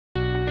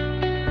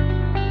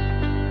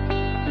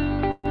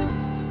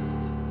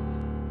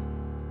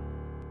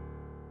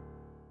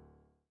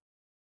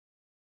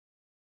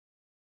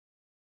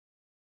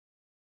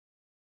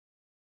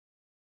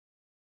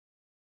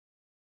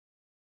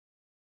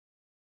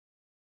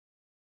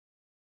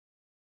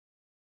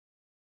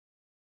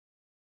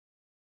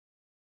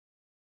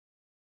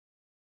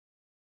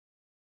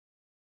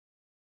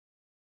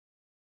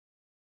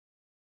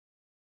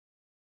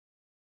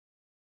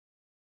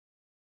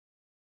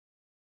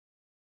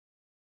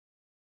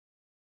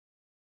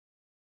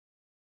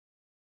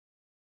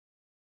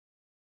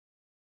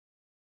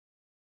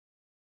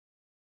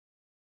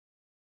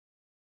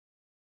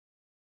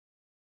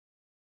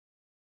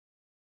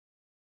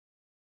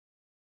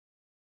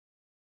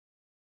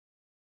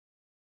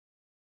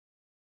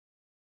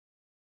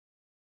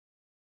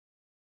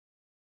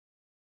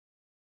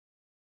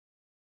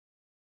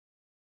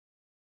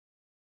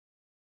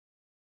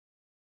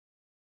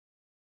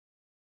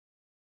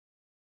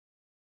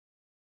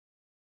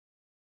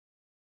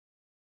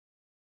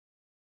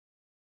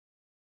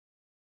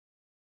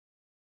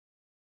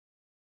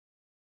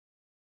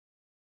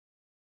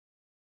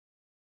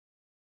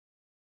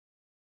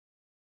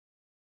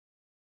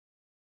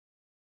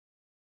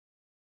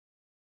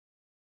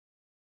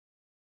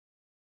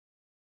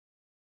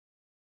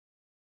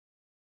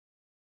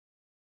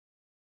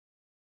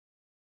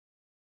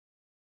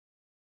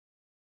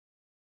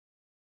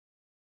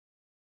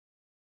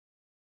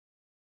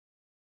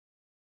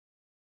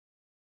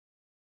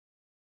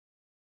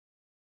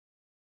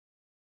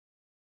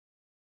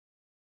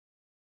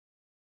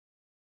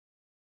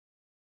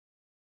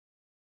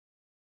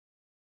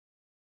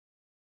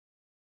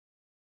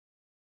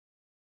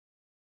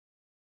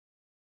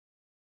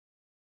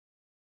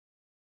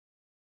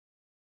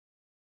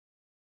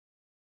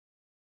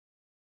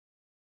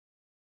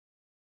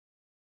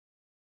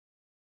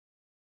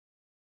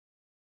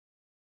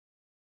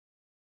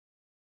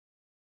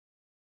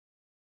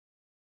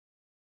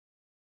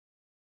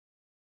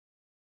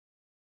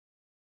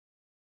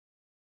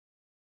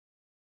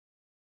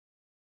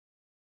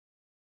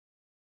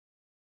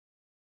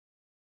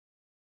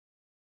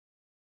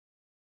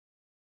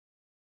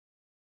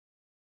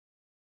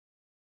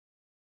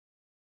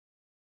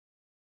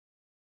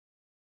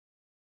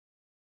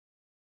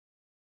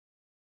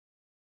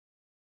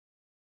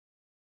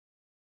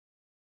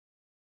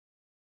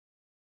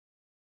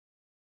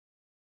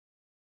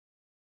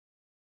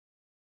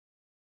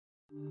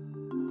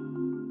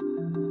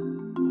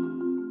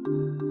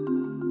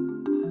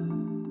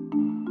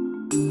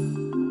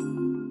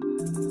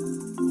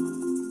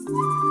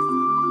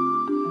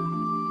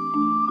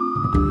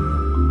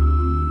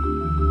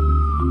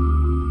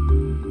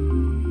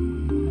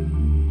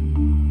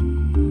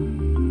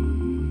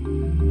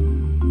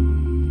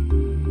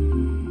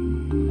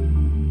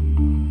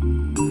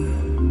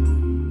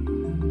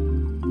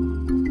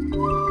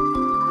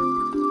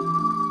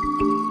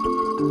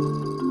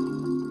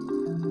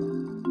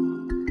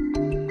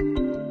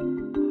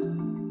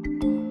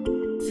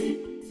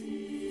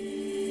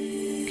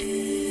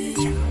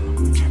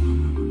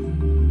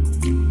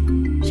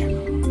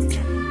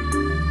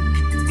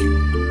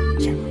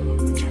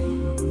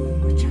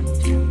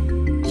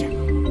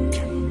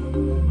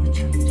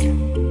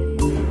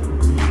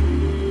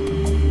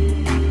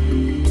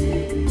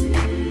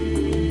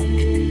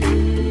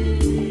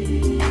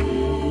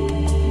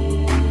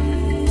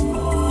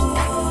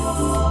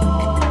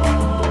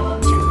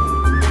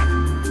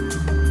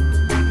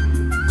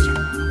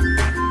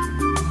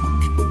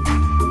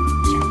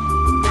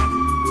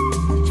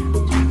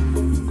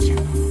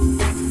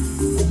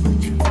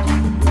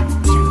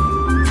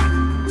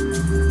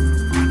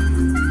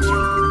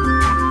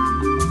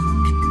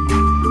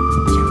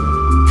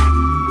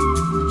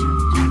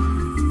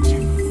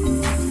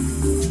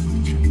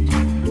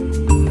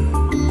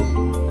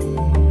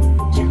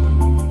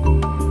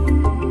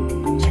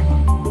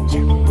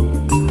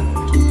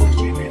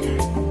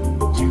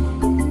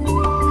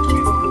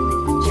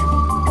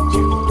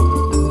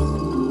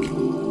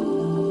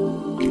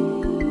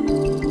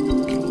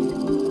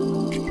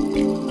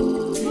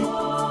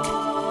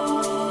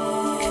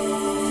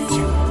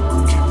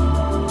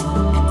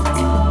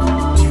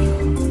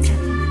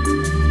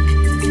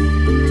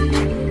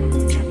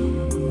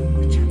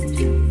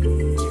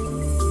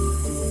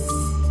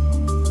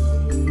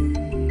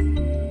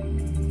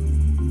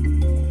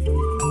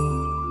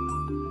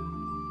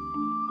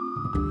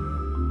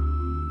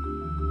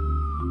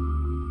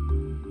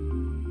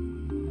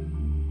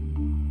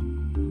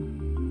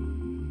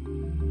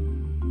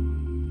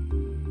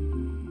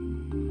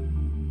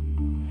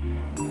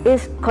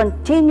is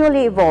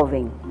continually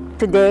evolving.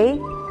 Today,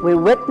 we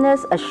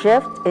witness a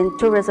shift in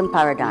tourism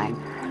paradigm.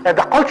 And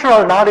the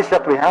cultural knowledge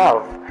that we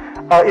have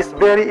is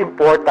very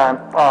important.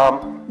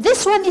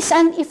 This one is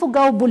an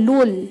Ifugao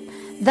Bulul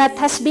that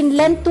has been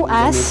lent to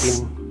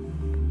us.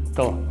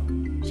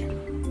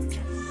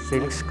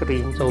 Silk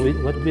screen. So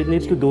what we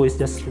need to do is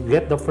just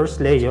get the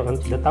first layer, on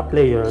the top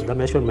layer, the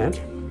measurement.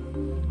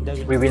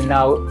 We will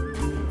now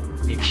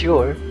make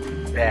sure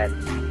that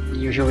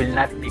you will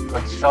not be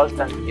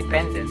consultant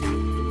dependent,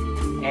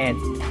 and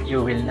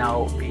you will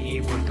now be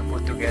able to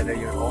put together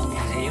your own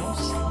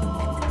museums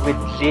with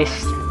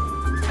least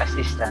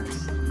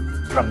assistance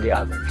from the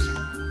others.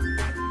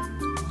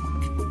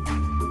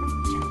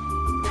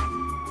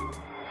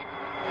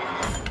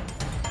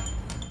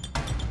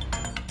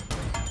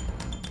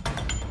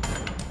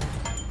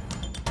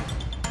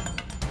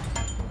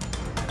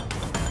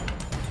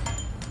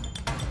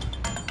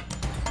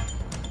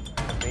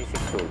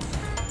 Basic tools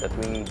that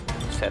we need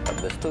to set up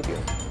the studio.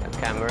 A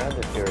camera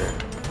that you're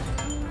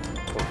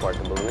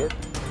comfortable with,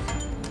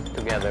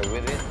 together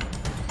with it.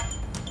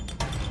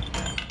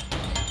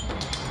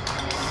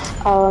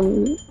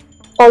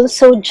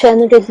 Also,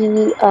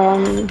 generally,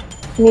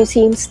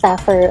 museum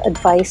staff are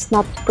advised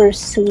not to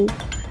pursue.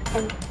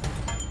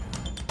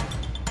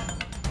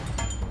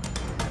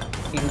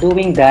 In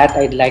doing that,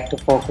 I'd like to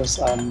focus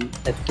on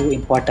the two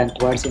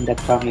important words in that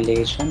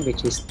formulation,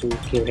 which is to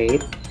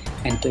curate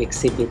and to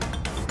exhibit.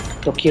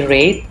 To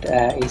curate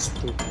is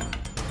to...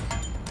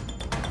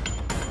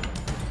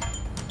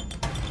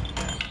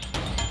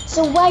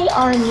 So why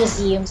are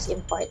museums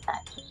important?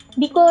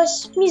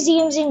 Because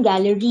museums and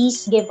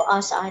galleries give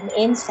us an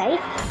insight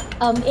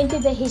into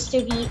the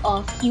history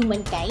of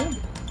humankind.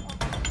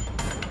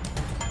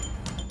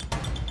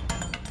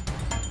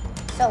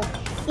 So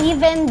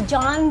even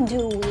John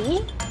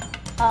Dewey,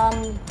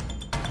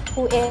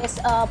 who is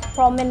a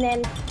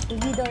prominent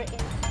leader in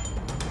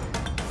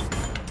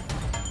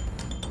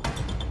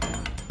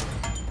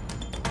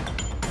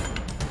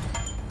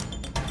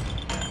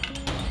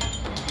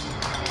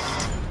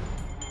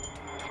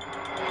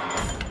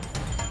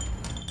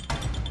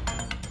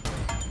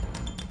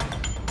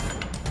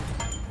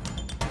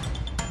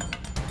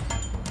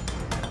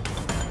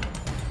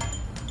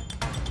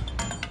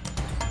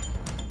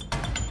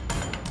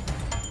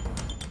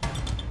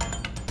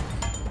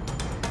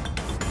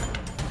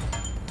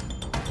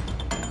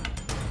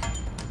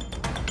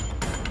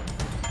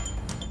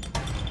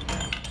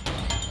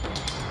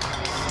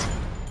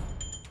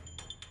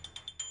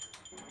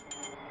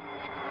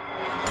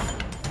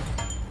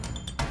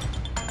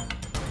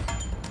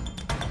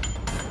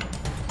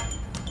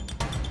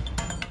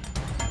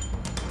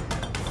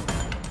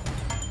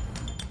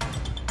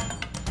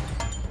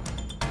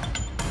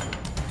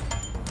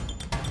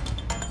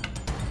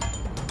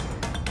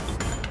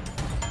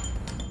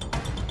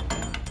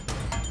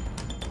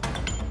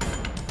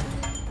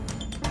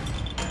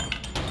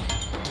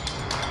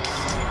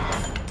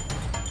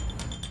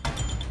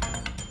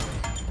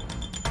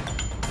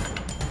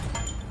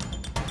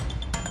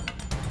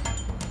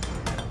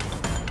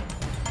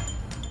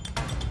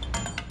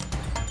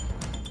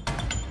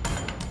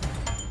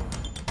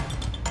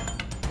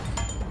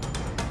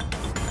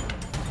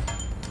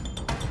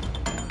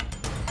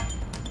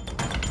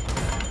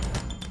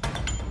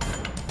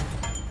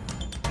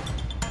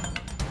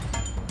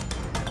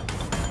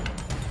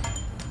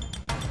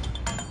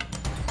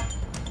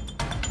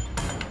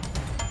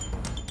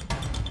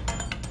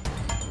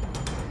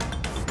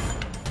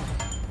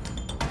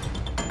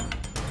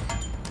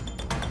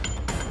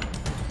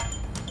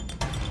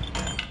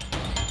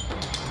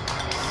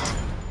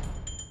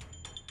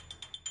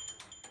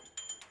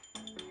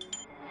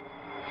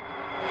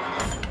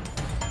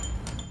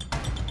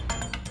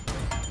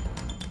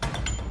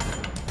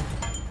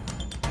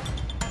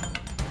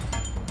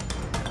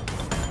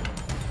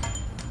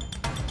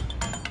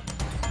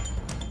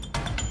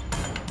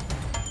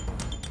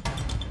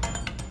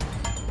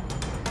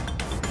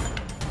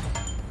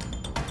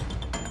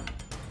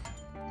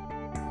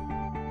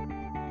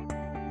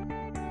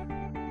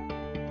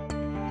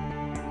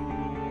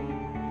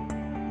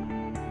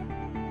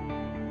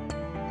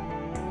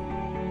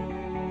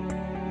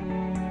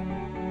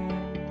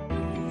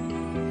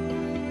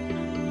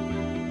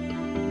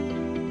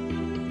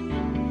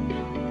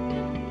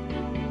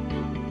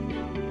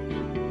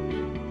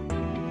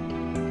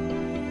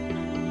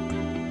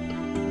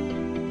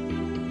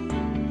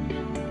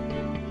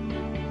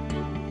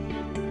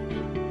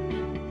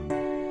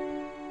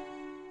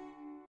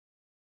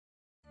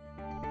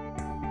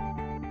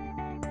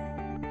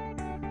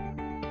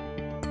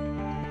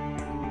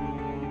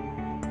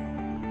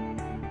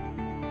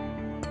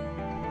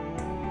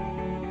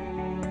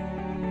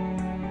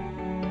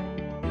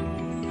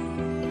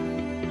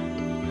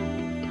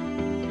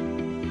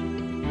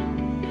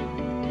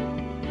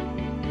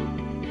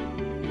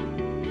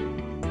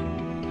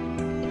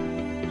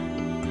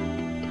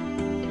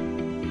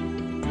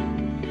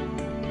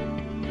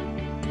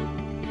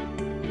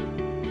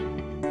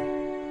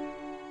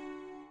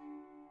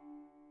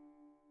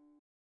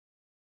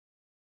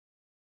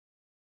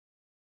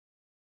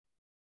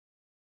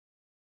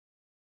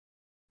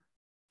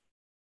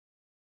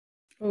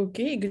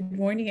Okay, good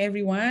morning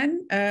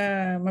everyone.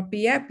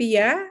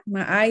 Mapiya-piya,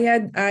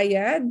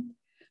 maayad-ayad,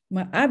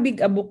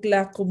 maabig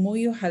abukla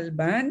kumuyo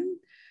halban,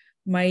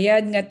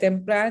 mayad nga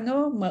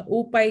temprano,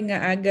 maupay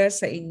nga aga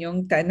sa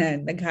inyong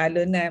tanan.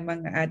 Naghalo na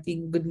mga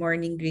ating good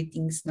morning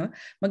greetings, no?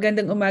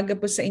 Magandang umaga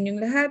po sa inyong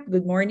lahat.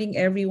 Good morning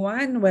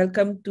everyone.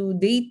 Welcome to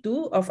day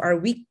 2 of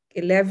our week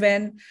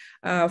 11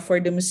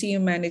 for the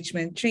Museum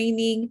Management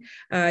Training.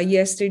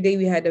 Yesterday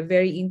we had a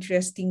very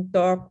interesting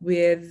talk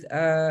with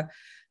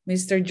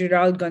Mr.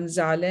 Gerald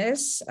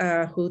Gonzalez,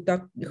 who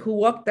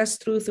walked us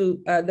through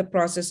the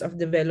process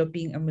of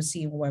developing a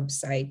museum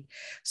website.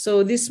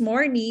 So this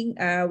morning,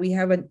 we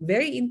have a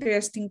very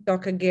interesting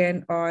talk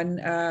again on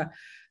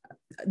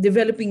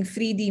developing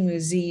 3D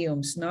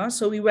museums. No?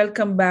 So we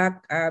welcome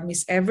back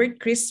Ms.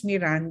 Evert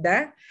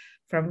Miranda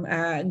from,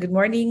 good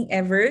morning,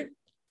 Evert.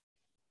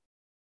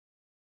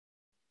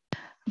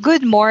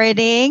 Good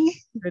morning.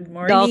 Good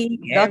morning,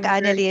 Doc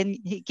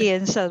Annalyn Hickey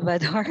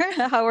Salvador.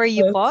 How are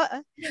you po?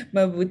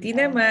 Mabuti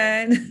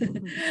naman.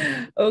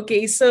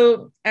 Okay,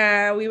 so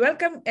we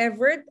welcome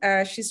Evert.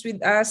 She's with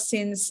us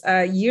since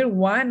year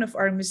 1 of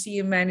our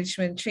museum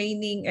management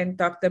training and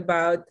talked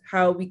about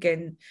how we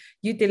can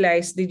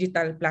utilize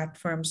digital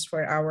platforms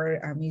for our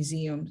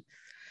museum.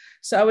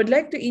 So I would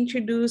like to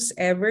introduce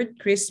Evert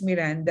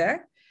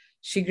Miranda.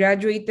 She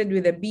graduated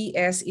with a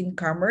BS in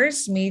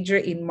Commerce, major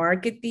in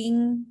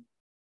marketing.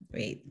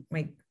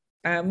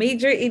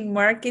 Major in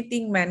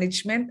marketing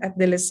management at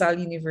De La Salle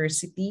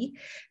University.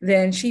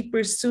 Then she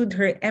pursued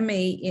her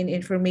MA in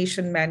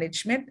information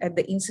management at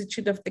the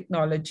Institute of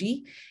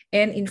Technology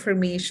and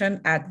Information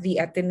at the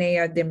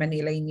Ateneo de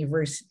Manila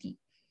University.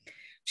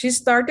 She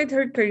started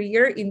her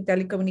career in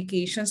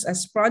telecommunications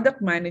as product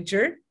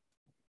manager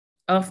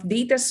of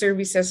data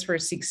services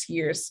for 6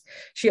 years.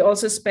 She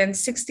also spent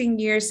 16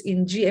 years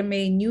in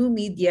GMA New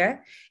Media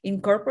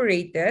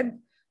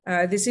Incorporated.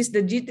 This is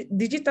the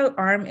digital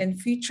arm and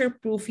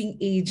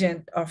future-proofing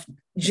agent of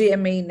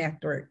GMA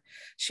Network.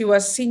 She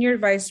was Senior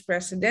Vice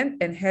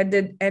President and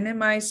headed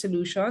NMI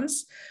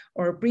Solutions,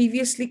 or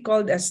previously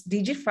called as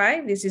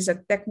Digify. This is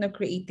a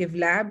techno-creative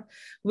lab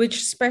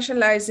which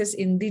specializes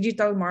in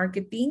digital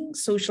marketing,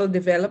 social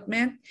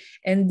development,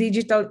 and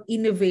digital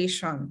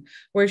innovation,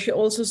 where she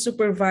also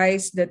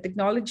supervised the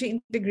technology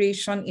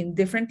integration in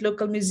different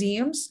local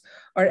museums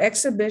or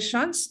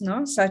exhibitions,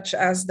 no, such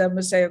as the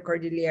Museo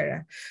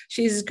Kordilyera.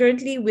 She is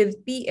currently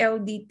with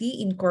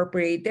PLDT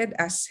Incorporated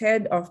as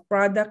head of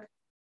product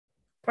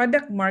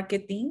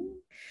marketing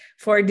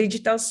for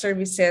digital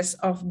services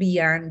of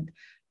Beyond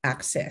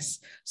Access.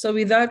 So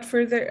without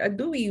further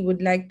ado, we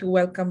would like to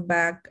welcome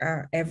back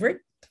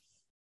Evert.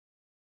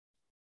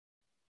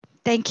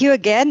 Thank you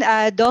again,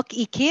 Doc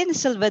Ikin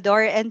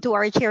Salvador, and to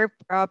our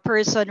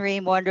chairperson,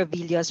 Raymond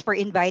Rovillos, for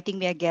inviting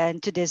me again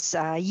to this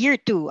year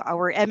 2,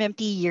 our MMT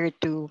year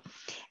 2.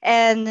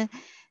 And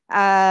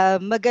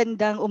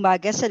magandang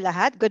umaga sa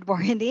lahat. Good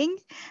morning.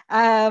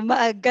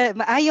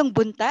 Maayong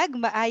buntag,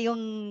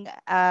 maayong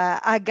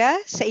aga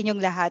sa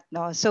inyong lahat.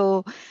 No?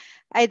 So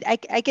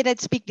I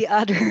cannot speak the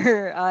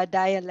other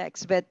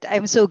dialects, but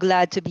I'm so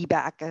glad to be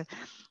back.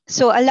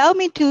 So allow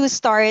me to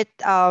start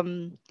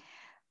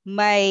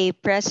my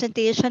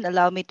presentation.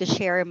 Allow me to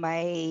share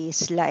my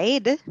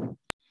slide.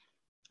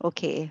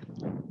 Okay.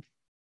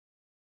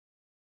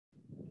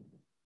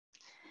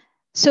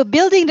 So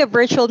building the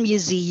virtual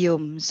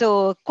museum.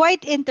 So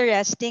quite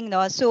interesting,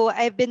 no? So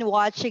I've been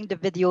watching the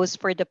videos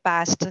for the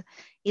past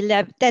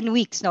 10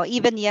 weeks, no?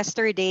 Even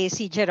yesterday,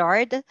 si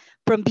Gerard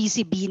from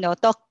BCB, no,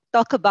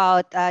 talk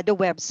about the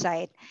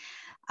website.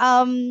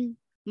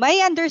 My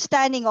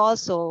understanding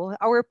also,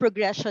 our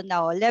progression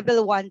now,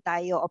 level 1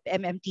 tayo of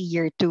MMT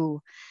year 2.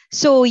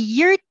 So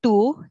year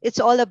 2, it's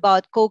all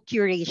about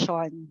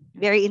co-curation.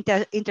 Very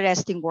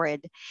interesting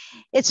word.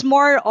 It's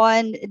more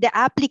on the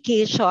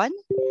application.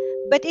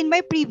 But in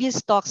my previous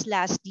talks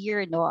last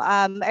year, no,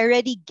 I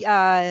already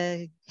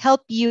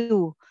helped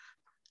you,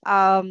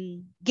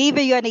 gave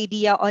you an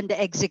idea on the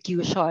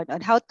execution, on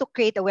how to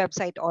create a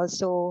website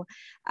also.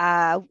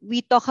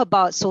 We talk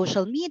about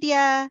social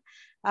media.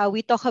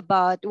 We talk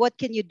about what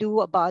can you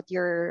do about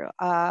your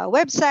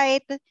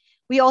website.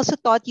 We also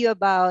taught you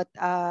about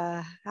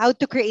how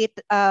to create,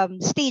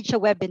 stage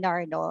a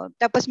webinar. No?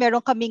 Tapos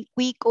meron kaming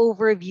quick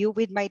overview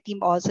with my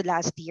team also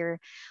last year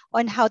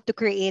on how to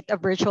create a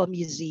virtual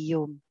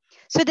museum.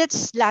 So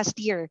that's last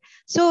year.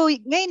 So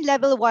ngayon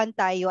level 1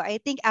 tayo. I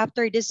think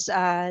after this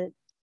 3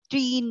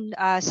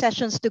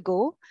 sessions to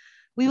go,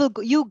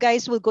 you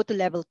guys will go to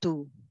level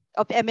 2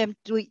 of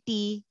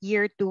MMT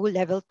year 2,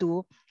 level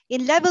 2.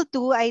 In level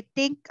 2, I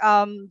think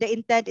the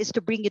intent is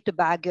to bring you to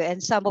Baguio,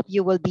 and some of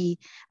you will be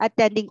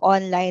attending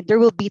online. There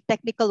will be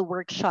technical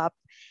workshop,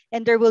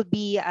 and there will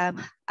be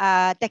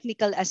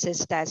technical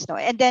assistance. No?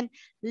 And then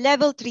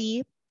level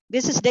 3,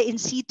 this is the in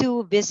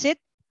situ visit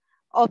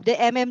of the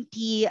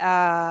MMT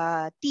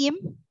team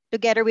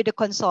together with the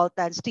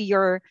consultants to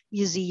your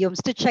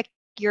museums to check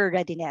your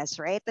readiness,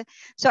 right?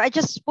 So I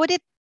just put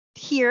it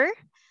here,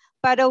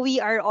 but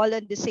we are all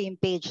on the same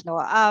page, no?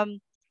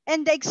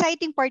 And the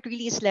exciting part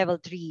really is level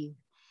 3.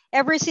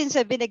 ever since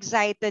I've been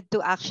excited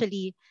to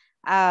actually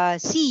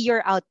see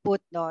your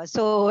output, no?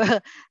 So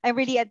I'm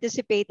really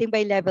anticipating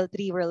by level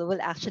 3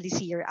 we'll actually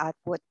see your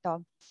output,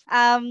 no?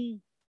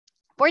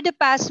 For the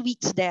past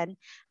weeks then,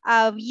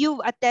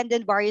 you've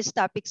attended various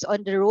topics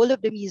on the role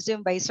of the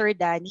museum by Sir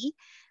Danny,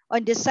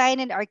 on design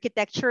and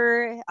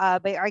architecture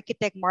by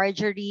Architect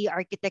Marjorie,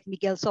 Architect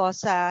Miguel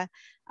Sosa,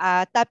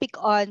 topic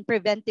on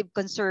preventive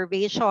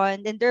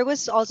conservation. And there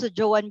was also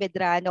Joan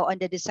Medrano on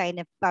the design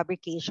and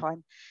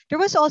fabrication. There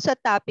was also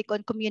a topic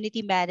on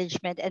community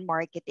management and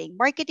marketing.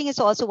 Marketing is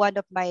also one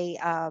of my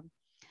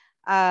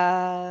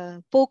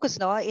focus,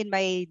 no, in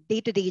my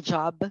day-to-day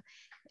job,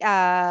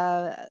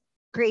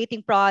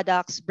 creating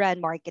products, brand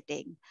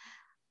marketing.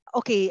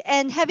 Okay,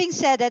 and having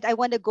said that, I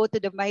want to go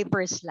to my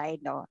first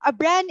slide. No, a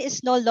brand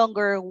is no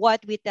longer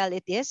what we tell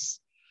it is.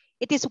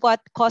 It is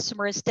what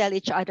customers tell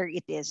each other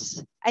it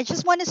is. I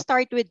just want to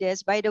start with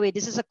this. By the way,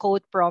 this is a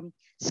quote from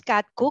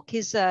Scott Cook.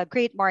 He's a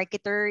great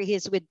marketer.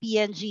 He's with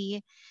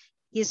P&G.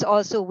 He's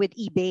also with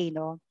eBay.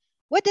 No,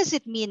 what does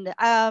it mean?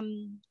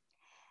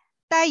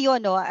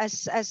 Tayo, no,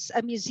 as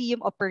a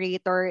museum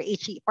operator,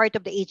 part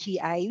of the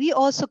HEI, we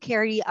also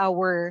carry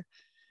our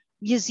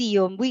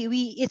museum.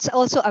 It's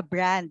also a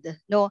brand,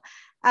 no.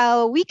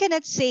 We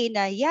cannot say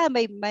na, yeah,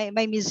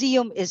 my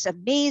museum is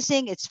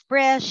amazing, it's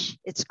fresh,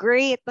 it's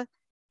great.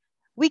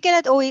 We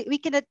cannot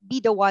be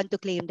the one to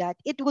claim that.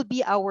 It will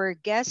be our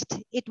guest,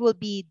 it will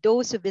be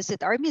those who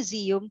visit our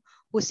museum,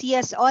 who see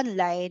us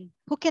online,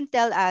 who can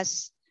tell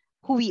us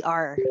who we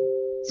are.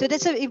 So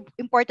that's an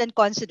important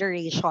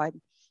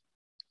consideration.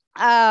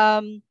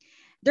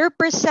 Their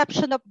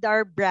perception of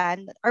our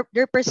brand, or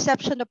their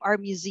perception of our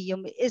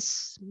museum,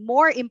 is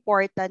more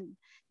important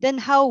than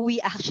how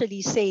we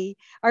actually say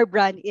our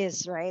brand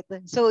is, right?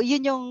 So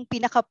yun yung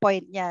pinaka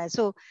point niya.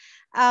 So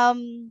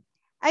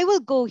I will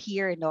go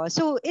here, no.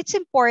 So it's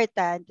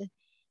important.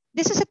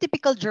 This is a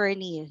typical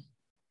journey.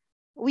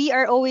 We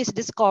are always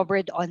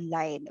discovered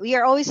online. We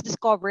are always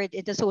discovered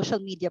in the social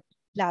media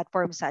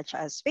platforms such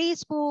as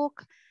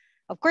Facebook,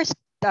 of course,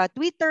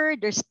 Twitter,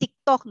 there's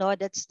TikTok, no.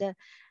 That's the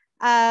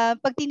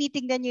pag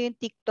tinitingnan nyo yung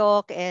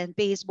TikTok and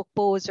Facebook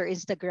posts or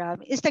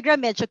Instagram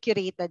medyo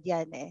curated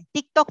yan eh.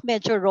 TikTok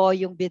medyo raw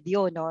yung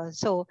video, no?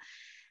 So,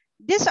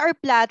 these are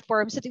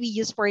platforms that we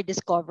use for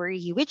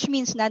discovery, which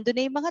means nandun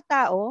na yung mga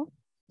tao,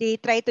 they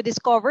try to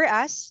discover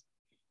us,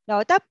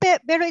 no?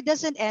 Pero it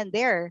doesn't end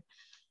there.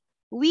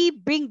 We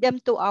bring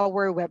them to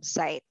our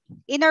website.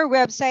 In our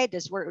website,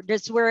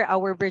 that's where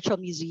our virtual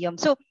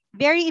museum. So,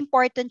 very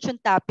important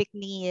yung topic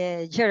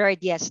ni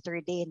Gerard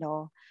yesterday,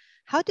 no?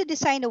 How to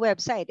design a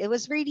website. It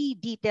was really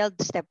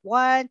detailed, step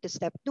 1 to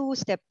step 2,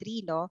 step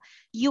 3, no?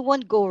 You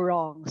won't go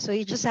wrong. So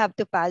you just have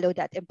to follow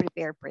that and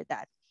prepare for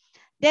that.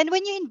 Then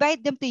when you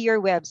invite them to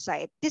your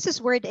website, this is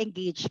where the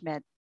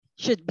engagement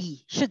should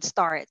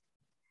start.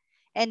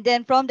 And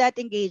then from that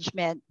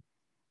engagement,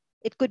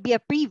 it could be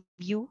a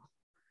preview.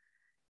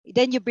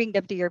 Then you bring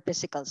them to your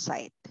physical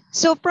site.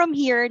 So from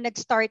here,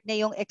 nag-start na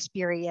yung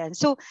experience.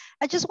 So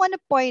I just want to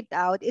point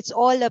out, it's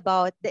all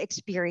about the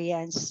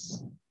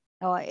experience.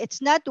 No, it's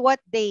not what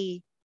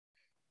they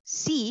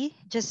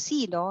just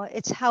see, no?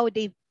 It's how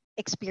they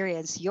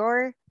experience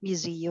your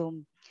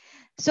museum.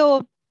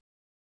 So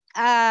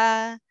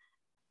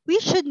we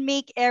should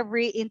make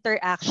every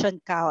interaction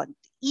count,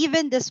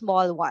 even the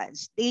small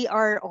ones. They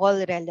are all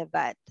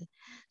relevant.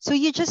 So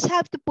you just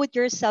have to put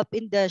yourself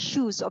in the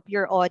shoes of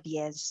your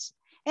audience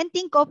and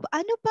think of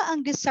ano ba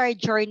ang desired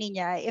journey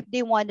niya if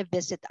they want to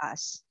visit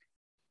us.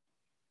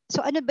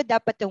 So ano ba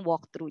dapat yung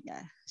walkthrough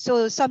niya?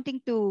 So something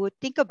to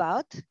think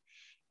about.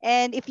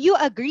 And if you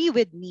agree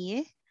with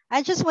me,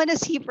 I just want to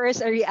see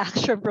first a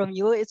reaction from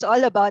you. It's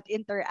all about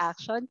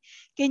interaction.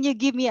 Can you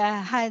give me a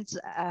hands?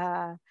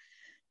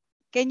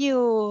 Can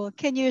you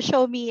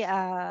show me?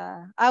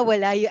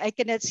 Wala. I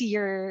cannot see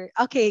your.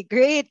 Okay,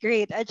 great.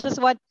 I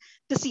just want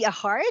to see a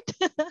heart.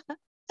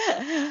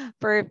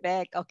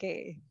 Perfect.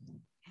 Okay.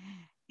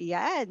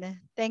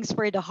 Yan. Thanks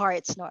for the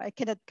hearts. No, I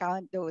cannot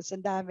count those.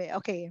 Ang dami.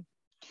 Okay.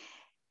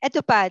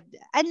 Eto pa,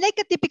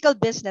 unlike a typical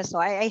business, no,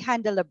 I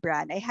handle a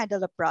brand, I handle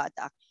a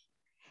product.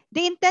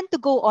 The intent to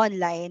go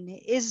online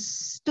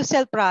is to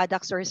sell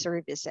products or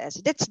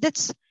services. That's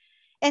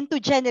and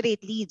to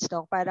generate leads,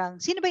 no? Parang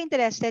sino ba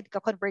interested,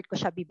 ka-convert ko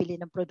siya, bibili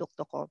ng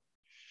produkto ko.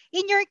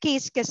 In your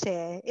case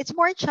kasi, it's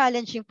more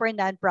challenging for a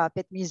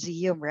non-profit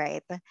museum,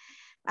 right?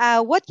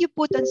 What you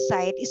put on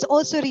site is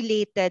also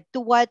related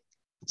to what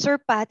Sir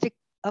Patrick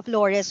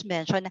Flores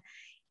mentioned.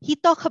 He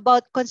talked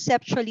about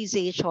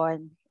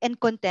conceptualization and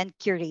content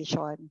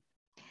curation.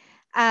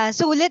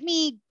 So let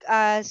me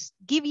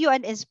give you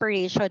an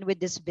inspiration with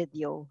this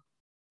video.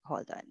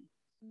 Hold on.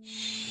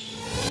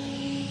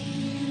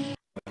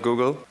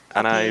 Google,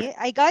 and okay,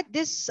 I got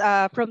this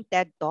from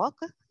TED Talk.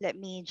 Let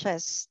me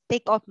just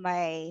take off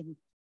my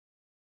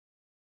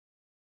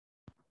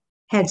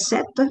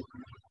headset.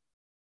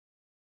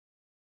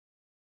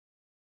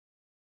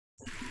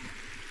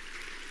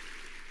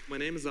 My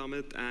name is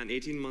Amit, and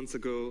 18 months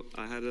ago,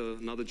 I had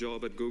another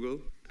job at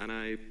Google, and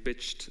I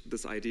pitched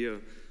this idea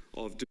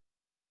of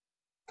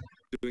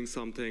doing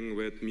something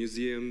with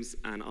museums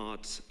and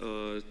art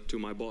to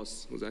my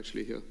boss, who's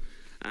actually here.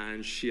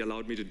 And she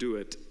allowed me to do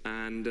it.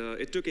 And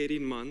it took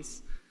 18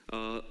 months.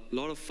 A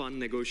lot of fun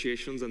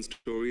negotiations and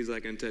stories I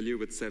can tell you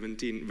with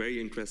 17 very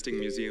interesting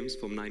museums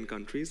from 9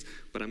 countries,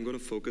 but I'm going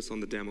to focus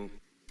on the demo.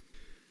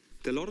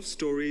 There are a lot of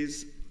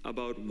stories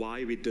about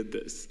why we did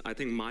this. I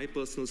think my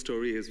personal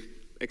story is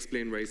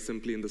explained very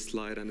simply in the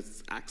slide, and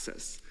it's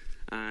access.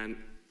 And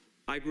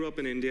I grew up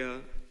in India.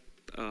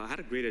 I had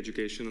a great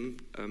education,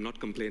 I'm not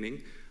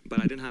complaining, but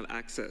I didn't have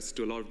access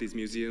to a lot of these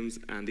museums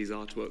and these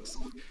artworks.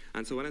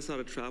 And so when I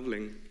started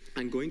traveling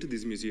and going to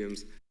these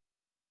museums,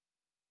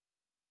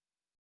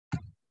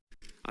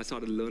 I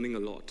started learning a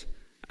lot.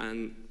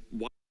 And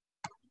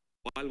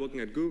while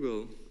working at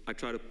Google, I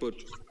tried to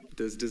put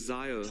this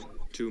desire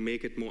to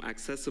make it more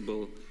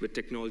accessible with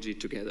technology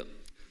together.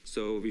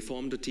 So we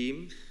formed a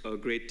team, a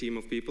great team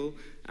of people,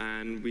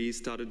 and we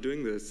started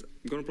doing this.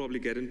 I'm going to probably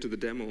get into the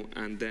demo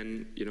and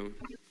then,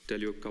 tell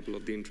you a couple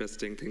of the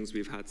interesting things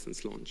we've had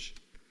since launch.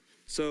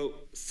 So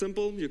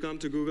simple, you come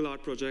to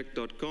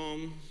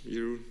googleartproject.com,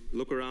 you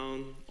look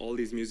around, all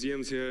these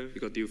museums here.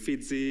 You got the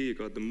Uffizi, you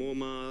got the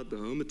MoMA, the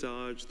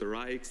Hermitage, the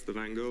Rijks, the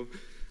Van Gogh.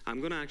 I'm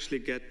going to actually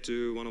get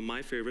to one of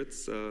my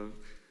favorites,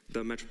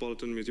 the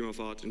Metropolitan Museum of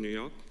Art in New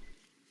York.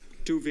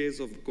 2 ways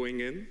of going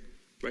in,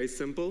 very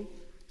simple.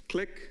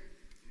 Click,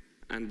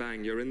 and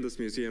bang, you're in this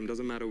museum.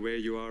 Doesn't matter where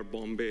you are,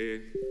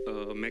 Bombay,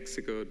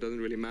 Mexico, doesn't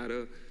really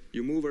matter.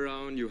 You move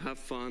around, you have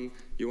fun,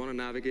 you want to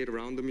navigate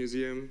around the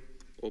museum,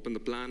 open the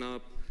plan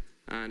up,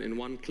 and in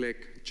one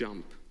click,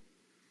 jump.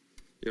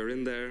 You're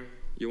in there,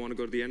 you want to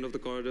go to the end of the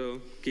corridor,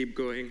 keep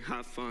going,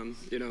 have fun,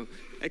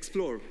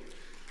 explore.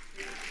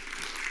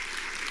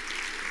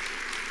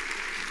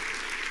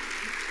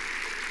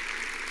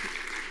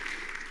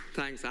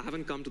 Thanks, I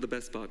haven't come to the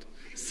best part.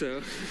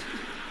 So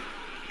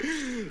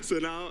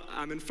now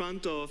I'm in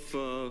front of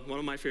one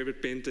of my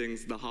favorite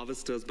paintings, The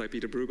Harvesters by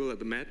Peter Bruegel at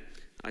the Met.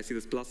 I see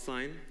this plus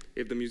sign.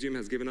 If the museum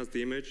has given us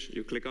the image,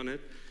 you click on it.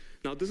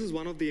 Now this is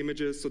one of the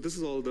images, so this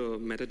is all the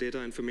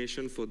metadata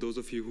information for those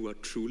of you who are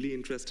truly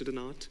interested in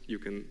art. You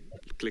can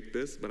click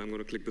this, but I'm going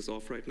to click this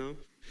off right now.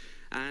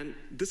 And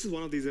this is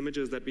one of these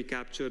images that we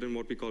captured in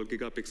what we call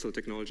gigapixel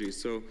technology.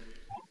 So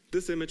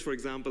this image, for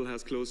example,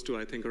 has close to,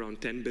 I think, around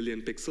 10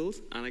 billion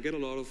pixels. And I get a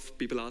lot of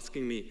people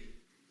asking me,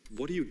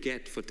 what do you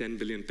get for 10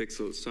 billion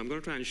pixels? So I'm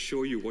going to try and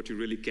show you what you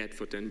really get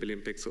for 10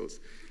 billion pixels.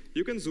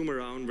 You can zoom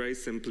around very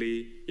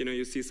simply.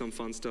 You see some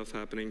fun stuff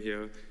happening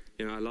here.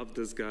 I love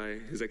this guy.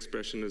 His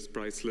expression is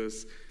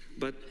priceless.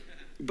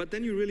 But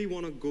then you really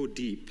want to go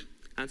deep.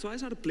 And so I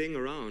started playing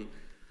around,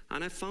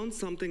 and I found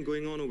something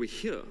going on over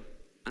here.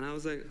 And I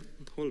was like,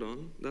 hold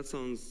on, that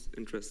sounds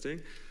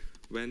interesting.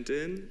 Went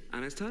in,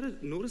 and I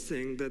started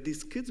noticing that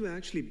these kids were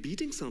actually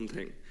beating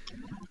something.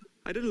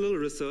 I did a little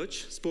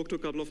research, spoke to a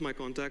couple of my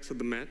contacts at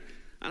the Met,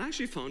 and I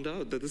actually found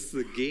out that this is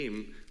a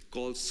game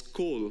called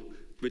Skål,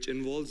 which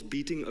involves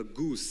beating a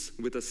goose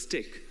with a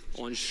stick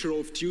on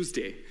Shrove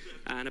Tuesday.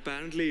 And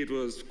apparently it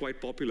was quite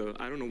popular.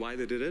 I don't know why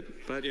they did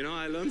it, but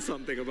I learned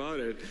something about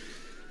it.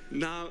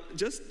 Now,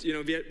 just,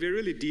 we're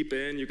really deep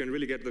in, you can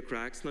really get the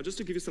cracks. Now, just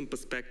to give you some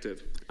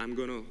perspective, I'm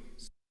gonna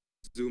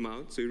zoom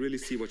out so you really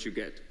see what you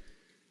get.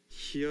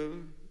 Here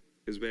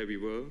is where we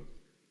were,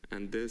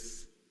 and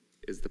this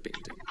is the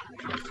painting.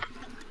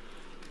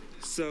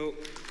 So,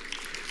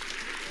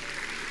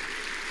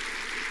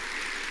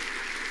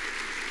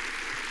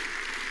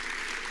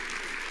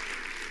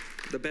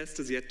 the best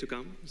is yet to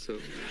come, so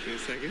give me a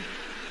second.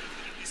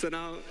 So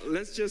now,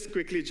 let's just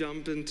quickly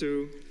jump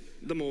into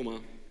the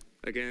MoMA,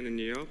 again in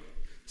New York.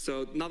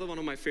 So another one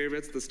of my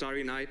favorites, the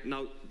Starry Night.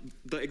 Now,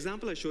 the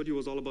example I showed you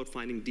was all about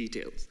finding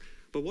details.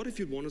 But what if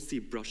you want to see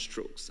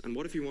brushstrokes? And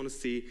what if you want to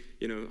see,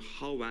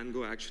 how Van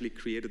Gogh actually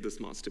created this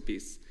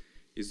masterpiece?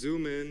 You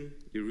zoom in,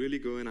 you really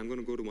go in. I'm going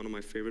to go to one of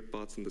my favorite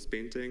parts in this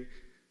painting,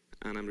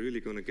 and I'm really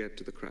going to get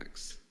to the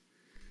cracks.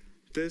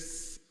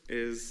 This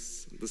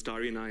is the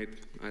Starry Night.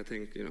 I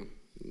think,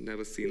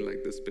 never seen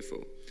like this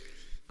before.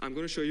 I'm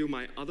going to show you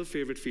my other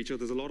favorite feature.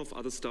 There's a lot of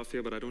other stuff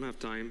here, but I don't have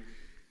time.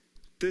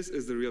 This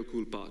is the real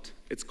cool part.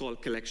 It's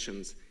called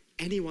collections.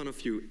 Any one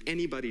of you,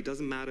 anybody,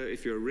 doesn't matter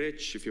if you're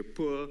rich, if you're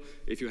poor,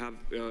 if you have,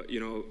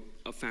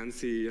 a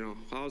fancy,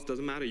 house,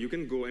 doesn't matter. You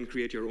can go and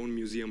create your own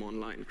museum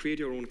online, create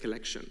your own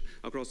collection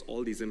across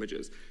all these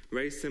images.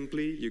 Very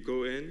simply, you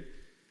go in,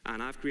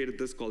 and I've created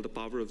this called the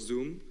power of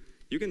Zoom.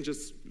 You can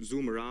just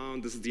zoom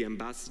around. This is the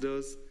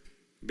ambassadors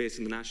based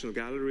in the National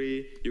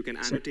Gallery. You can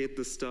annotate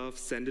this stuff,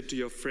 send it to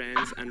your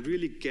friends, and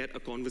really get a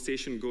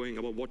conversation going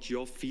about what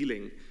you're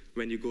feeling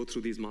when you go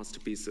through these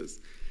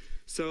masterpieces.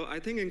 So I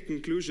think in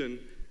conclusion,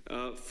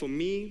 for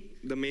me,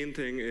 the main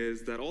thing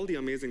is that all the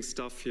amazing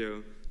stuff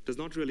here does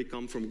not really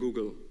come from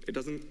Google. It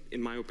doesn't,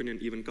 in my opinion,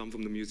 even come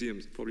from the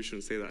museums. Probably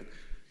shouldn't say that.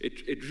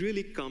 It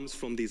really comes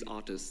from these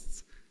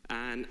artists.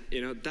 And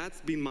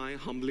that's been my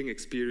humbling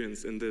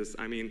experience in this.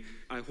 I mean,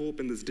 I hope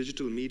in this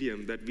digital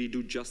medium that we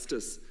do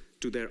justice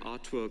to their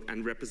artwork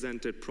and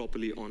represent it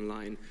properly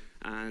online.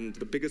 And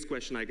the biggest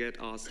question I get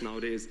asked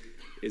nowadays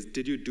is,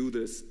 did you do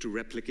this to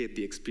replicate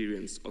the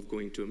experience of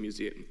going to a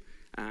museum?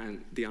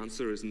 And the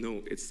answer is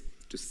no, it's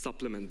to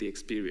supplement the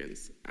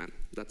experience. And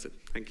that's it.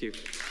 Thank you.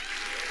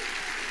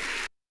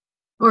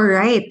 All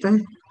right.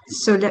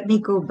 So let me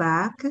go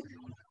back.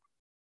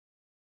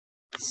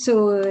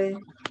 So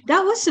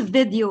that was a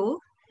video.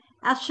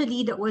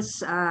 Actually, that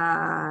was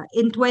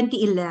in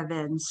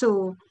 2011.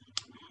 So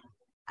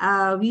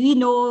we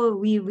know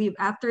we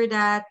after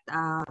that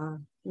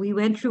we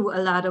went through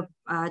a lot of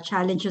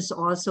challenges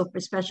also,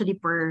 especially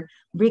for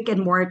brick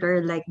and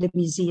mortar like the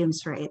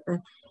museums, right?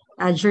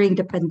 During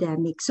the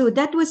pandemic. So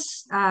that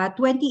was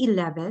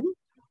 2011.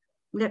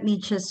 Let me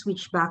just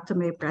switch back to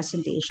my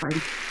presentation.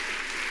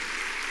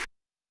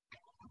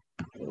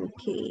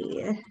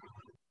 Okay.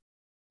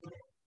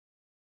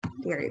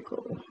 There you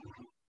go.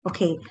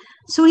 Okay.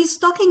 So he's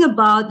talking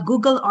about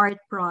Google Art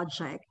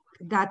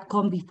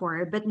Project.com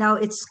before, but now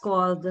it's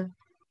called,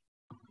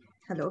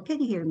 hello,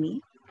 can you hear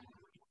me?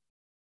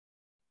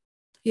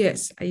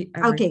 Yes.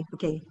 Okay.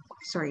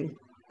 Sorry.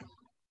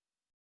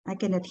 I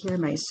cannot hear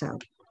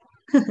myself.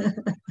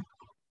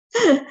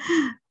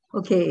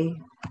 Okay.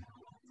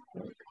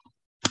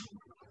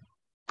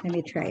 Let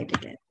me try it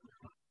again.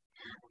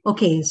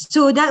 Okay,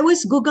 so that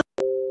was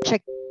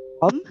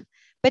Google.com,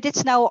 but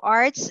it's now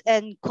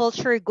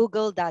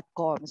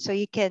artsandculturegoogle.com, so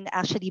you can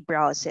actually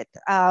browse it.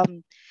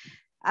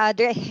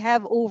 They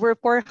have over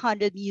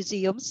 400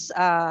 museums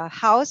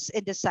housed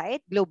in the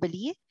site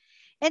globally.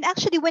 And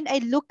actually, when I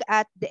look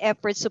at the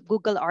efforts of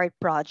Google Art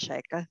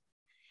Project,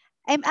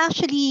 I'm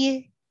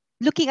actually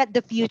looking at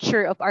the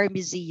future of our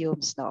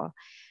museums. No?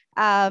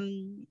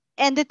 And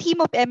the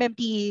team of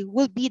MMT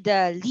will be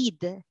the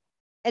lead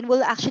and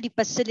will actually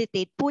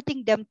facilitate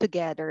putting them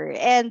together.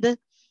 And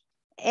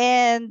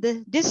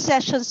these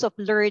sessions of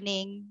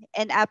learning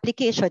and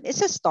application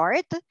is a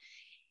start,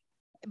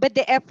 but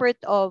the effort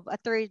of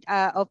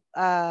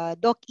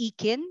Doc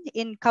Ekin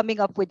in coming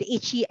up with the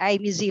HEI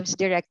Museums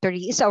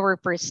Directory is our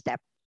first step.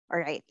 All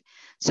right.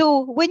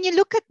 So when you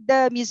look at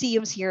the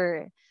museums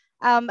here,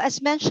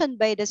 as mentioned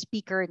by the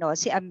speaker, no,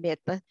 si Amit,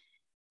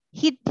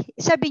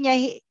 sabi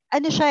niya,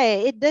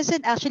 it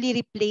doesn't actually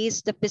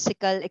replace the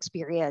physical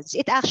experience.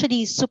 It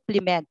actually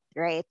supplement,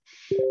 right?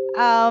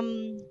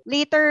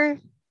 Later,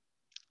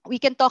 we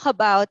can talk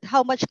about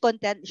how much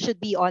content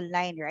should be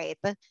online, right?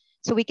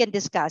 So we can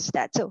discuss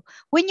that. So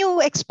when you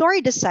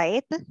explore the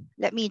site,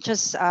 let me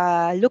just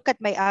look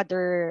at my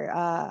other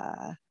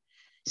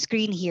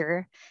screen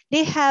here.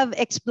 They have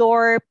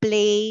explore,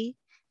 play,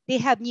 they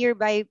have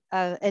nearby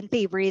and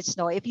favorites.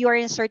 No, if you are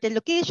in a certain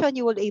location,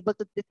 you will be able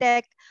to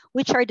detect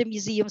which are the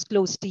museums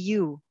close to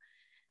you.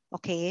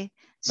 Okay?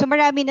 So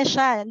marami na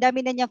siya. Ang dami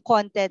na niyang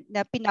content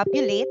na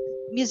pinopulate.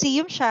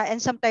 Museum siya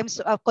and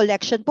sometimes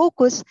collection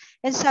focus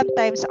and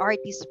sometimes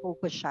artist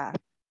focus siya.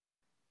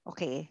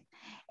 Okay?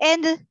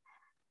 And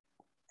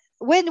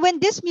when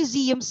these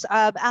museums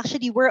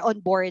actually were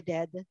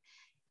onboarded,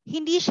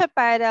 hindi siya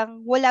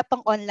parang wala pang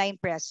online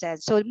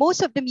presence. So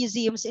most of the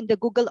museums in the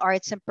Google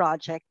Arts and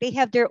Project, they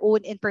have their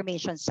own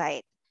information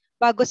site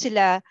bago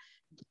sila,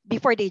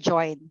 before they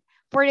join.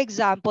 For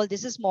example,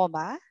 this is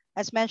MoMA,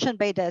 as mentioned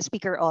by the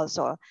speaker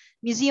also,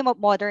 Museum of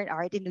Modern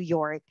Art in New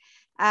York.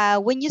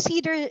 When you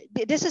see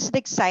this is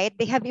the site,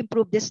 they have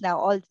improved this now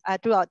all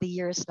throughout the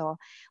years. No?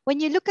 When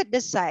you look at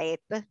the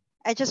site,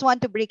 I just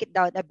want to break it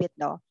down a bit.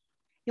 No?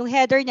 Yung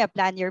header niya,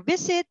 plan your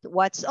visit,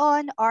 what's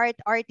on, art,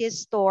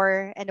 artist,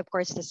 store, and of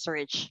course the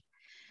search.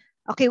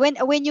 Okay,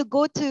 when you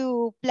go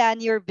to plan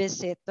your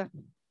visit,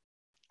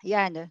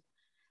 yan,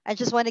 I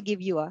just want to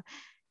give you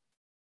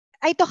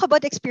I talked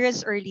about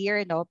experience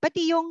earlier, no?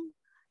 Pati yung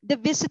the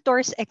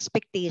visitor's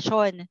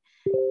expectation.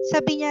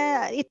 Sabi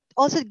niya, it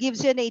also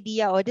gives you an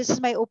idea, this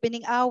is my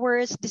opening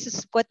hours, this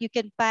is what you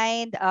can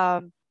find.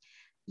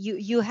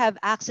 You have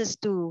access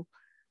to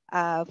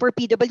for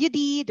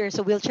PWD, there's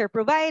a wheelchair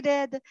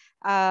provided.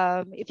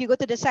 If you go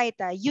to the site,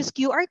 use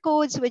QR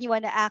codes when you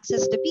want to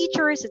access the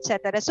features,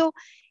 etc. So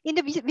in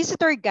the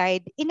visitor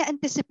guide,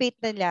 ina-anticipate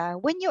nila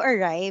when you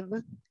arrive,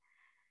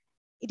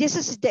 this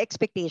is the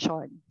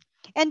expectation.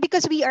 And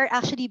because we are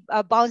actually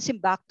bouncing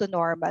back to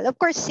normal, of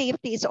course,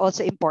 safety is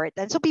also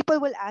important. So people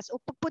will ask,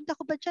 pupunta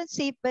ko ba dyan?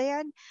 Safe ba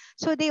yan?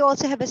 So they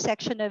also have a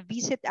section of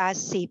visit us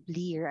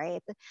safely,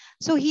 right?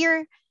 So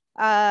here,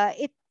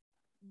 it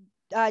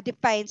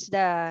defines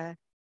the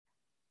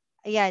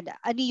ano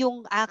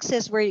yung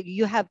access where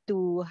you have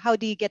to, how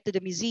do you get to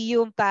the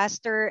museum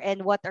faster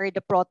and what are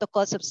the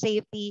protocols of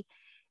safety.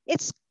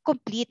 It's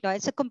complete, no?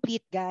 It's a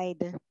complete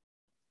guide.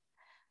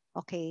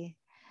 Okay.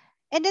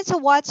 And then so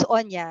what's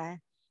on niya,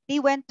 they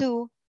went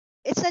to,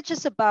 it's not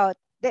just about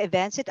the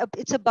events,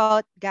 it's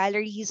about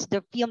galleries,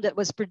 the film that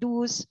was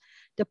produced,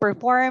 the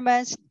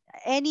performance,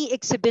 any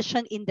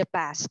exhibition in the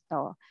past,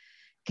 no?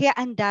 Kaya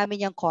ang dami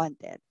niyang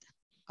content.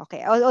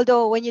 Okay,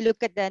 although when you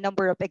look at the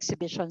number of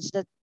exhibitions,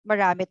 that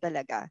marami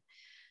talaga.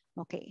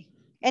 Okay,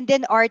 and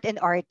then art and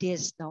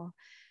artists, no?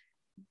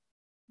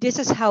 This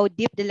is how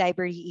deep the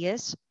library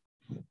is.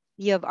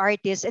 You have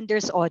artists and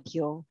there's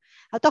audio.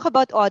 I'll talk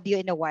about audio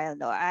in a while.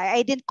 No,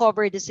 I didn't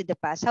cover this in the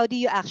past. How do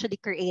you actually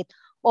create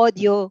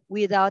audio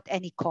without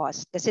any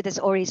cost? Kasi that's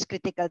always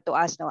critical to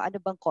us. No,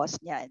 ano bang cost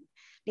niyan?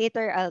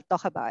 Later, I'll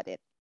talk about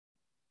it.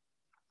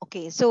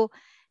 Okay, so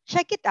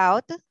check it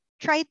out.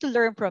 Try to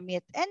learn from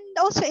it. And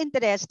also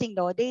interesting,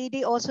 no?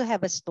 They also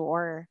have a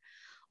store.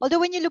 Although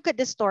when you look at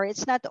the store,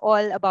 it's not all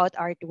about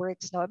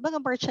artworks, no?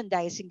 Mga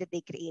merchandising that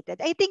they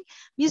created. I think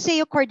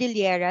Museo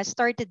Kordilyera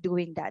started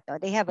doing that. No?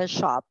 They have a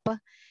shop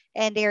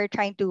and they are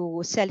trying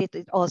to sell it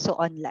also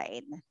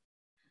online.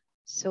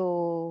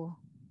 So,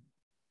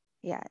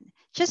 yeah,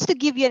 just to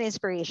give you an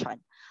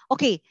inspiration.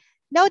 Okay,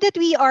 now that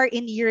we are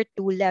in year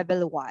 2,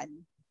 level 1,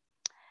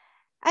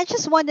 I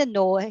just want to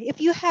know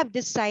if you have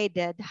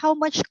decided how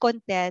much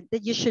content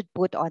that you should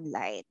put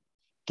online.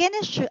 Can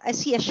I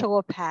see a show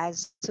of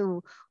hands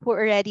who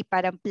already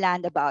parang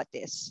planned about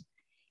this?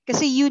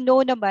 Kasi you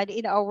know naman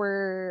in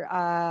our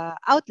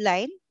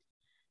outline,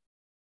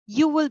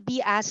 you will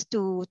be asked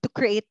to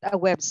create a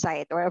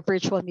website or a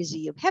virtual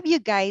museum. Have you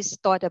guys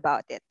thought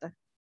about it?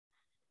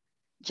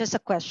 Just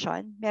a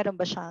question. Meron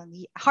ba siyang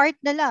heart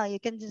na lang?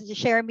 You can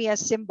share me a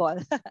symbol.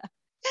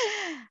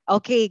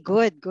 Okay,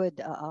 good.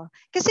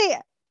 Kasi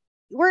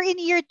we're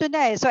in year 2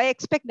 na, so I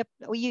expect that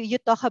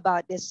you talk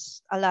about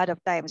this a lot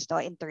of times,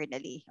 no,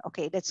 internally.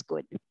 Okay, that's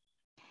good.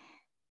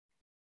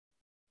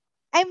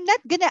 I'm not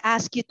gonna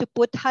ask you to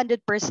put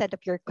 100% of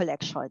your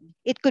collection.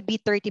 It could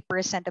be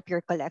 30% of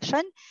your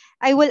collection.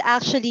 I will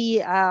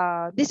actually,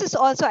 this is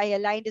also, I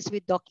aligned this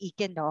with Doc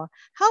Iken, no?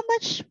 How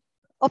much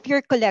of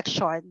your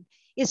collection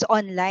is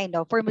online,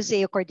 no, for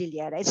Museo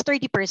Kordilyera? It's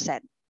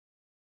 30%.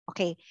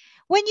 Okay,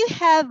 when you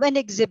have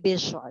an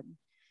exhibition,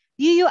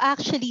 do you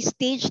actually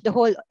stage the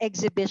whole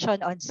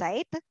exhibition on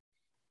site?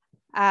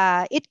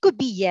 It could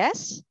be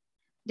yes,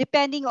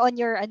 depending on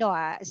your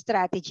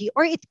strategy,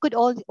 or it could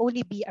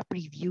only be a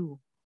preview.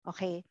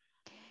 Okay.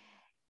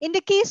 In the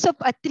case of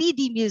a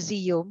 3D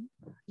museum,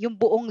 yung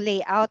buong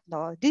layout,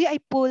 no, do I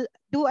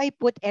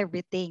put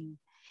everything?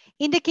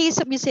 In the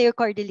case of Museo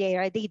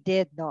Kordilyera, they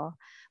did, no.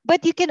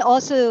 But you can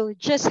also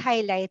just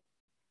highlight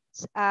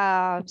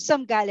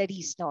some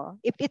galleries, no.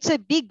 If it's a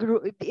big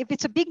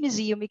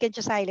museum, you can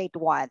just highlight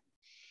one.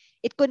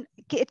 It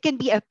can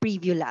be a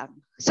preview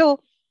lang. So,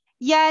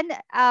 yan,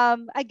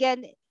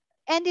 again,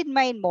 and in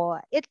mind mo,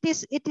 it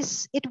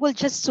will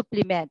just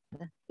supplement.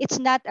 It's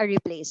not a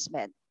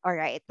replacement. All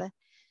right.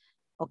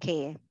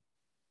 Okay.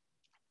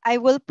 I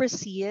will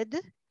proceed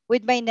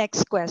with my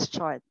next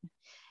question.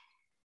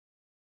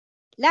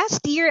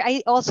 Last year,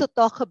 I also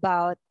talked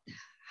about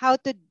how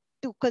to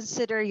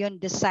consider yung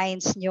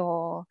designs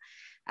nyo,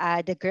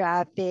 the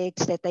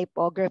graphics, the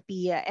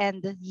typography,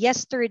 and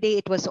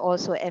yesterday it was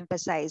also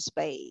emphasized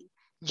by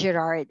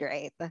Gerard,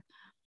 right?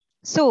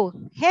 So,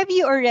 have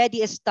you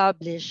already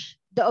established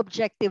the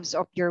objectives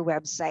of your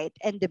website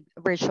and the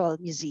virtual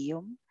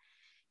museum?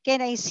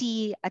 Can I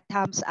see a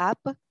thumbs up?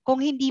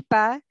 Kung hindi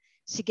pa,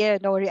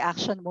 sige, no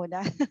reaction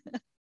muna.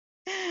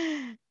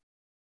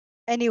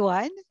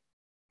 Anyone?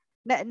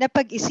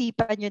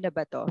 Napag-isipan nyo na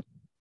ba to?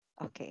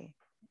 Okay.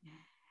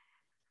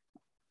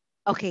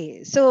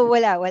 Okay, so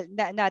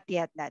not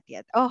yet.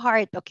 Oh,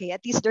 heart. Okay,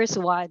 at least there's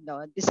one,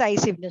 no?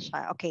 Decisive na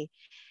siya. Okay.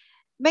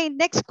 My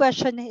next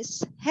question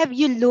is, have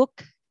you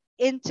looked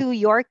into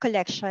your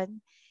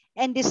collection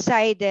and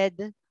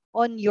decided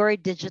on your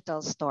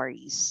digital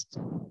stories?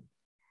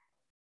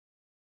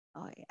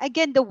 Okay.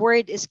 Again, the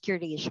word is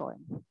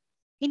curation.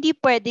 Hindi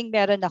pwedeng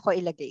meron ako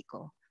ilagay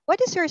ko. What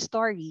is your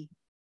story?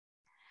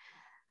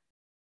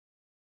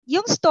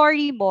 Yung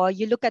story mo,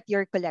 you look at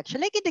your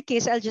collection. Like in the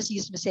case, I'll just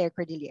use Museo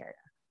Kordilyera.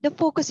 The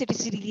focus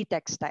is really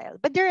textile.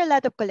 But there are a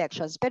lot of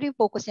collections, pero yung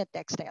focus niya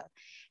textile.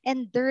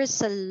 And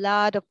there's a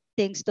lot of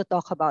things to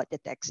talk about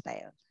the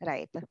textile,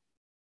 right?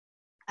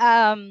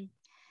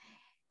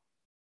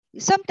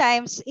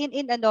 Sometimes in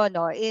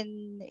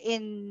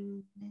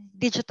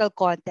digital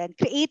content,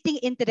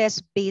 creating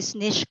interest-based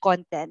niche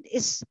content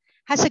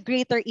has a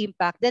greater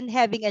impact than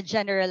having a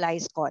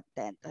generalized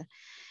content.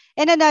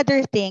 And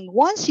another thing,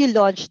 once you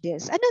launch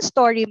this, ano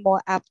story mo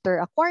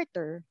after a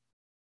quarter?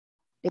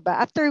 Diba?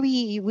 After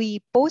we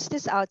post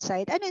this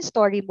outside, ano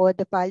story mo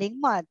the following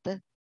month?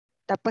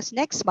 Tapos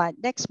next month,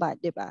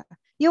 diba?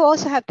 You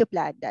also have to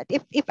plan that.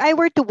 If I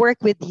were to work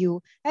with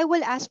you, I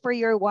will ask for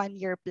your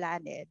 1-year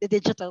plan, the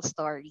digital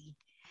story.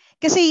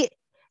 Kasi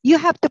you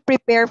have to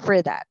prepare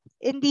for that.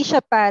 Hindi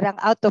siya parang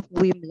out of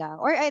whim lang.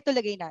 Or ito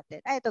lagay natin.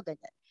 Ito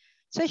ganyan.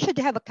 So you should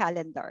have a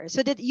calendar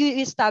so that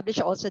you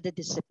establish also the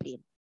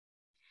discipline.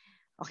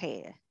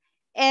 Okay.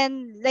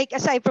 And like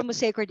aside from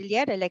Museo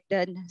Kordilyera, like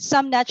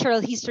some natural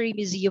history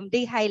museum,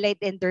 they highlight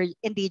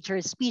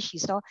endangered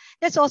species. No,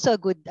 that's also a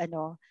good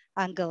angle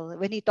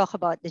when you talk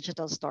about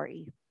digital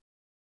story.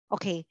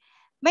 Okay.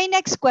 My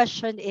next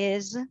question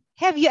is,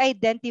 have you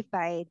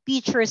identified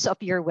features of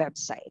your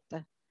website?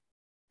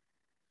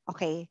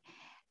 Okay.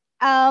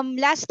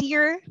 Last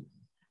year,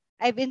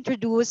 I've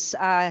introduced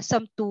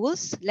some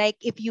tools, like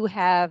if you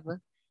have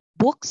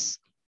books,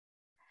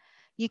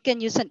 you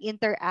can use an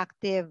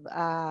interactive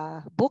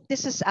book.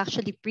 This is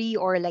actually free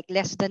or like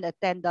less than a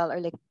 $10,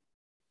 like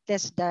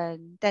less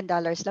than $10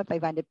 lang,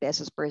 500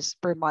 pesos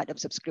per month of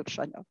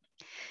subscription.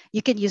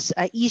 You can use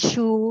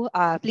issue,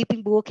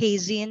 flipping book,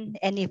 hazing,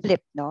 any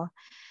flip, no?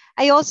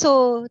 I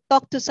also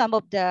talked to some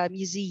of the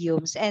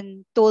museums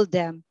and told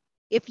them,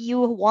 if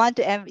you want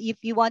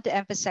to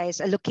emphasize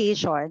a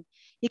location,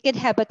 you can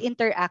have an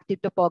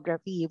interactive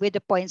topography with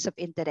the points of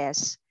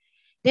interest.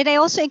 Then I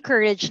also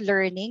encourage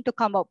learning to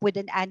come up with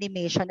an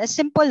animation, a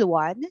simple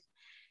one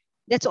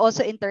that's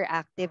also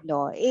interactive,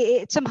 no?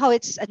 Somehow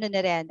it's ano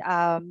na rin,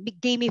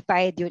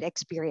 gamified yung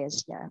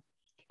experience niya.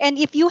 And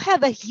if you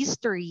have a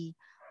history,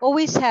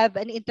 always have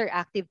an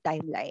interactive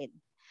timeline.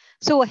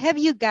 So have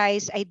you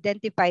guys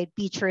identified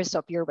features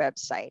of your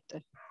website?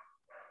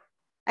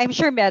 I'm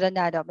sure meron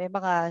na, no? May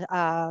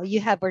mga,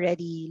 you have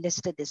already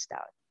listed this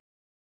down.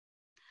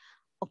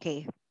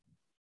 Okay,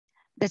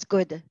 that's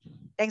good.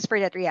 Thanks for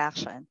that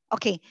reaction.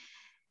 Okay,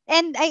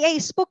 and I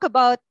spoke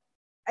about,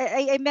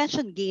 I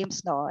mentioned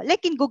games, no?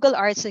 Like in Google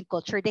Arts and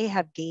Culture, they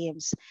have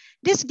games.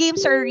 These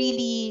games are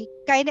really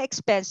kind of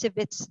expensive.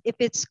 If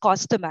it's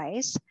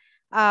customized,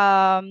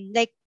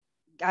 like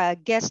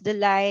Guess the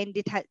Line,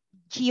 it had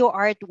geo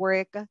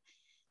artwork.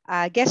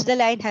 Guess the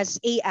Line has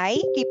AI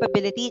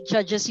capability,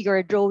 judges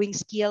your drawing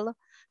skill.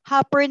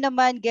 Hopper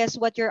naman, guess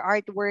what your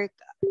artwork,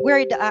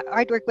 where the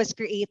artwork was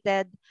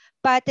created.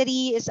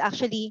 Pottery is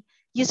actually,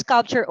 you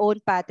sculpt your own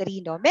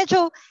pottery, no?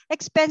 Medyo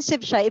expensive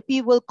siya if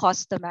you will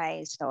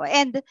customize, no?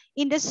 And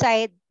in the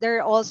site,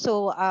 there are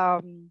also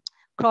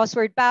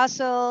crossword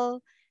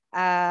puzzle,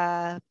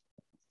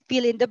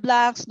 fill in the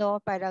blanks,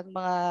 no? Parang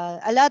mga,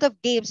 a lot of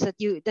games that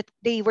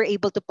they were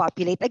able to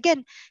populate.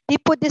 Again, they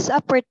put this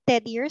up for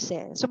 10 years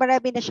eh. So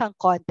marami na siyang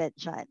content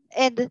dyan.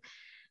 And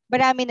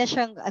marami na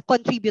siyang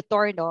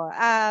contributor, no?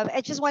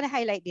 I just want to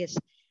highlight this.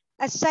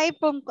 Aside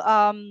from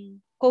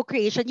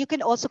co-creation, you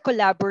can also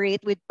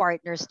collaborate with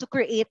partners to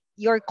create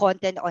your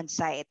content on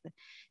site.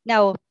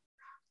 Now,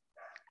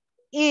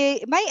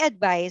 my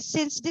advice,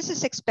 since this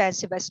is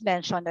expensive, as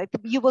mentioned, if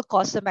you will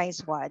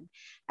customize one,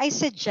 I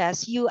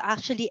suggest you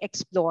actually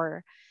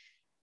explore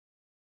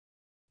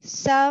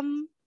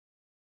some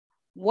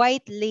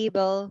white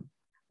label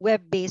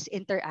web-based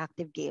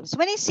interactive games.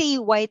 When I say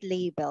white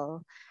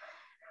label,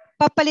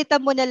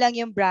 papalitan mo na lang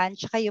yung brand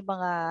tsaka yung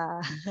mga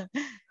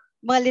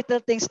mga little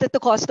things to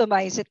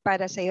customize it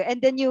para sa'yo.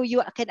 And then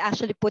you can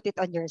actually put it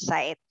on your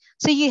site.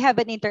 So you have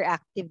an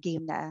interactive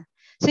game na.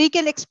 So you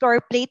can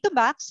explore Play to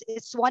Max.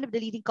 It's one of the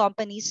leading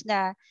companies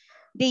na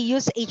they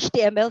use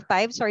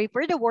HTML5. Sorry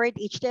for the word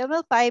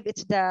HTML5.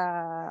 It's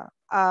the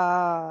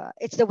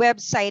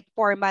website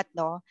format,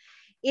 no?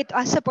 It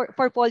has a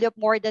portfolio of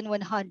more than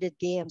 100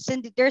 games.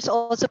 And there's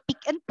also Pick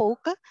and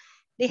Poke.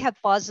 They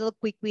have puzzle,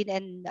 quick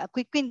win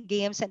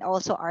games, and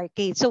also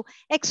arcade. So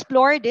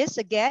explore this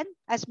again,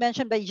 as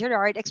mentioned by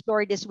Gerard.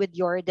 Explore this with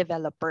your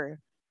developer.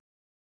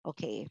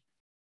 Okay.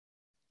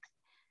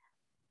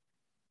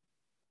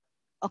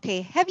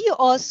 Okay. Have you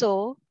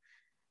also?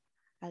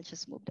 I'll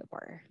just move the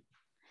bar.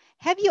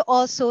 Have you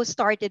also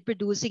started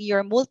producing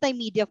your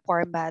multimedia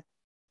format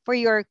for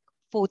your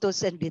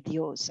photos and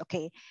videos?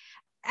 Okay.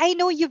 I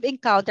know you've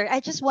encountered. I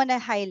just want to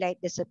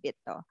highlight this a bit,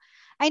 though.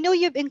 I know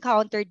you've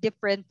encountered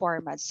different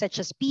formats such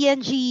as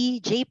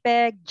PNG,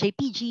 JPEG,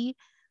 JPG,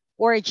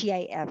 or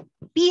GIF.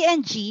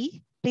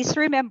 PNG, please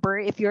remember,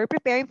 if you're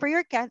preparing for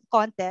your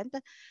content,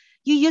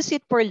 you use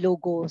it for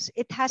logos.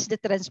 It has the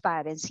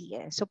transparency.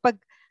 Eh. So pag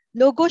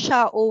logo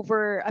siya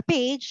over a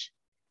page,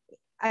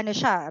 ano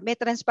siya, may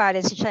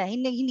transparency siya.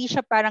 Hindi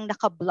siya parang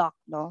naka-block,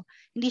 no?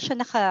 Hindi siya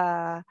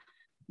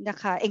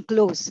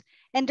naka-enclose.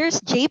 And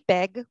there's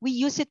JPEG. We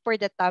use it for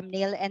the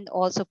thumbnail and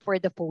also for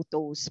the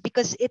photos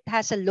because it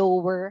has a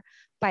lower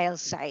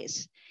file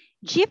size.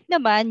 GIF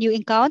naman, you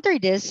encounter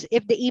this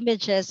if the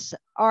images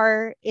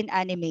are in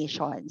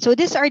animation. So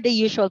these are the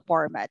usual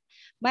format.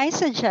 My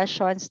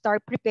suggestion,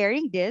 start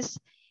preparing this.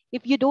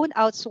 If you don't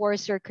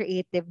outsource your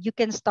creative, you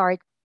can start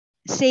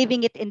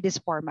saving it in these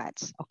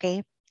formats,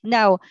 okay?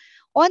 Now,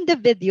 on the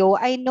video,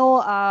 I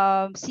know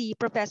see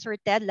Professor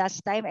Ted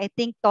last time, I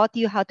think taught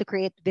you how to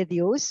create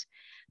videos.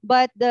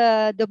 But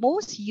the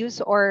most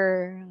used,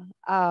 or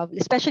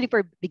especially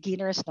for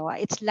beginners, no,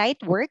 it's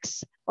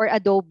Lightworks or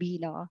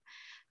Adobe, no.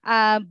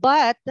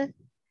 But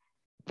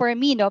for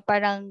me, no,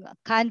 parang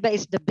Canva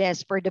is the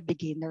best for the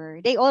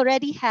beginner. They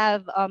already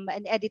have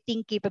an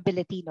editing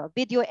capability, no,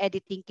 video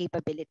editing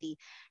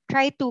capability.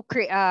 Try to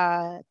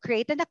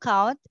create an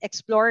account,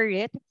 explore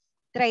it,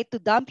 try to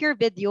dump your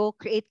video,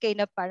 create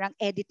kind of parang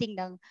editing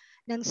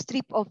ng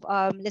strip of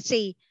let's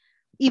say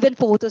even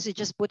photos, you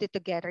just put it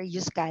together,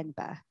 use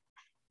Canva.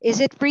 Is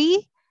it free?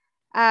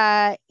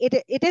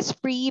 It is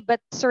free,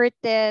 but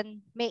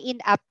certain may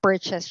in-app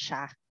purchase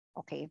siya.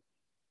 Okay.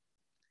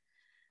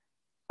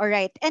 All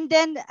right. And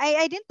then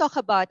I didn't talk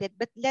about it,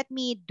 but let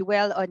me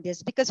dwell on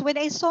this because when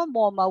I saw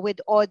MoMA with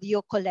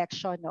audio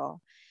collection,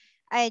 no,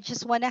 I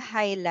just want to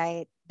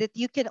highlight that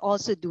you can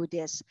also do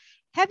this.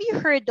 Have you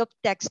heard of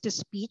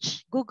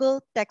text-to-speech? Google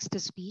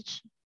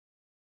text-to-speech?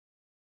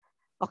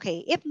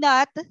 Okay. If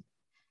not,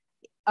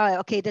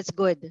 okay, that's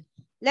good.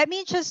 Let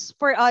me just,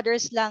 for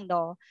others lang,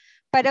 no,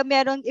 para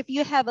meron, if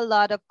you have a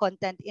lot of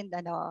content in,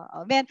 ano,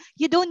 man,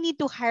 you don't need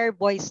to hire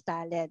voice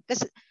talent.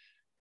 Because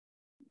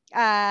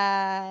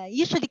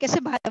usually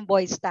kasi mahal ang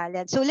voice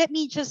talent. So let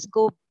me just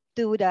go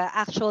to the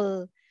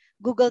actual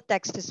Google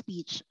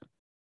text-to-speech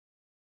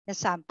na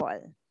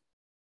sample.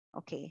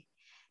 Okay.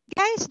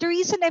 Guys, the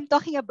reason I'm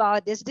talking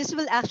about this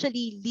will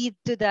actually lead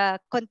to the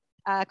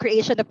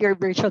creation of your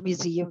virtual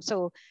museum.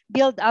 So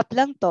build up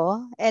lang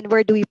to, and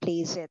where do we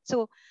place it?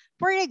 So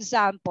for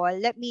example,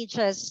 let me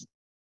just...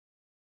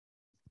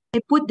 I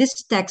put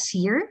this text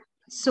here,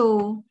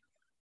 so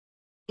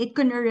it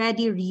can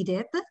already read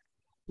it.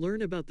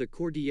 Learn about the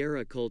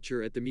Kordilyera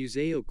culture at the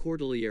Museo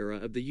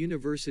Kordilyera of the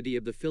University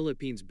of the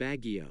Philippines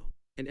Baguio,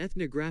 an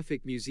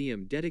ethnographic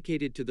museum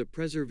dedicated to the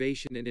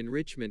preservation and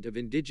enrichment of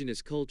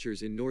indigenous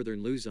cultures in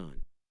northern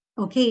Luzon.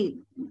 Okay,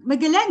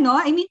 magaling, no?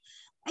 I mean,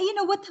 you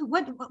know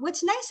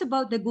what's nice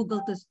about the Google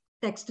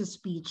text to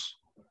speech?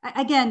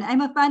 Again,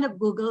 I'm a fan of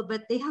Google,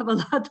 but they have a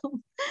lot of,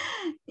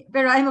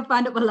 pero I'm a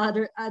fan of a lot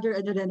of other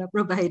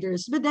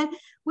providers. But then,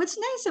 what's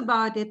nice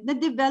about it,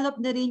 na-develop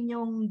na rin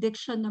yung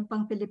diction ng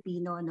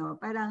pang-Filipino, no?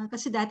 Parang,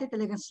 kasi dati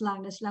talagang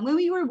slang na slang. When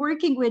we were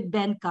working with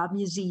BenCab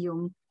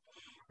Museum,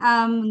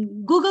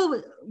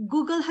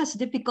 Google has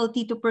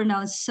difficulty to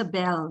pronounce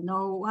Sabel,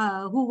 no?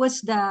 Who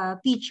was the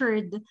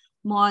featured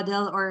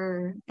model,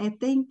 or I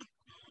think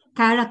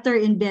character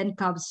in Ben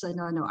Cobb's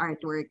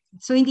artwork.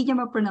 So hindi niya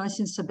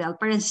ma-pronounce yung Sabel,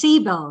 parang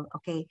Sable.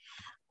 Okay.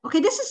 Okay,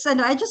 this is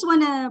I just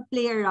wanna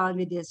play around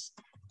with this.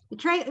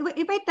 Try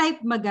if I type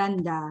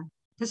maganda,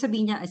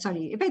 sasabihin niya,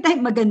 sorry, if I type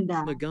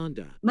maganda.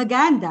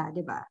 Maganda,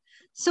 'di ba?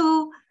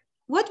 So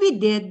what we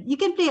did, you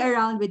can play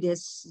around with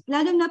this.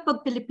 Lalo na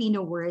pag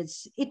Filipino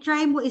words,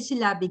 i-try mo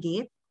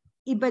isilabigate,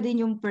 iba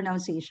din yung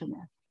pronunciation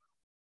na.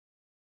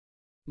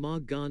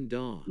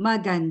 Maganda.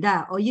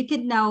 Maganda. Or you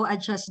can now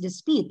adjust the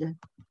speed.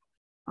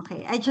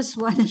 Okay, I just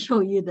want to show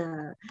you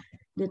the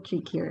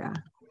trick here.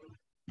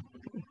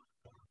 Okay.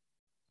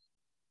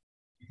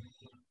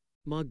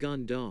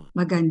 Maganda.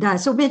 Maganda.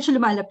 So medyo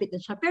lumalapit na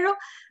siya. Pero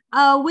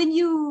when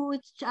you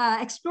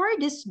explore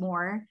this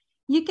more,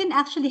 you can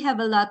actually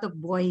have a lot of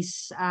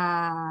voice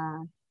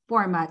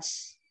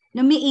formats.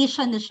 Na may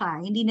Asian na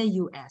siya, hindi na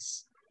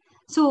US.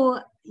 So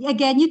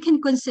again, you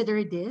can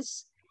consider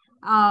this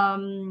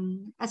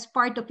as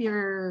part of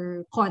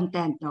your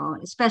content,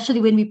 no? Especially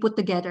when we put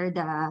together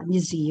the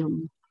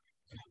museum,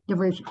 the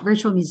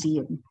virtual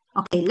museum.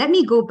 Okay, let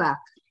me go back.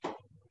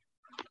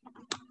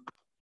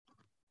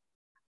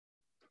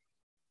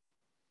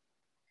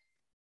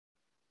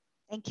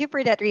 Thank you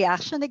for that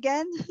reaction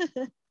again.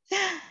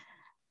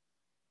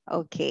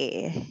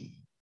 Okay.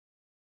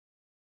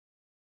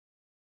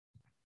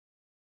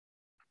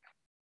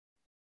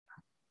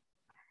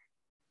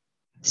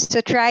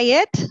 So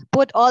try it.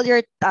 Put all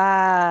your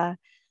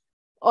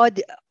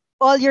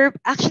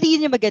actually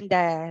yun yung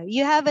maganda.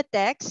 You have a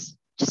text,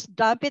 just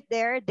dump it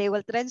there. They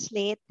will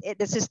translate it.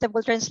 The system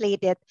will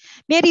translate it.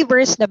 May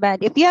reverse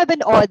naman. If you have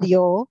an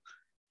audio,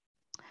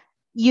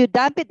 you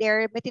dump it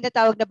there. May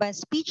tinatawag naman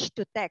speech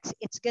to text.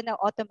 It's gonna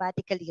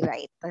automatically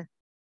write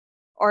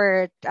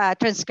or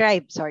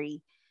transcribe.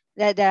 Sorry,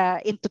 the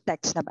into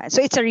text naman.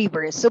 So it's a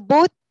reverse. So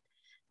both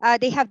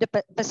they have the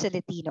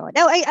facility. No.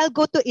 Now I'll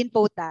go to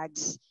info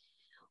tags.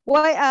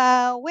 Why?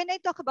 When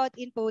I talk about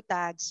info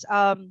tags,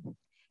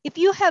 if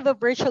you have a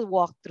virtual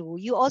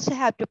walkthrough, you also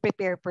have to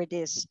prepare for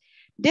this.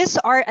 These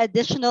are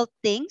additional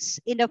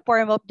things in the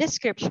form of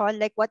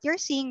description, like what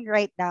you're seeing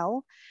right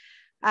now.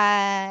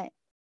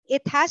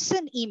 It has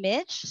an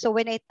image. So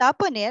when I tap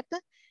on it,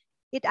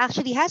 it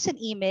actually has an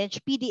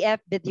image,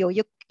 PDF, video.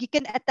 You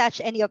can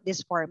attach any of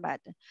this format.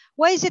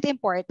 Why is it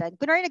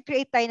important? Kunwari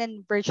nag-create tayo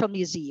ng virtual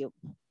museum.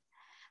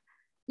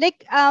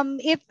 Like,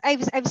 if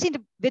I've seen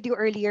the video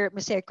earlier,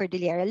 Museo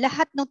Kordilyera,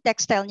 lahat ng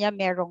textile niya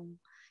merong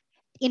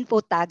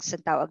info tags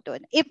ang tawag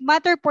doon. If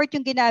Matterport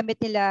yung ginamit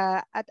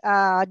nila at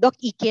Doc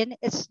Ikin,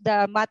 it's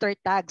the Matter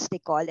tags, they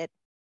call it.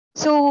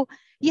 So,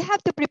 you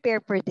have to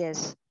prepare for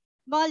this.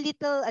 Mga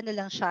little,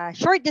 lang siya,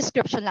 short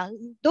description lang.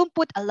 Don't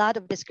put a lot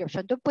of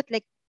description. Don't put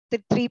like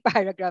 3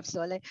 paragraphs.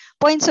 So, like,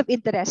 points of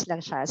interest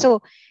lang siya. So,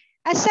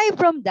 aside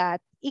from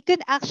that, you can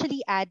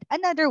actually add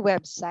another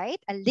website,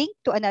 a link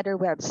to another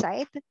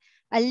website,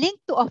 a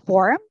link to a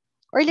form,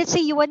 or let's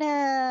say you want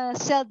to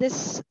sell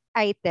this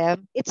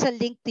item, it's a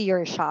link to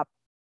your shop.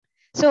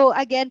 So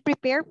again,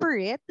 prepare for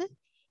it.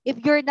 If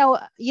you're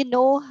now, you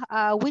know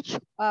which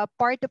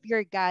part of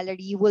your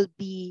gallery you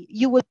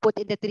will put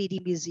in the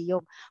 3D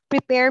museum,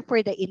 prepare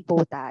for the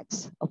info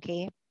tags,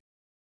 okay?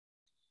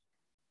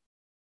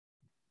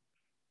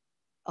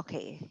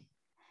 Okay.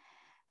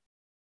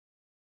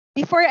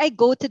 Before I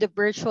go to the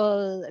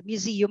virtual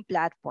museum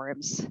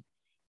platforms,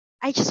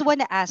 I just want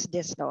to ask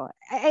this, no?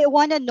 I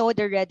want to know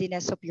the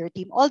readiness of your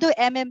team. Although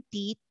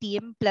MMT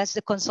team plus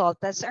the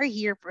consultants are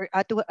here for,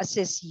 to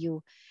assist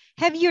you,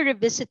 have you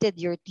revisited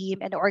your team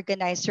and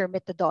organized your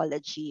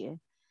methodology?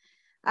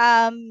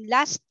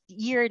 Last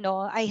year,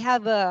 no, I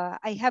have a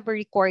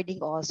recording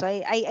also.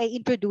 I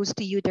introduced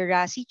to you the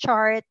RASI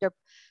chart,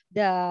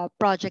 the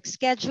project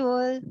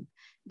schedule,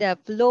 the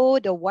flow,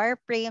 the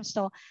wireframes.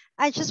 No,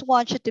 I just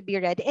want you to be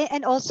ready,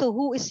 and also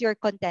who is your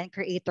content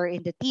creator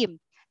in the team.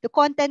 the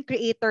content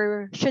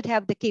creator should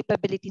have the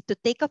capability to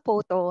take a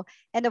photo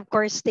and of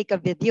course take a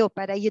video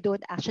para you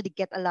don't actually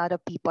get a lot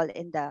of people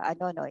in the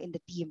in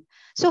the team.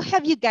 So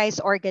have you guys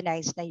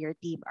organized na your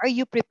team? Are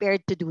you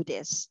prepared to do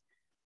this?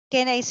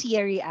 Can I see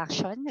a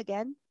reaction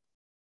again?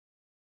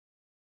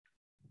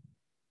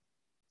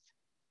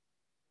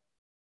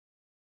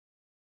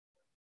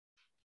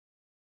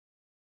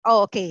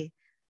 Oh, okay.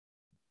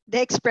 The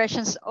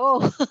expressions.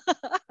 Oh,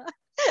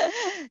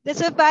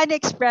 that's a fun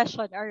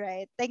expression. All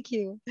right. Thank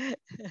you.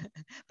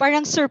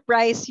 Parang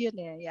surprise yun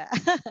eh. Yeah.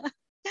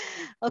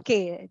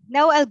 Okay.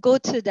 Now I'll go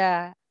to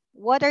the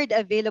what are the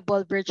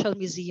available virtual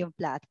museum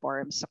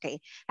platforms? Okay.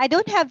 I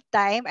don't have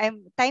time.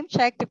 I'm time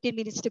check 15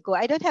 minutes to go.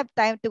 I don't have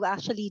time to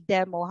actually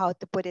demo how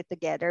to put it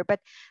together, but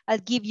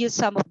I'll give you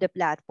some of the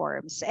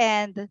platforms.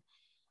 And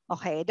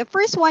okay, the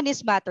first one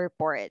is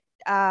Matterport.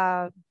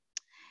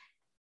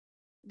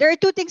 There are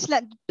two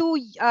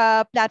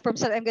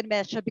platforms that I'm going to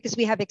mention because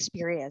we have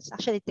experience.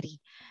 Actually,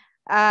 three.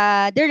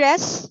 The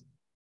rest,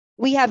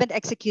 we haven't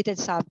executed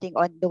something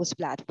on those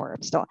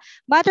platforms. So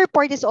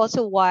Matterport is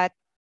also what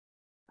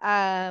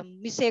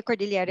Museo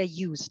Kordilyera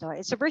used. No?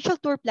 It's a virtual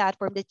tour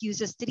platform that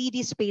uses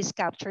 3D space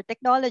capture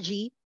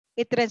technology.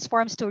 It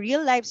transforms to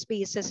real life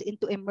spaces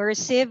into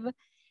immersive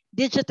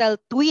digital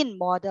twin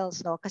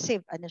models. No?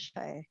 Kasi ano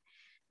siya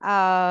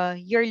eh.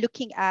 You're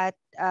looking at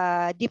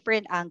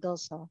different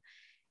angles. No?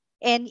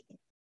 And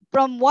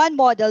from one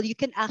model, you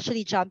can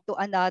actually jump to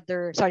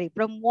another,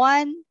 from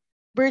one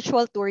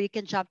virtual tour, you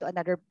can jump to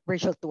another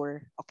virtual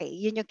tour. Okay,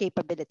 yun yung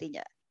capability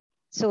niya.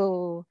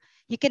 So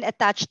you can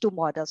attach two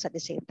models at the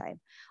same time.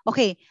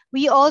 Okay,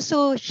 we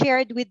also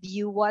shared with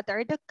you what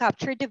are the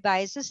capture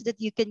devices that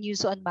you can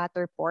use on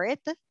Matterport.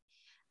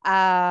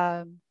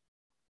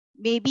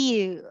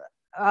 Maybe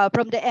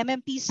from the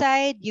MMP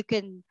side,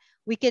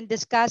 we can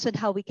discuss on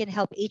how we can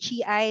help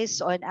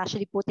HEIs on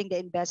actually putting the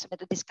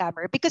investment of this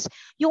camera because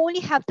you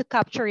only have to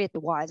capture it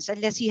once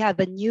unless you have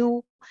a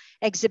new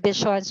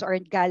exhibitions or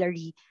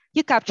gallery,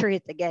 you capture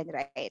it again,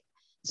 right?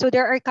 So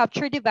there are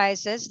capture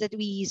devices that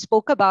we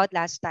spoke about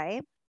last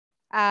time.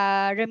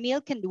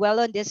 Ramil can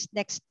dwell on this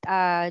next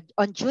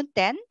on June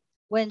 10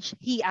 when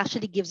he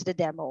actually gives the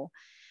demo.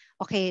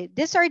 Okay,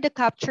 these are the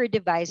capture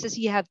devices.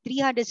 You have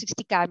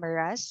 360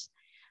 cameras.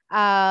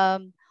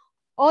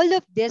 All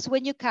of this,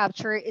 when you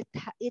capture it,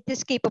 it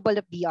is capable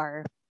of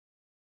VR.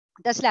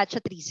 That's lahat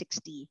siya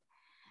 360.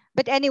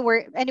 But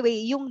anyway,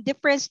 yung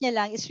difference niya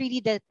lang is really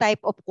the type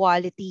of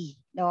quality,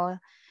 no?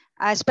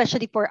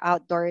 Especially for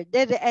outdoor.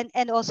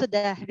 And also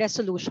the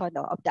resolution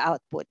of the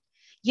output.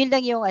 Yun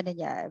lang yung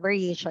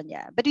variation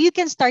niya. But you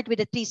can start with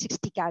a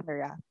 360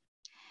 camera.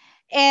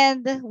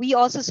 And we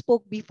also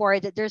spoke before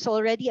that there's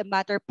already a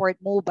Matterport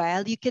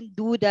mobile. You can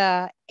do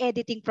the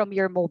editing from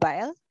your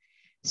mobile.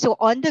 So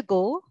on the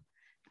go,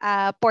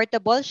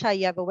 portable siya,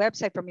 you have a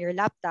website from your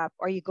laptop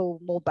or you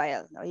go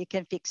mobile. No? You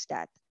can fix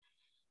that.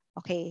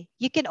 Okay.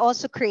 You can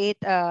also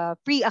create a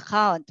free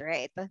account,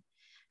 right?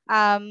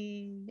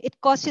 It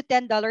costs you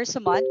 $10 a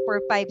month for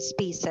 5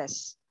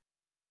 spaces,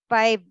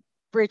 5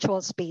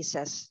 virtual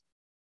spaces.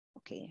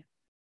 Okay.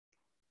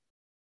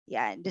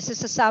 Yeah, and this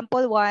is a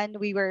sample one.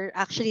 We were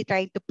actually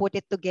trying to put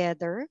it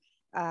together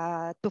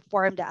to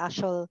form the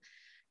actual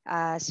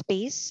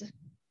space.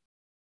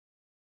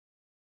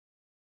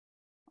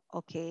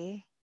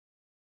 Okay.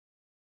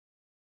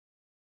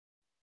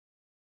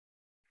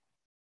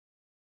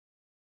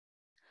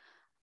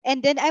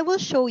 And then I will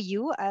show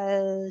you,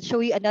 I'll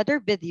show you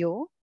another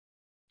video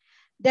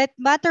that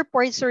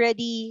Matterport is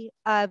already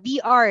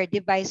VR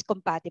device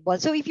compatible.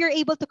 So if you're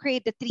able to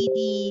create the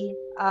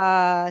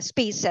 3D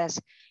spaces,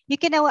 you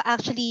can now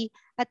actually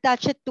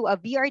attach it to a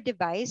VR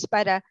device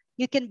para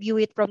you can view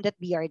it from that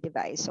VR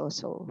device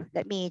also.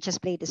 Let me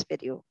just play this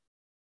video.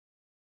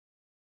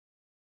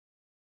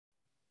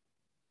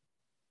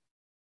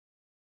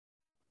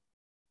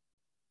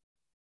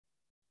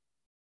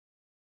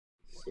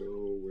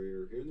 So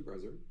we're here in the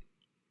browser.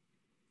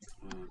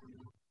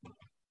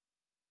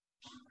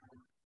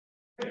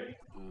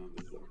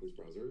 This is Oculus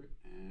browser,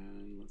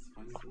 and let's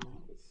find some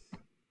models.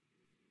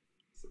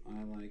 So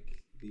I like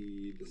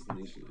the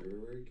Destination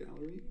Everywhere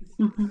gallery,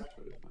 so let's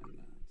try to find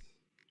that.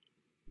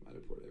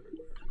 Matterport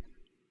Everywhere.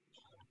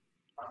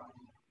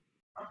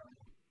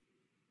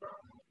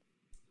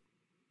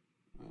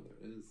 Oh, there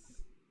it is.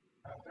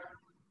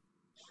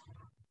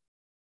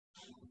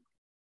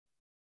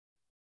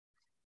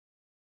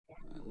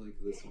 I like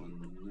this one,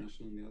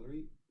 National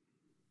Gallery.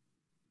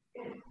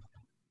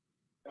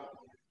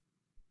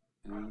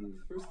 And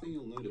the first thing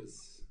you'll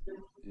notice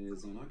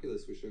is on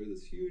Oculus we show you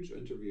this huge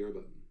Enter VR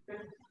button. So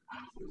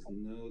there's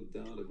no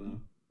doubt about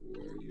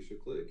where you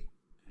should click,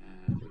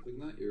 and by clicking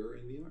that you're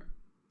in VR.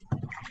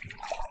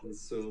 And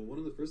so one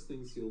of the first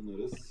things you'll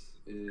notice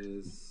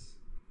is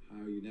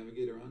how you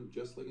navigate around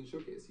just like in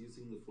Showcase,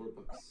 using the floor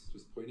pucks.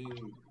 Just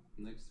pointing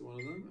next to one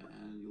of them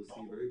and you'll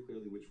see very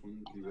clearly which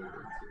one you are going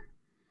to.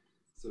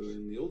 So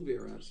in the old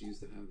VR apps you used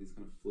to have these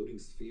kind of floating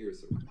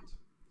spheres around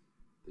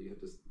that you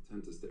have to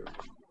tend to stare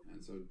at.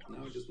 And so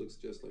now it just looks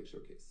just like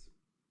Showcase.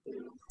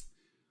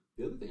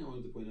 The other thing I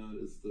wanted to point out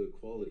is the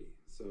quality.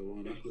 So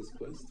on Oculus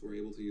Quest, we're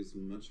able to use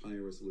much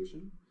higher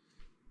resolution.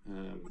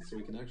 So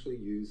we can actually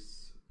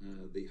use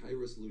the high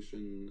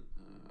resolution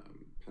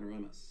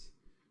panoramas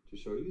to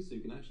show you. So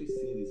you can actually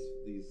see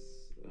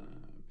these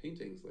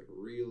paintings like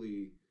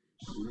really,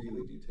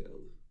 really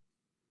detailed.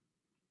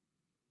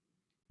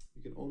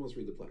 You can almost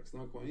read the plaques,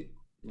 not quite,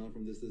 not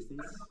from this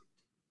distance,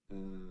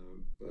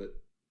 but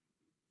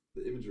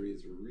the imagery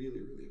is really,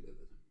 really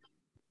vivid.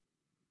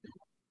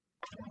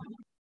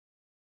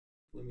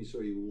 Let me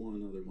show you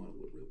one other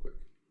model real quick.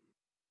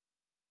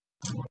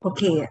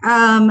 Okay,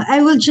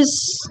 I'll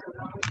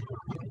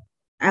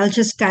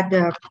just cut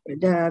the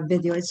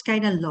video. It's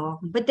kind of long,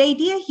 but the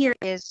idea here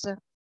is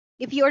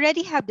if you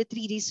already have the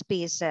 3D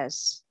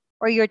spaces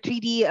or your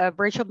 3D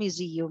virtual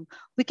museum,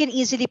 we can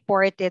easily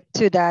port it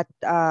to that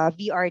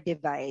VR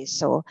device.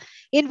 So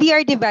in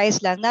VR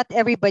device lang, not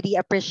everybody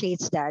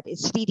appreciates that.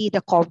 It's really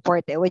the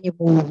comfort when you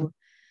move.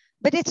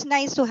 But it's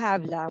nice to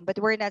have lang, but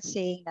we're not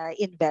saying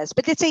invest.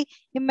 But let's say,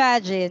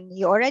 imagine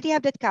you already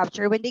have that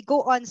capture. When they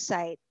go on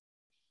site,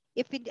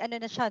 if ano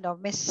na siya, no,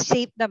 mas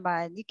safe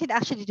naman, you can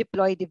actually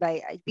deploy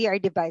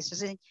VR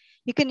devices and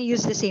you can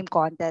use the same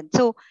content.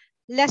 So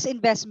less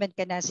investment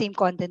ka na, same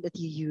content that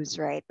you use,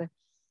 right?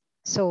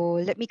 So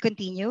let me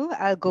continue.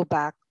 I'll go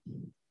back.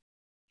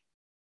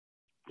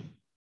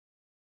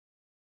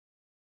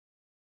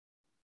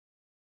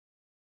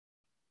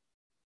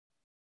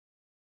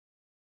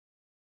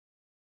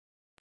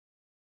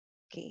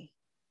 Okay.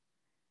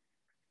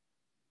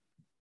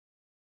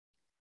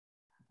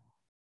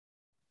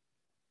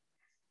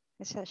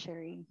 Is that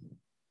sharing?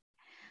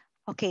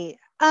 Okay.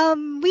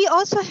 We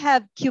also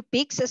have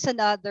QPix as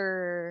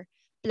another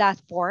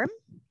platform.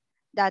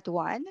 That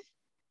one.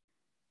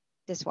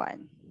 This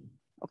one.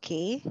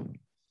 Okay.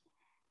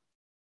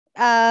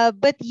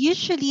 But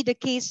usually the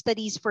case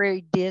studies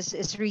for this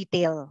is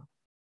retail.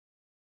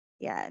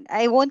 Yeah,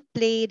 I won't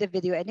play the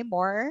video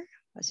anymore.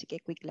 Sige,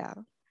 quick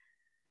lang.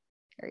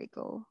 There you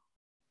go.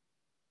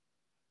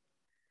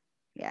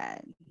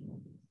 Yeah.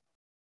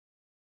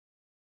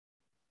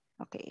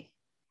 Okay.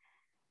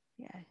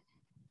 Yeah.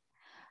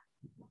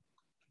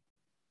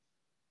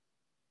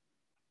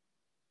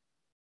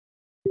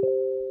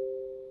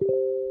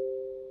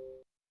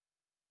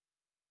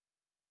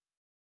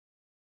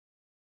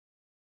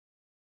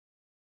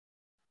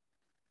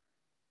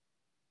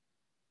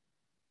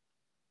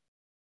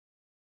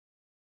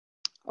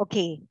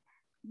 Okay.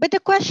 But the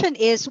question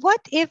is, what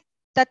if,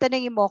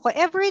 tatanungin mo ko,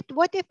 Everett,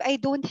 what if I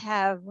don't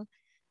have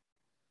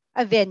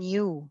a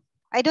venue?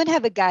 I don't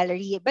have a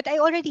gallery, but I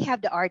already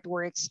have the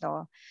artworks,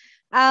 no?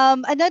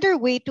 Another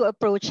way to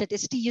approach it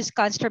is to use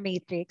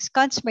Constratrix.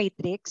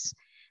 Constratrix,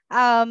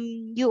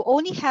 you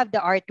only have the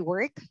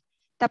artwork,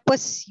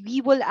 tapos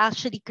we will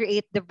actually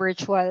create the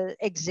virtual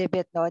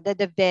exhibit, no?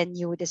 The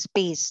venue, the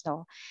space,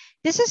 no?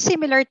 This is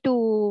similar to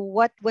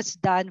what was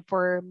done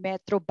for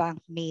Metro Bank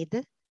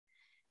Made.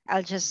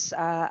 I'll just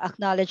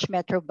acknowledge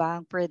Metro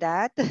Bank for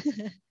that.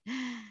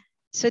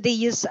 So they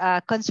use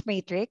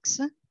Constratrix.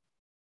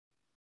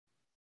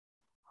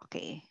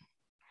 Okay.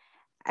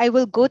 I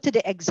will go to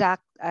the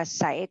exact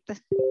site,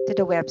 to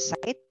the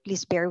website.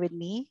 Please bear with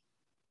me.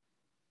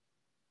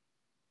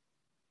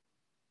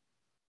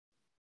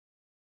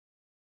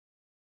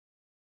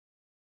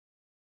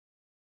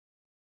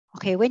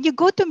 Okay, when you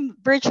go to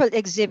virtual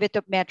exhibit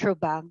of Metro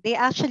Bank, they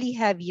actually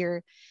have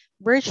your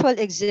virtual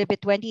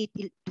exhibit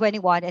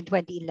 2021 and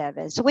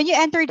 2011. So when you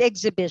enter the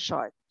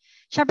exhibition,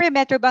 syempre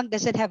Metro Bank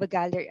doesn't have a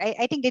gallery.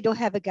 I think they don't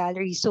have a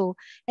gallery. So,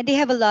 and they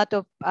have a lot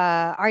of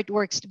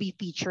artworks to be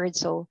featured.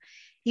 So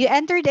you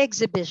enter the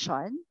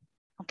exhibition.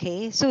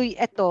 Okay, so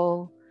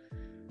ito,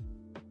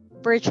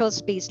 virtual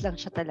space lang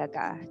siya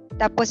talaga.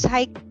 Tapos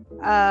I'm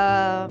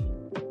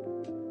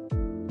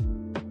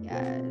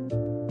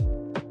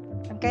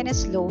kind of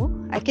slow.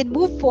 I can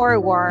move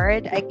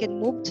forward. I can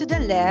move to the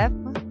left.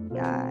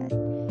 Yeah.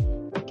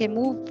 I can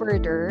move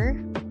further.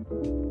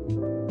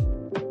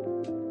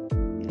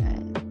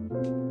 Yeah.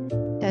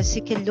 Thus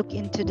you can look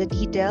into the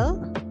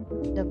detail,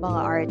 the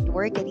mga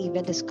artwork, and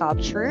even the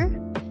sculpture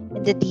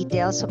and the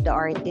details of the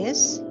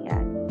artist.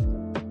 Yeah.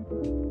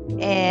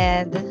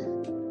 And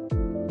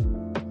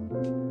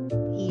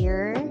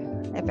here,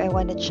 if I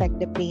want to check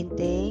the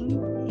painting,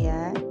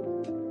 yeah.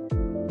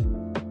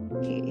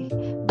 Okay.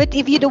 But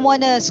if you don't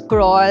want to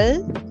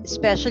scroll,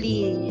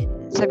 especially,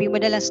 sabi mo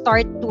na lang,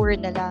 start tour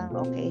na lang.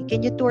 Okay.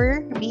 Can you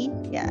tour me?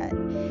 Yeah.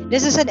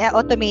 This is an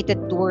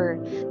automated tour.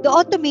 The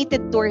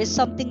automated tour is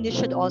something you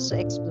should also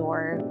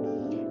explore.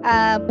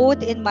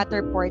 Both in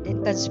Matterport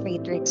and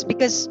Constratrix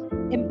because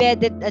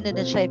embedded ano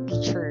na siya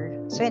feature.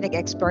 So yun,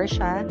 nag-explore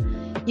siya.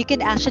 You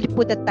can actually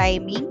put a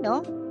timing,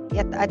 no?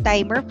 A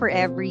timer for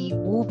every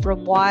move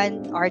from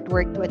one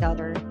artwork to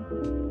another.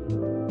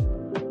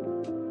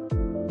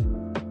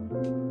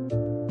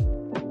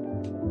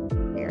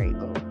 There you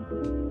go.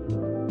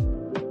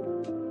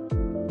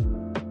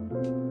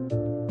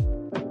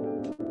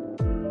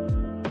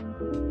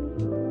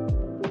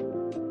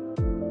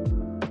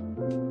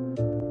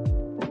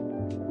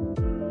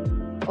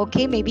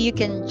 Okay, maybe you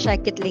can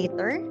check it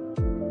later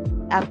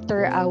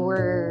after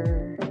our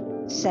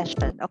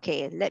session.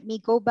 Okay, let me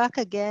go back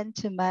again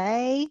to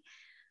my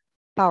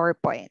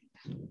PowerPoint.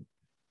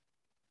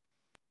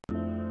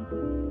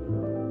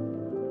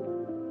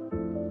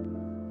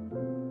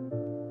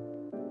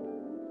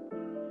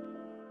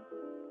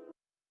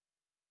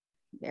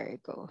 There you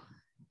go.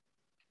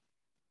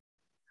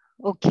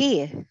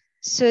 Okay,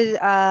 so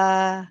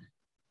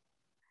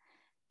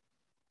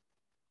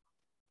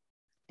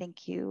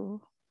thank you.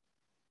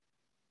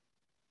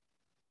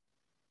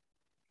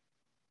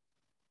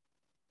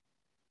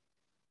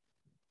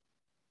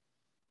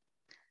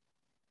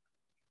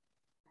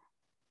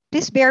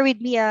 Please bear with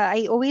me.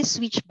 I always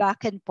switch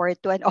back and forth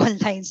to an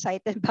online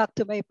site and back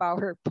to my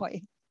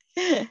PowerPoint.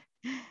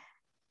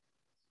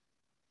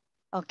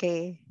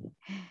 Okay.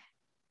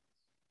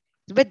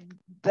 But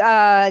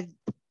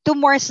two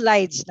more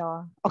slides,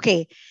 no?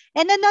 Okay.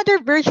 And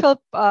another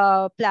virtual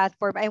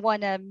platform I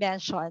want to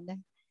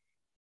mention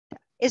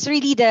is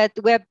really that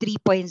Web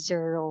 3.0.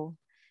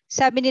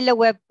 Sabi nila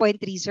Web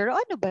 0.30,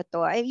 ano ba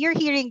to? You're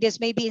hearing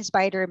this maybe in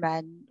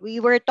Spider-Man. We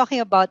were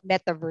talking about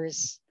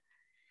metaverse.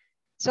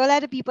 So a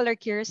lot of people are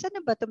curious, ano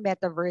ba to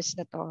metaverse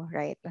na to,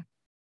 right?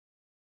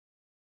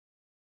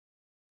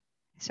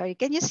 Sorry,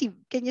 can you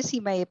see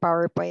my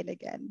PowerPoint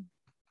again?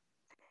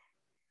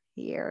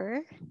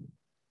 Here.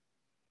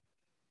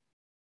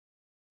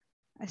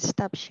 I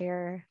stop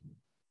share.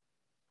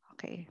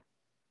 Okay.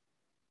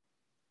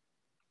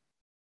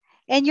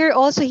 And you're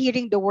also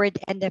hearing the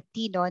word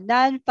NFT, no?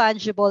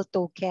 Non-fungible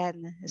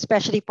token,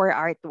 especially for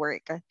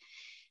artwork.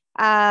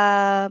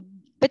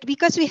 But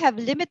because we have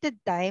limited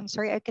time,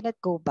 sorry, I cannot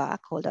go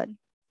back. Hold on.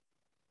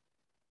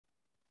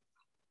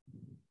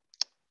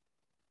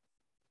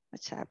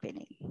 What's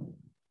happening?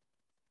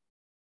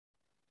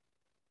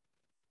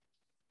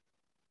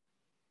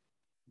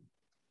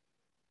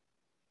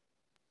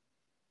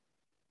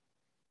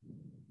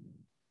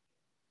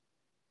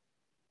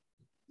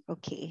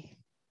 Okay.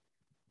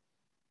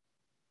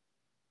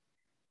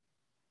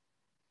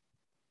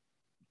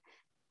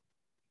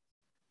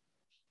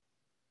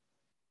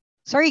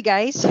 Sorry,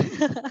 guys. All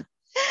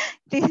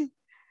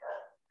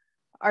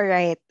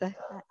right.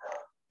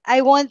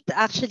 I want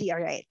actually,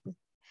 all right.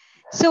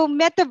 So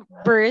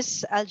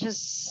metaverse,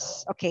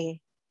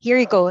 okay, here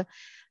you go.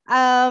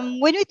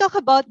 When we talk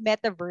about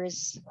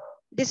metaverse,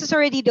 this is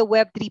already the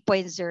Web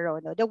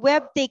 3.0. No? The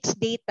web takes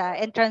data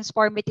and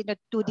transform it into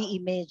 2D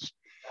image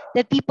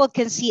that people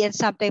can see and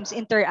sometimes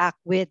interact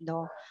with.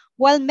 No?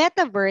 While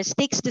metaverse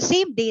takes the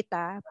same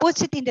data,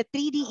 puts it in the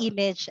 3D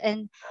image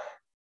and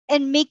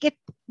make it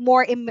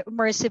more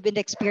immersive in the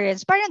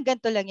experience. Parang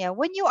ganito lang yan.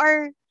 When you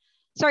are,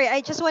 sorry,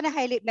 I just want to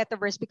highlight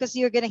metaverse because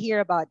you're gonna hear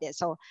about this.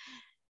 So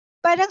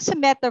parang sa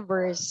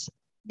metaverse,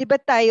 'di ba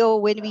tayo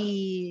when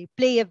we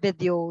play a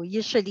video,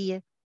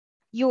 usually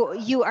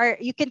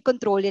you can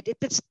control it.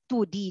 It's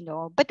 2D,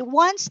 no? But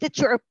once that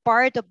you're a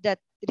part of that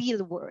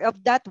real world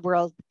of that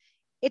world,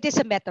 it is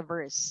a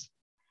metaverse.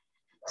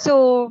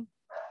 So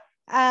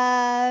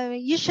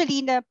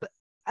usually na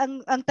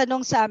ang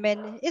tanong sa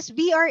amin is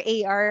VR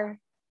AR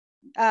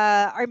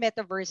are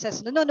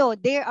metaverses. No,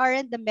 they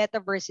aren't the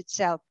metaverse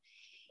itself.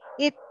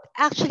 It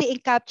actually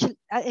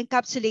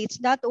encapsulates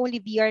not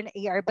only VR and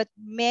AR but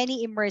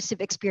many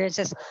immersive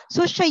experiences.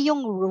 So siya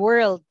yung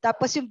world.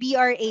 Tapos yung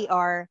VR,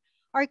 AR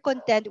are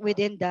content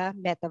within the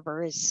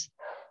metaverse.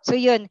 So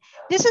yun,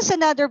 this is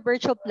another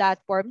virtual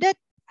platform that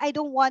I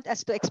don't want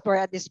us to explore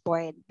at this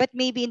point, but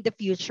maybe in the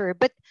future.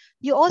 But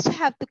you also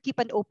have to keep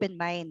an open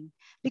mind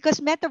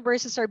because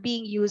metaverses are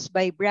being used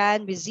by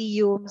brand,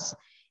 museums,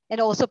 and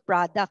also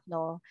product,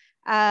 no?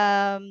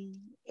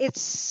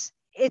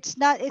 It's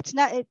not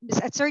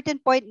at certain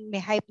point may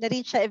hype na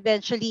rin siya.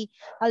 Eventually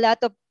a lot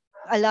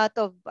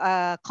of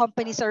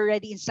companies are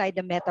already inside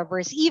the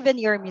metaverse, even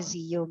your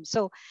museum.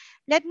 So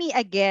let me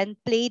again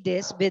play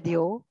this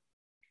video.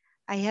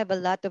 I have a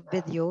lot of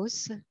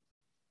videos.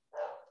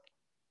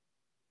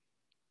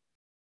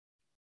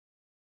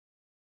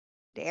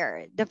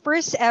 There, the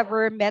first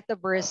ever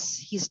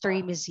metaverse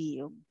history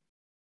museum.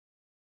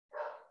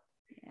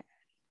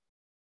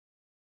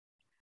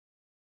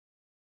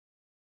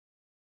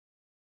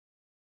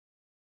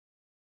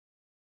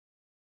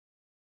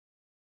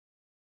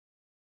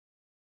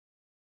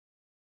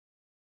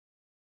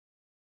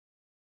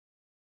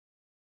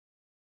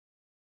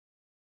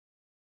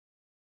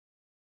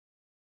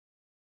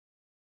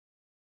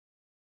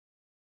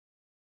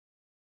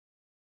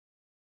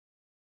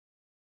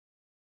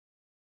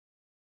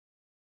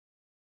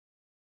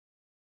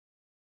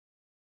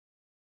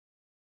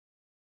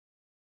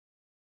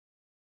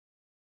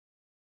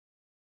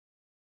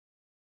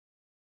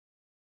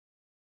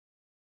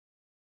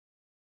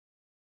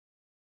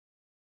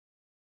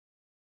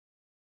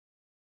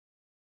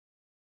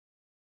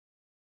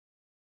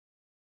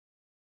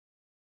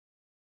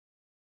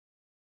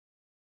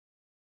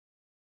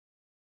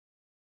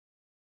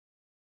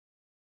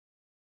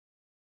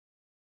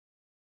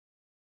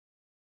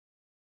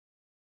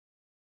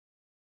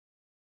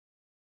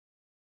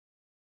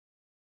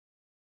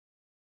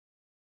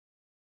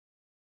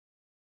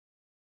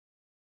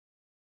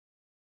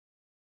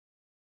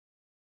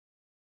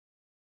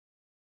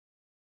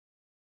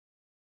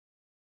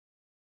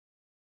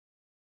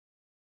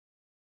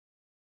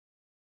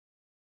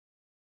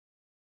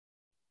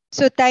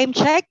 So time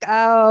check,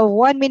 1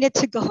 minute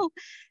to go.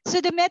 So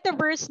the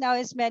metaverse now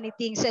is many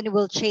things and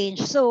will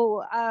change.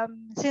 So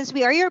since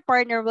we are your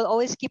partner, we'll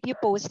always keep you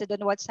posted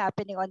on what's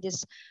happening on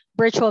this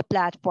virtual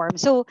platform.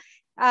 So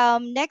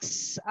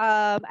next,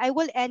 I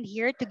will end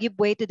here to give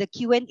way to the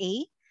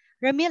Q&A.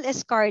 Ramil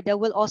Escarda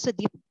will also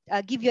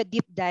give you a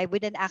deep dive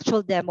with an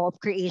actual demo of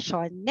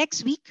creation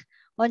next week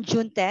on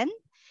June 10.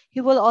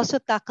 He will also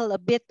tackle a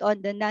bit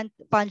on the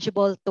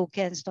non-fungible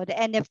tokens, no, the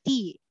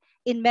NFT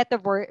in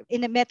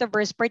the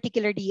metaverse,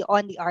 particularly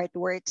on the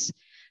artworks.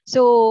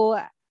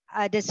 So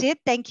that's it.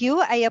 Thank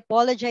you. I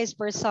apologize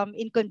for some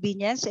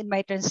inconvenience in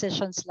my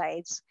transition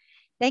slides.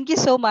 Thank you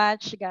so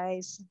much,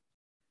 guys.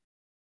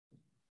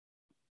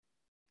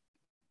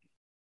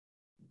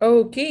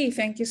 Okay,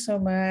 thank you so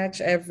much,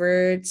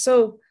 Evert.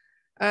 So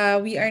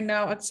we are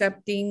now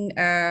accepting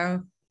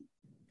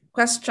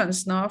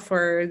questions no,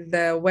 for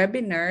the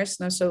webinars.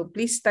 No? So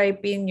please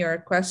type in your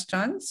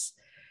questions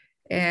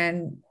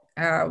and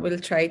we'll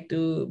try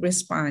to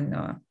respond.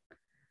 No?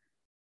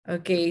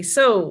 Okay,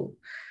 so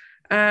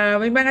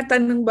may mga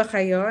tanong ba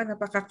kayo?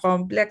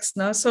 Napaka-complex,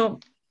 no? So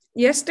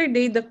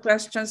yesterday, the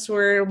questions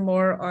were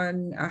more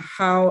on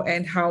how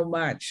and how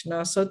much,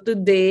 no? So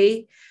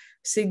today,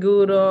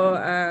 siguro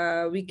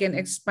we can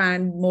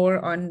expand more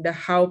on the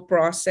how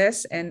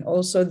process and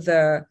also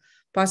the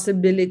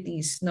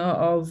possibilities, no,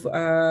 of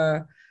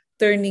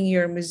turning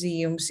your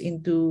museums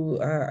into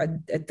a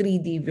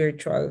 3D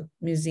virtual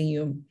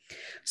museum.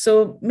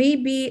 So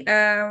maybe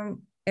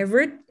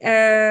Evert,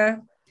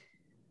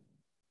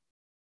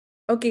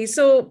 okay,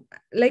 so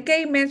like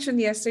I mentioned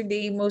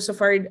yesterday, most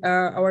of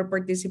our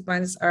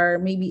participants are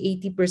maybe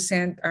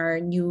 80%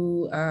 are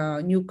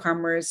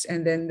newcomers,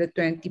 and then the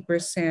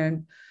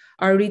 20%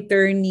 are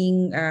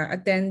returning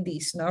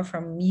attendees, no,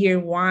 from year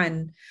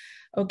one.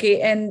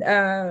 Okay, and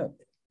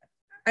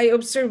I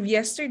observed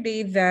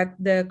yesterday that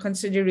the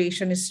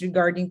consideration is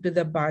regarding to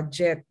the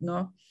budget,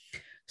 no.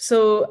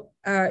 So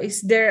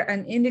is there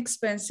an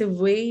inexpensive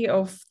way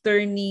of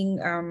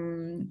turning,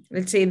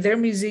 let's say, their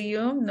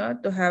museum, no,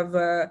 to have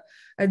a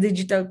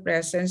digital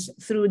presence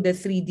through the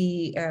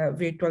 3D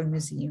virtual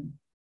museum?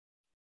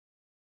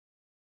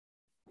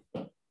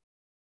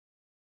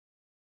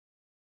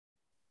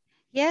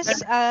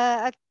 Yes,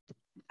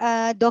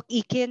 Doc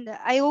Ikin,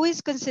 I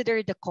always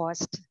consider the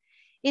cost.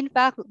 In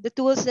fact, the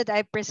tools that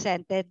I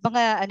presented,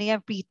 mga ano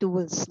yan, free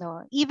tools,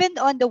 no? Even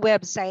on the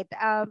website,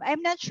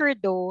 I'm not sure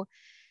though.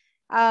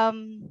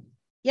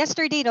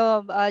 Yesterday,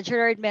 no,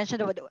 Gerard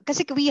mentioned about,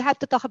 kasi we have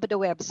to talk about the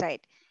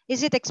website.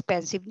 Is it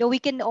expensive? No, we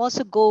can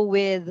also go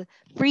with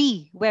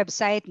free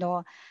website,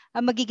 no?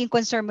 Ang magiging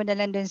concern mo na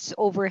lang dun is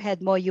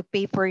overhead mo, you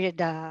pay for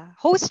the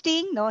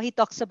hosting, no? He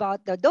talks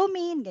about the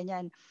domain,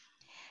 ganyan.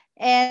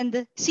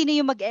 And sino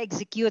yung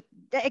mag-execute?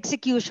 The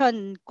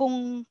execution,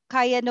 kung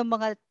kaya ng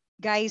mga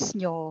guys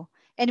nyo,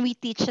 and we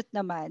teach it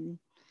naman,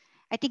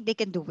 I think they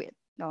can do it,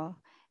 no?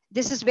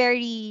 This is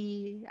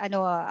very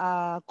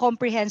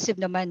comprehensive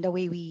naman the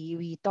way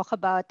we talk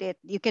about it.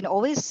 You can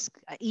always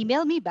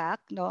email me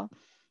back, no,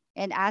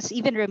 and ask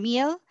even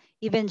Ramil,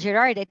 even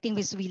Gerard. I think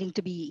is willing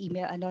to be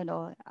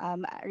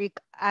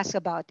ask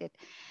about it.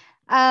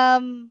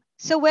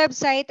 So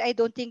website, I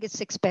don't think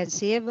it's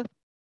expensive.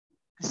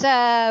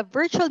 Sa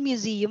virtual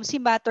museum, si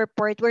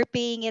Matterport, we're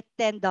paying it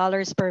 $10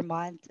 per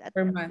month.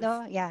 Per month.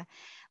 No, yeah.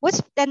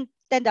 What's $10?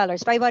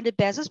 500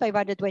 pesos,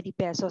 520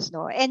 pesos,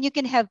 no? And you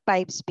can have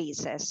 5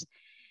 spaces.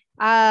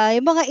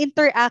 Yung mga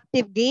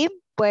interactive game,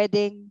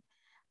 pwedeng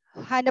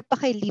hanap pa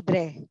kay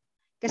libre.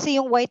 Kasi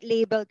yung white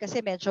label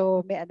kasi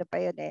medyo may ano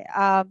pa yun eh.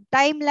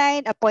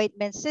 Timeline,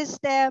 appointment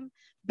system,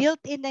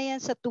 built-in na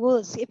yan sa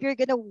tools if you're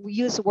gonna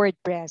use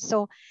WordPress.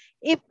 So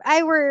if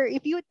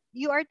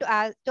you are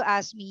to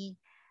ask me,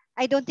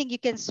 I don't think you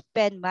can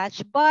spend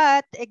much,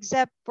 but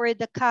except for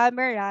the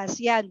cameras,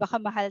 yan, baka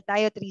mahal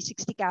tayo,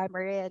 360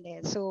 camera yan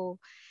eh. So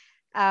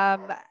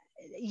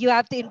you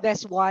have to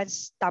invest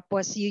once,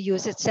 tapos you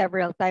use it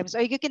several times.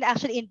 Or you can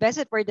actually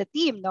invest it for the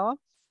team, no?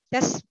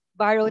 Just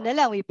borrow na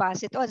lang, we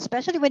pass it on,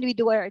 especially when we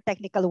do our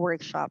technical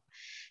workshop.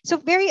 So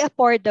very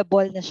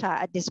affordable na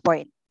siya at this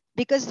point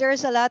because there are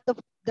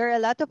a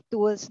lot of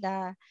tools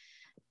na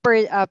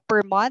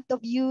per month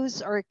of use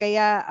or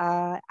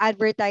kaya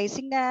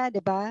advertising na, 'di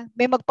ba?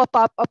 May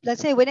magpa-pop up lang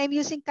say when I'm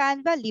using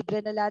Canva,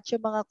 libre na lahat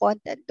yung mga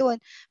content doon.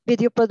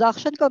 Video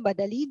production ko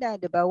madali na,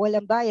 'di ba?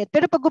 Walang bayad.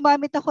 Pero pag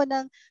gumamit ako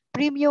ng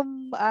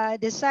premium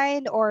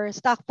design or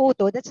stock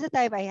photo, that's the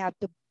time I have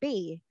to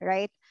pay,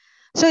 right?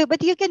 So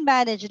but you can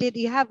manage it.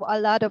 You have a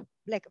lot of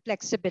like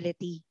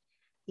flexibility.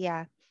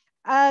 Yeah.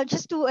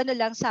 Just to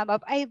sum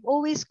up, I've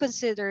always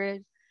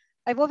considered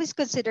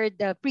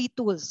the free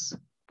tools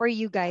for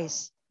you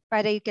guys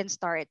para you can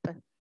start.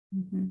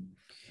 Mm-hmm.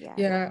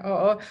 Yeah,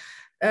 oo.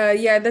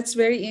 Yeah, that's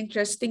very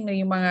interesting no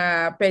yung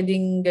mga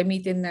pwedeng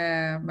gamitin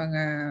na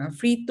mga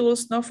free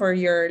tools no for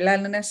your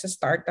lalo na sa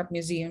startup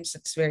museums.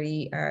 It's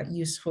very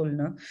useful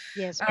no.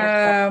 Yes.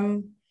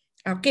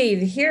 Okay,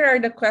 here are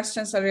the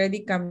questions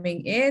already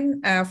coming in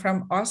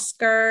from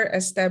Oscar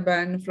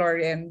Esteban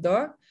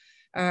Floriendo.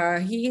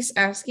 He is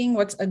asking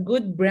what's a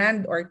good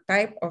brand or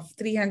type of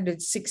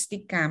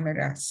 360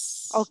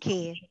 cameras.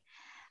 Okay.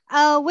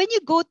 When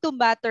you go to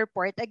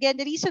Matterport, again,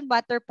 the reason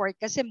Matterport,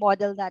 kasi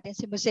model natin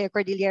si Museo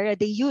Kordilyera,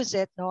 they use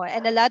it, no?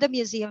 And a lot of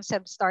museums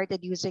have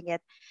started using it.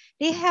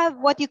 They have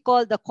what you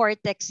call the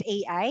Cortex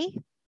AI.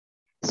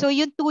 So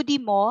yung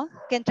 2D mo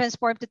can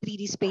transform to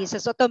 3D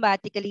spaces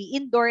automatically,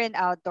 indoor and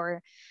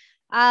outdoor.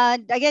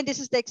 And again, this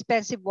is the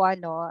expensive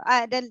one, no?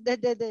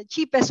 The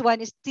cheapest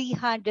one is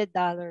 $300.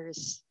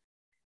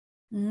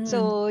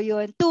 So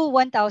yun, to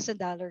 $1,000.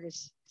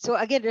 So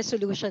again,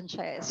 resolution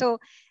siya. So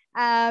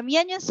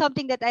yan yung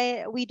something that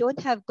we don't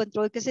have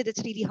control kasi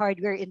that's really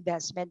hardware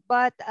investment.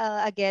 But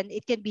again,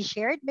 it can be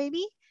shared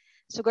maybe.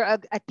 So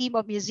a team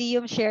of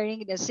museums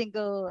sharing the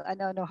single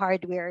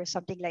hardware,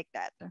 something like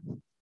that.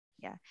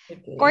 Yeah.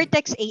 Okay.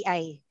 Cortex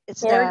AI.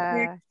 It's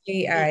Cortex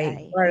the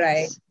AI. All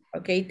right. Yes.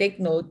 Okay, take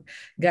note,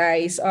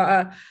 guys.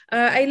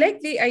 I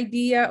like the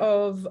idea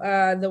of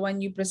the one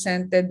you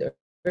presented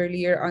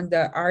earlier on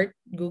the art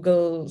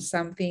Google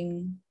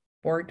something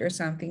port or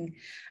something.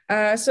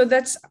 So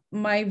that's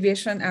my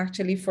vision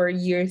actually for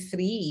year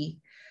 3.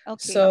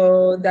 Okay.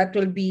 So that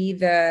will be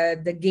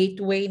the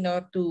gateway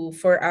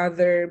for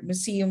other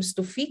museums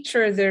to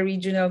feature their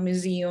regional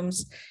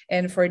museums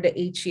and for the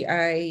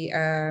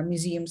HEI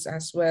museums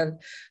as well.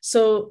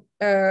 So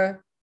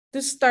to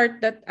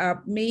start that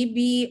up,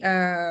 maybe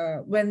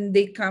when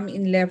they come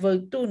in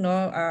level 2,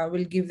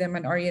 we'll give them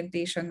an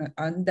orientation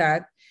on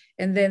that.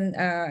 And then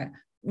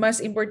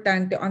mas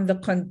importante on the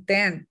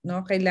content,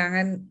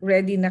 kailangan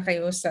ready na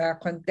kayo sa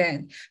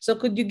content. So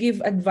could you give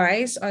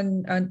advice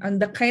on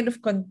the kind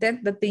of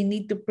content that they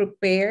need to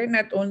prepare,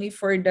 not only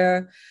for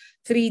the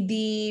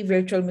 3D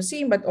virtual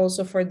museum but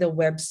also for the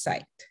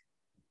website?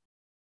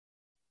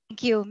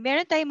 Thank you.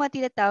 Meron tayong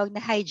mga tinatawag na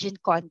hygiene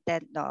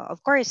content, no? Of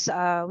course,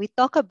 we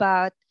talk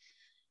about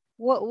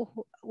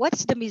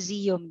what's the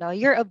museum, no?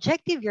 Your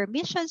objective, your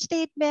mission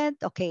statement,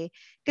 okay.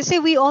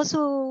 Kasi we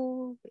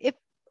also,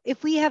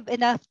 if we have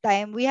enough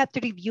time, we have to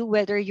review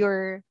whether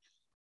your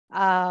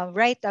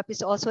write-up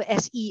is also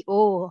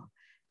SEO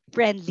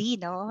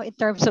friendly, no? In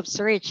terms of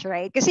search,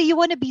 right? Kasi you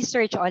want to be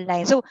searched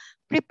online. So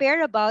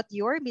prepare about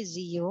your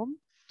museum.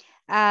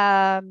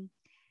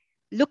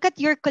 Look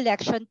at your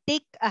collection.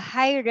 Take a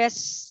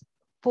high-res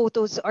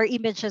photos or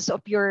images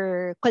of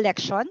your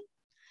collection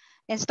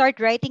and start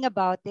writing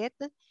about it.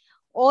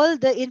 All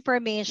the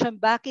information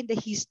back in the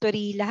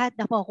history, lahat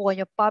na makuha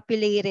nyo,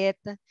 populate it,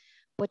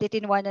 put it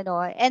in one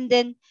and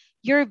then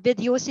your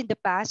videos in the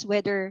past,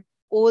 whether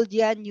old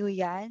yan, new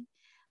yan,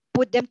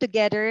 put them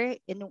together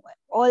in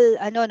all,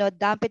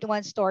 dump it in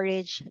one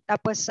storage.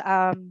 Tapos,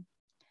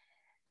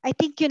 I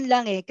think yun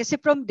lang kasi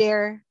from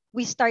there,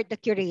 we start the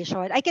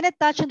curation. I cannot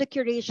touch on the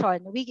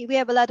curation. We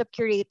have a lot of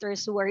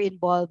curators who are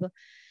involved.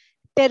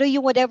 Pero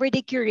yung whatever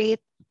they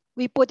curate,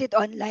 we put it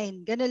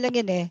online. Ganun lang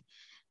yun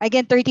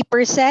Again,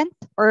 30%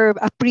 or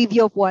a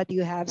preview of what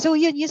you have. So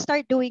you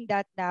start doing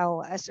that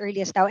now, as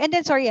early as now. And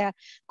then,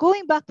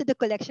 going back to the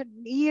collection,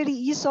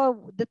 you saw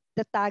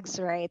the tags,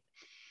 right?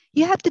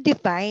 You have to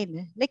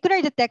define. Like,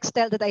 the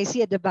textile that I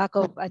see at the back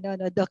of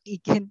Doc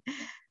Ekin.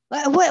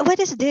 What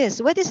is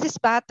this? What is this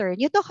pattern?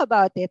 You talk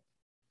about it.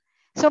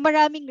 So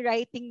maraming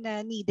writing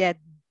na needed.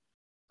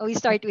 We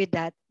start with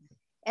that.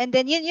 And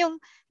then yun yung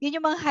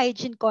mga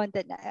hygiene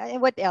content.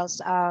 What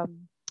else?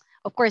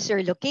 Of course, your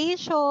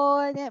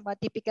location,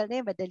 mga typical na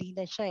madali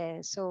na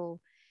siya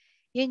So,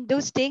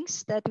 those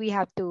things that we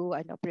have to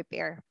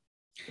prepare.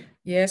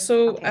 Yeah,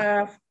 so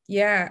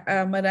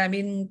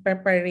maraming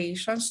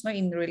preparations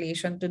in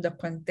relation to the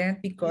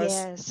content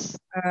because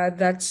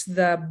that's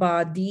the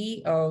body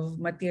of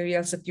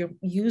materials that you're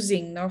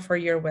using for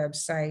your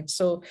website.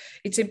 So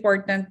it's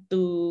important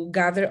to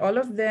gather all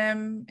of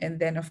them,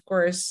 and then of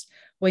course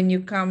when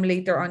you come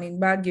later on in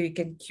Baguio, you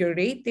can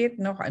curate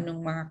it, kung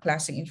anong mga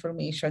klaseng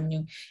information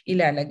yung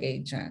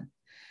ilalagay dyan.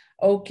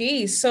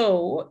 Okay,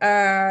 so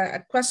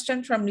a question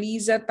from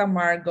Liza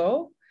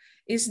Tamargo.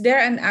 Is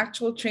there an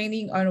actual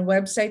training on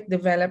website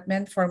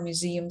development for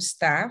museum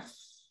staff?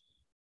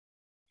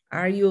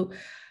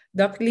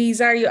 Doc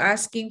Liza, are you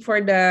asking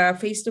for the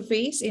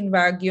face-to-face in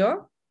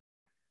Baguio?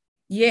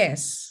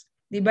 Yes.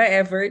 Diba,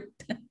 Evert?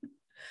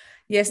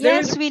 Yes,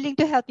 willing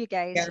to help you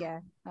guys.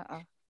 Yeah.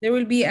 There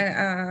will be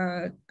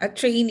a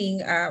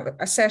training,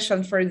 a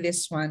session for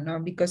this one,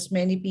 because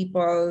many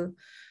people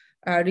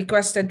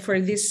requested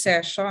for this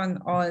session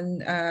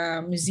on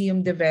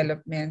museum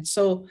development.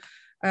 So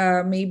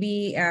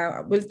maybe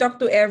we'll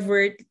talk to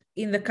Evert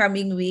in the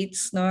coming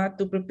weeks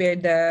to prepare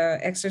the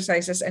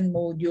exercises and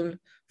module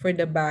for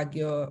the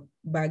Baguio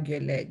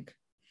leg.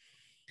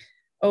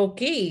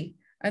 Okay,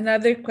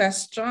 another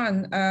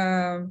question.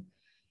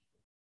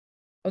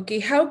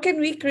 Okay, how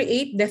can we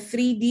create the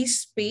 3D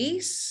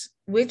space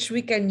which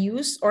we can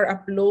use or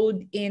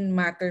upload in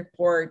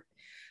Matterport?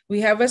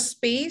 We have a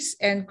space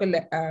and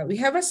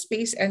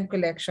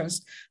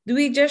collections. Do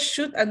we just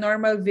shoot a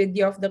normal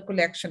video of the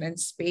collection and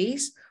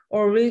space,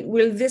 or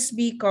will this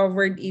be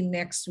covered in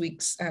next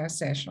week's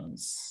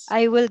sessions?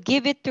 I will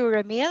give it to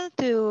Ramil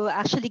to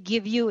actually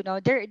give you,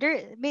 there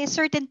may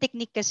certain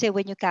technique kasi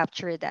when you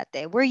capture that,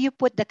 where you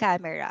put the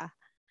camera.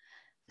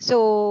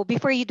 So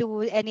before you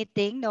do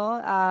anything,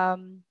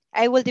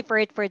 I will defer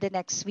it for the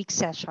next week's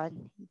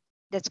session.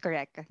 That's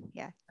correct.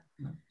 Yeah.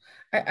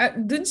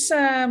 Dun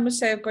sa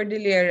Museo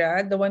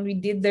Kordilyera, the one we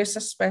did, there's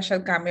a special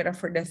camera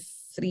for the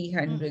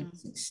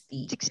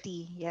 360.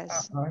 60,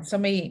 yes. So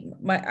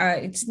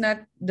it's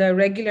not the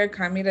regular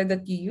camera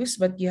that you use,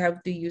 but you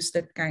have to use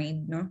that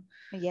kind, no?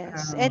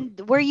 Yes, and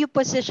where you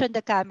position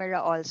the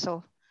camera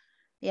also.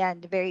 Yeah,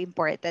 very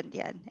important.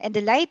 Yeah, and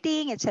the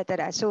lighting,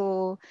 etc.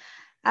 So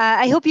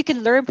I hope you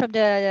can learn from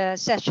the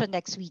session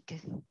next week.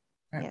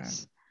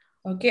 Yes.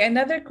 Okay,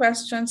 another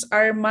questions.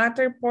 Are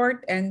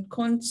Matterport and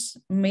Kunst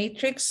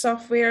Matrix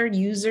software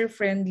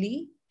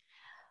user-friendly?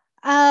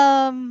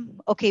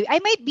 Okay, I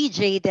might be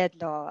jaded,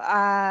 no.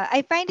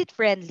 I find it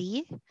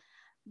friendly,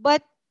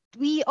 but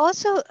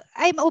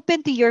I'm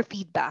open to your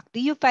feedback.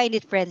 Do you find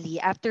it friendly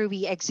after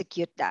we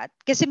execute that?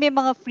 Kasi may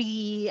mga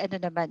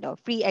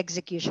free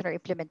execution or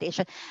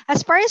implementation.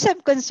 As far as I'm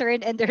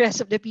concerned and the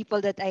rest of the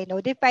people that I know,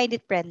 they find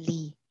it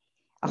friendly.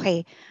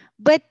 Okay.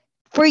 But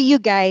for you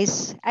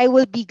guys, I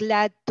will be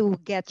glad to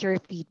get your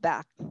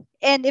feedback.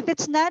 And if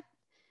it's not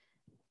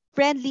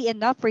friendly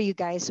enough for you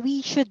guys,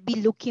 we should be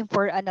looking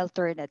for an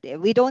alternative.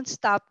 We don't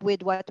stop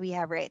with what we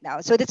have right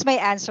now. So that's my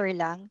answer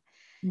lang.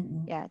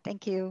 Yeah,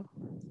 thank you.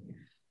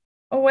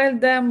 Oh, well,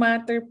 the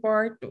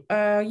Matterport,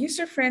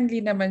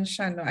 user-friendly naman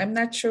siya, no? I'm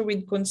not sure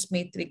with Kunst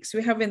Matrix.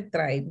 We haven't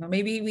tried, no?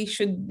 Maybe we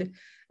should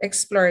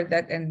explore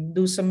that and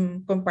do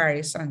some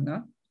comparison,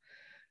 no?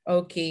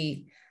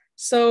 Okay.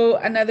 So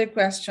another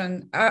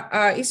question,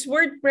 is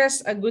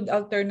WordPress a good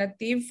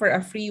alternative for a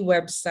free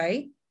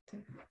website?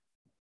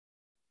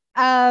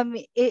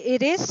 It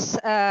is,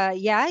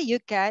 yeah, you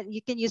can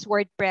use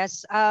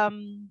WordPress.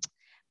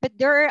 But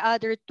there are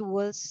other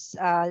tools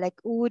like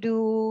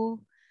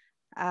Odoo.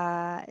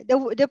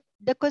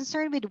 The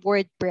concern with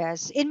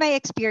WordPress, in my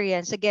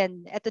experience,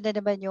 again, ito na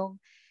naman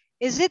yung,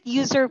 is it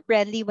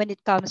user-friendly when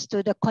it comes to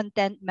the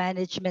content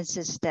management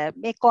system?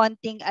 May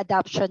konting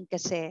adoption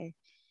kasi.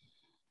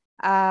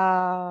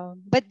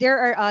 But there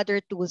are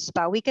other tools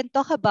pa. We can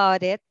talk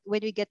about it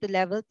when we get to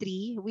level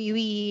 3.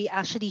 We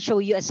actually show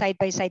you a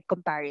side-by-side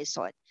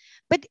comparison.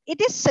 But it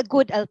is a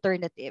good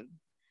alternative.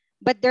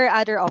 But there are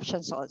other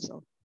options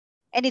also.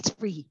 And it's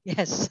free.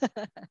 Yes.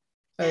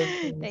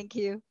 Okay. Thank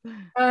you.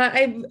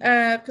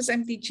 Because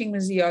I'm teaching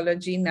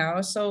museology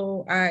now,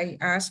 so I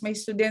ask my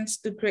students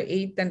to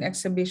create an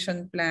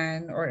exhibition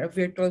plan or a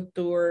virtual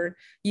tour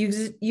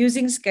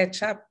using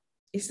SketchUp.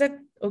 Is that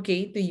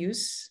okay to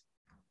use?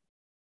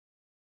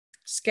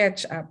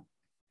 SketchUp.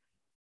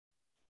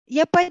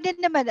 Yeah, pwede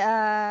naman,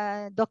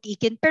 Doc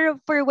Ikin. Pero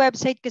for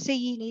website kasi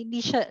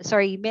hindi siya,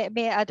 sorry,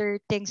 may other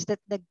things that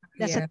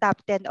nasa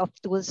top 10 of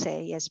tools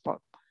eh. Yes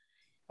po.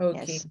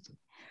 Okay. Yes.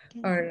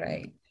 All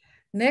right.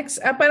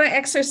 Next, parang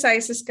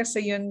exercises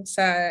kasi yun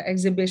sa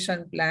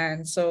exhibition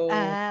plan. So,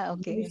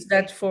 okay. use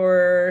that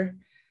for,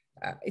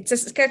 it's a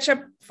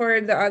SketchUp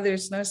for the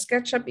others. No?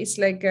 SketchUp is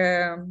like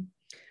a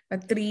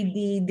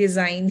 3D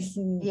design.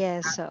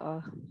 Yes,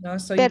 oo.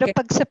 No? So pero you can,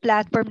 pag sa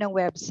platform ng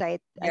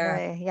website,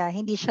 yeah.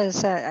 hindi siya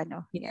sa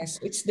Yes,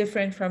 it's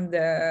different from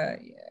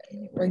the,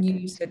 when you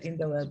use it in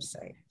the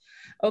website.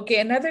 Okay,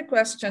 another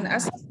question.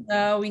 As of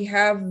now, we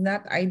have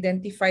not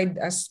identified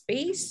a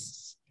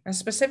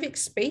specific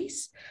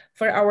space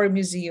for our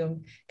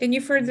museum. Can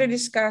you further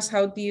discuss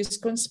how to use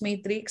Kunst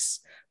Matrix?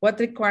 What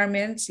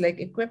requirements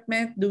like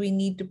equipment do we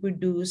need to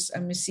produce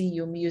a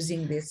museum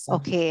using this?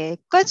 Okay,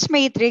 Kunst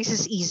Matrix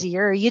is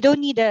easier. You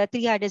don't need a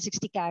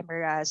 360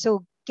 camera.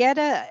 So get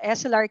a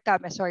SLR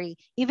camera,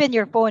 even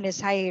your phone is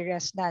high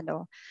res na,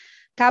 no?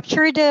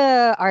 Capture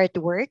the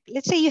artwork.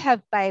 Let's say you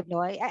have 5,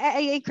 no?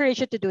 I encourage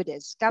you to do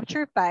this.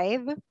 Capture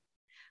 5,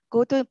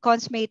 go to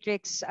Kunst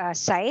Matrix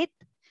site.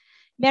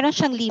 Meron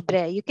siyang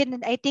libre. You can,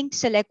 I think,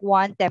 select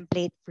one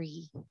template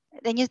free.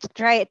 Then you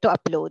try to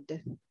upload.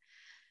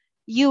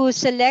 You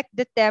select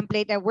the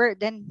template and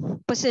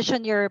then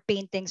position your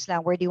paintings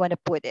lang. Where do you want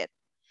to put it?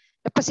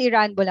 Tapos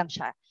i-run mo lang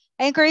siya.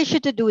 I encourage you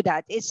to do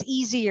that. It's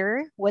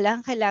easier.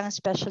 Walang kailangan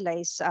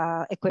specialized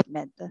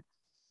equipment.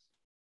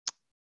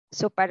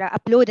 So para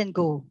upload and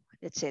go.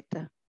 That's it.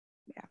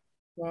 Yeah.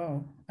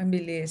 Wow, ang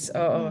bilis.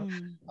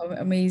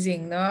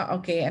 Amazing, no?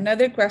 Okay,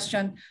 another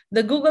question.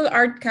 The Google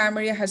Art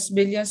camera has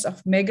billions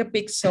of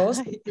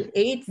megapixels to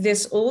create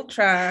this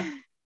ultra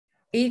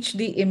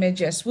HD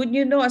images. Would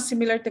you know a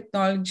similar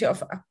technology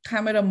of a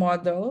camera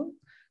model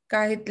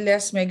kahit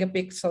less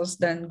megapixels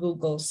than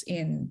Google's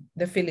in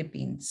the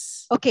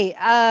Philippines? Okay,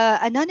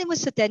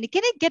 Anonymous Attendee,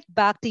 can I get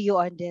back to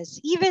you on this?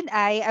 Even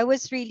I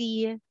was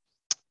really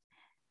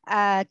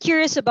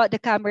curious about the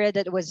camera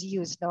that was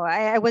used. No,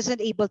 I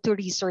wasn't able to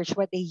research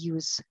what they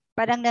use.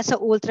 Parang nasa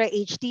Ultra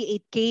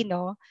HD 8K,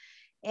 no?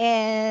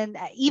 And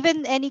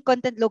even any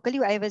content locally,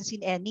 I haven't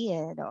seen any.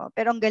 No?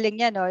 Pero ang galing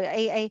niya, no?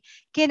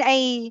 Can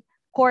I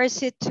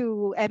course it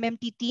to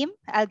MMT team.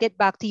 I'll get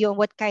back to you on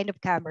what kind of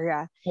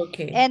camera.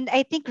 Okay. And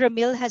I think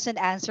Ramil has an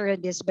answer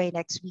on this by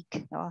next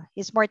week. No,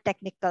 he's more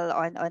technical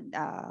on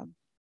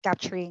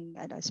capturing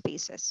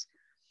spaces.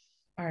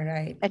 All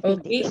right. And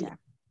Okay. paintings. Yeah.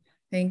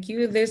 Thank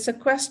you. There's a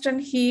question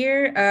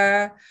here.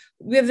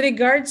 With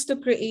regards to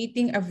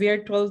creating a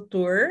virtual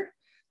tour,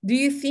 do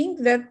you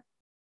think that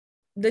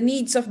the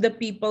needs of the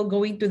people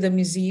going to the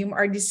museum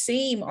are the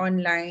same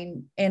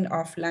online and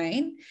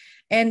offline?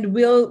 And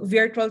will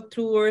virtual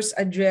tours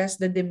address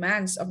the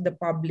demands of the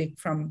public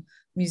from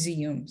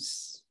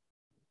museums?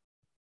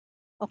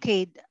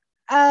 Okay.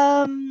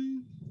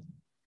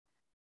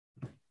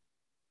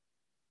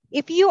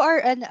 If you are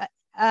an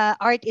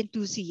art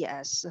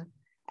enthusiast,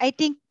 I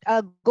think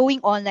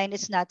going online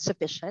is not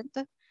sufficient.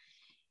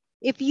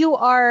 If you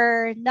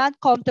are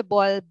not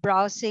comfortable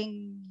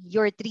browsing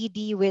your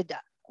 3D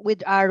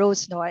with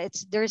arrows, no,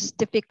 there's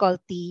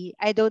difficulty.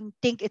 I don't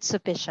think it's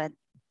sufficient.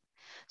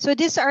 So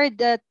these are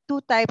the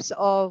two types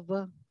of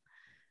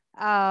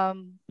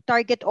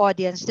target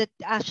audience that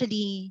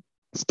actually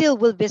still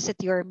will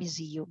visit your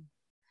museum.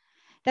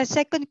 The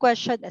second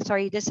question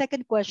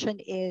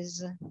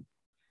is,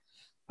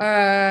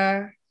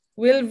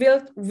 will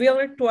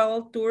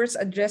virtual tours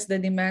address the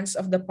demands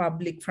of the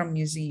public from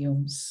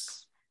museums?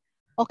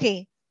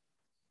 Okay,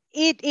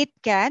 it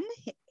can,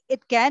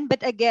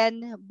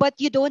 but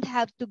you don't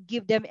have to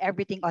give them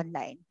everything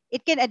online.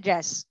 It can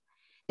address.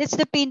 That's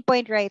the pain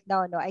point right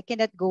now. No, I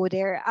cannot go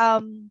there.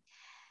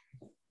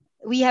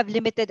 We have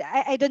limited.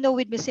 I don't know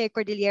with Museo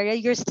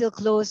Kordilyera, you're still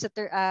close at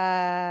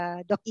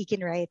Doc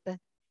Ikin, right?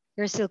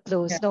 You're still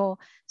close. Yeah. No,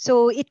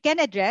 so it can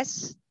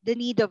address the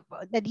need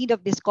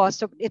of this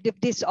cost of if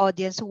this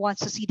audience who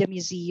wants to see the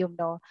museum,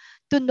 no,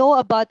 to know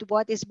about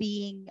what is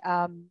being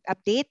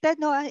updated,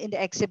 no, in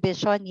the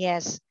exhibition,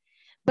 yes,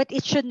 but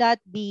it should not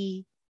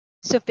be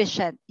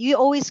sufficient. You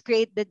always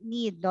create the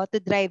need, no, to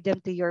drive them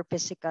to your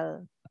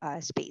physical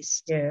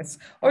space. Yes,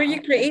 or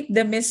you create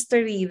the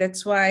mystery.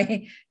 That's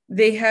why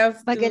they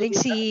have Magaling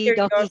si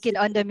Doc Ikin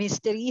on the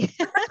mystery.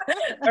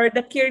 or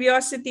the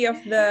curiosity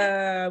of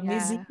the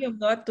museum,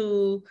 no,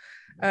 to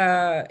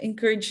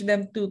encourage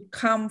them to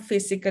come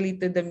physically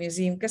to the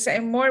museum. Because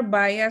I'm more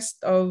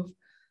biased of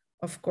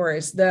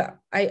course,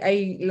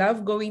 I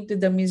love going to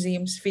the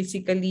museums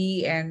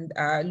physically and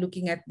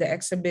looking at the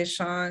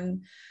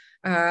exhibition.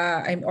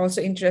 I'm also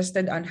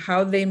interested on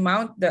how they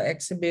mount the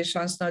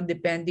exhibitions, no,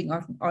 depending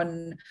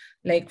on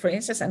like for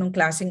instance, anong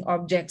klaseng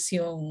objects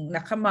yung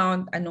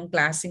nakamount, anong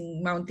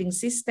klaseng mounting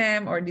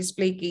system or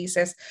display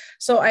cases.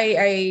 So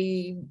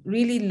I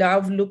really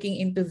love looking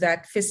into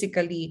that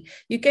physically.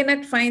 You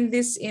cannot find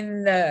this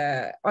in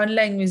the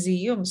online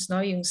museums,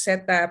 no, yung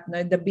setup,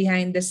 no, the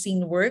behind the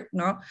scene work,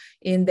 no,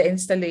 in the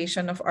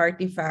installation of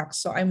artifacts.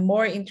 So I'm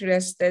more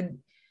interested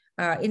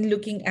in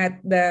looking at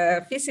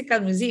the physical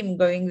museum,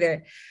 going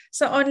there.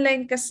 So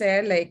online kasi,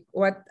 like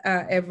what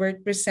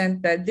Evert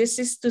presented, this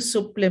is to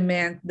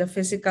supplement the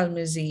physical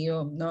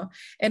museum, no?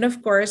 And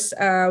of course,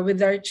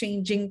 with our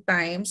changing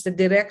times, the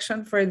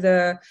direction for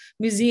the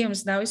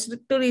museums now is to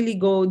really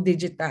go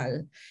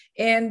digital.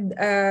 And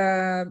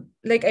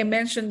like I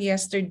mentioned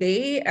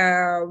yesterday,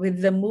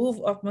 with the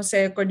move of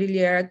Museo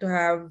Kordilyera to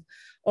have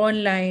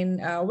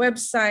online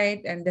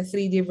website and the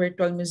 3D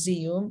virtual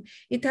museum,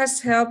 it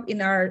has helped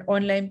in our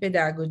online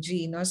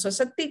pedagogy, no? So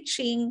sa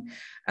teaching,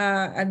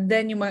 and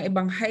then yung mga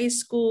ibang high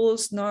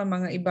schools, no,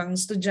 mga ibang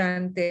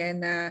estudyante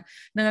na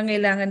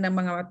nangangailangan ng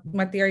mga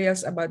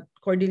materials about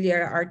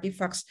Kordilyera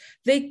artifacts,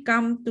 they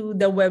come to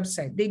the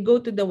website. They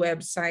go to the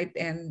website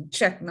and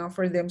check, no,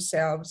 for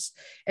themselves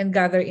and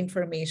gather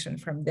information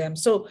from them.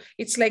 So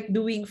it's like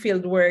doing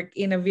field work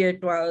in a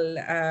virtual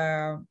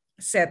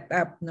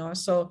setup, no?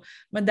 So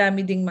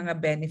madami ding mga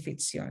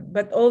benefits yon.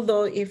 But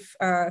although if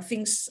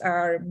things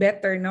are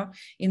better, no,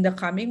 in the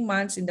coming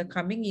months, in the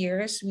coming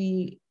years,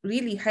 we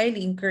really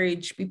highly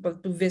encourage people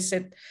to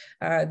visit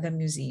the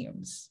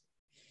museums.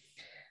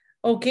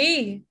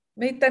 Okay,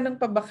 may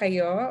tanong pa ba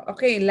kayo?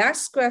 Okay,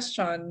 last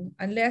question,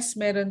 unless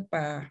meron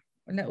pa.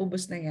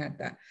 Naubos na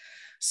yata.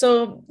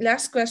 So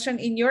last question,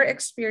 in your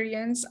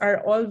experience, are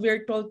all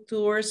virtual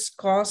tours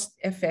cost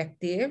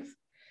effective?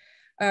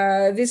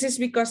 This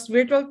is because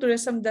virtual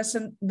tourism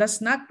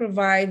does not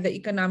provide the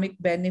economic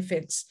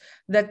benefits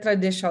that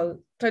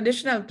traditional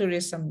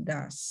tourism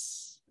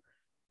does.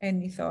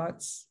 Any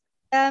thoughts?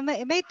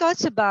 My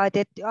thoughts about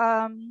it.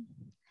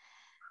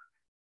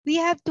 We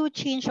have to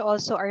change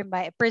also our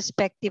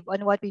perspective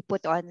on what we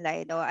put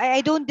online. No?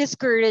 I don't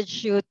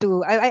discourage you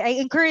to.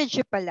 I encourage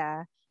you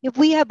pala if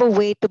we have a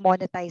way to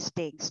monetize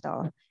things.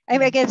 No,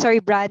 I'm again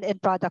sorry, brand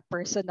and product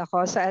person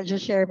ako, so I'll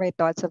just share my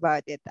thoughts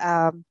about it.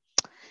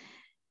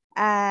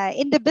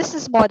 In the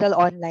business model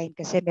online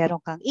kasi meron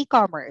kang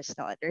e-commerce,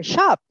 no? There's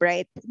shop,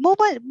 right?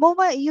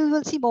 MoMA, you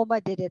will see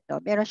MoMA did it,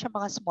 no? Meron siya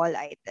mga small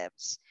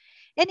items.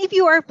 And if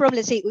you are from,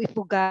 let's say,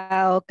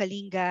 Ifugao,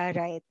 Kalinga,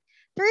 right?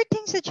 There are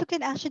things that you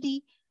can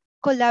actually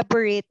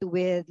collaborate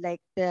with,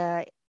 like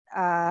the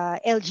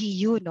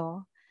LGU,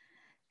 no?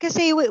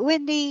 Kasi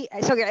when they,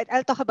 sorry,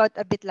 I'll talk about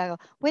a bit lang.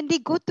 When they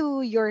go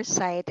to your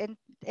site and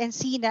and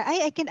see na,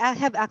 I can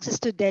have access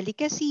to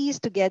delicacies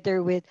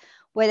together with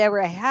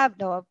whatever I have,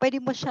 no?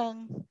 Pwede mo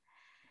siyang,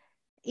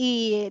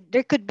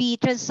 there could be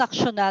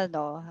transactional,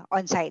 no,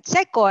 on site.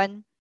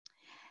 Second,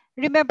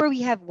 remember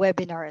we have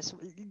webinars.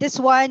 This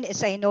one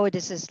is, I know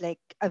this is like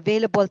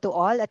available to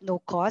all at no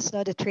cost,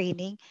 no, the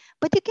training,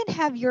 but you can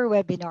have your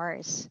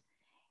webinars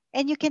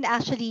and you can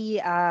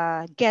actually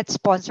get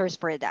sponsors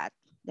for that,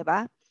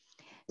 diba?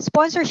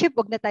 Sponsorship,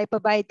 wag na tayo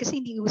pabayad kasi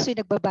hindi uso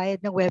yung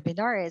nagbabayad ng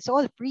webinar. It's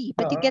all free,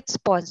 but you get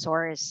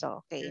sponsors.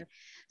 So, okay.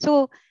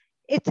 So,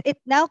 it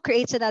now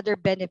creates another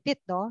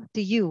benefit, no, to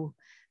you.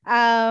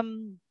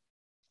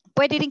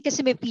 Pwede rin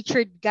kasi may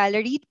featured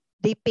gallery.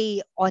 They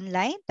pay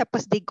online,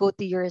 tapos they go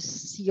to your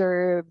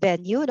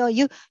venue. No,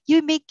 you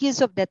make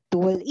use of that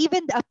tool.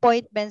 Even the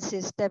appointment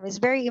system is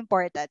very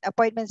important.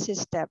 Appointment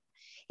system,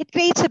 it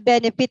creates a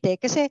benefit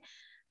kasi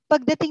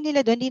pagdating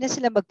nila doon, hindi na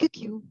sila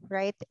mag-queue,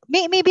 right?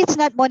 Maybe it's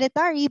not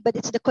monetary, but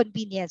it's the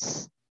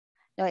convenience.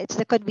 No, it's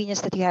the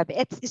convenience that you have.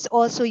 It's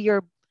also your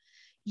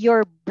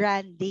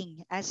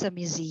branding as a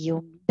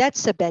museum.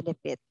 That's a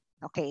benefit,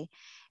 okay?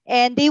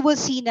 And they will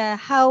see na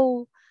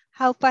how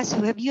fast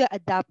have you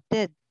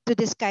adapted to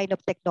this kind of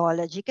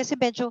technology. Kasi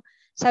medyo,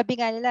 sabi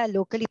nga nila,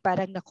 locally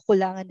parang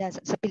nakukulangan na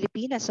sa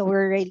Pilipinas. So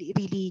we're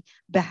really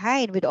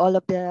behind with all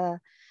of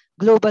the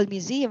global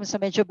museums. So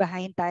medyo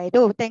behind tayo.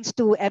 Though, thanks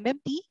to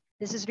MMT,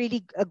 this is really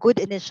a good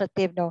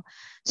initiative, no?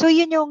 So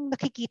yun yung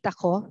nakikita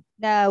ko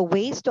na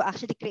ways to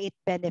actually create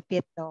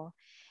benefit, no?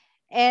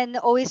 And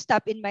always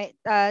tap in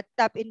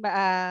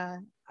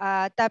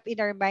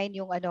our mind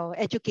yung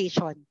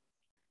education.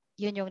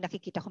 Yun yung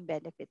nakikita kong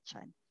benefit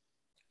dyan.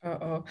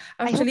 Actually,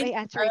 I hope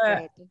I answered it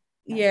right.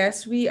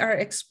 Yes, we are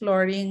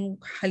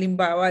exploring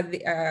halimbawa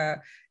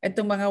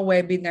itong mga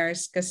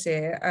webinars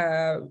kasi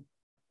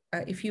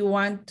if you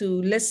want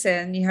to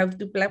listen, you have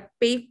to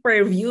pay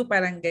per view,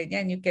 parang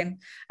ganyan. You can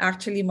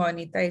actually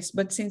monetize.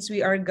 But since we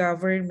are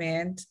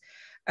government,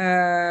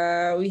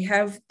 we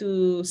have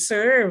to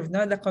serve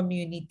the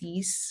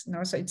communities.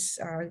 So it's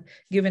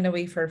given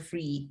away for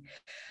free.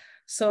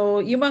 So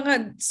yung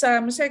mga sa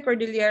Museo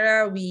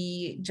Kordilyera,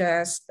 we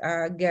just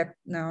get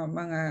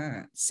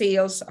mga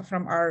sales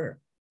from our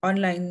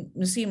online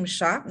museum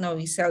shop. Now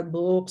we sell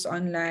books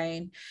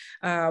online.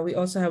 We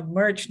also have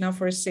merch now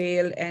for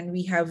sale, and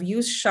we have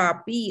used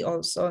Shopee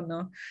also.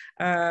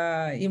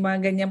 Yung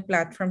mga ganyang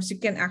platforms, you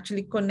can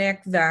actually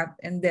connect that,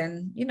 and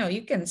then you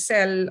can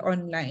sell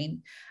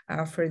online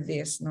for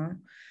this.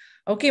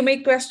 Okay,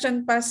 may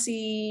question pa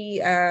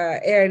si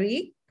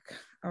Eric.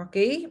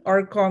 Okay,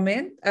 or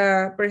comment.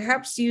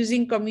 Perhaps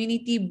using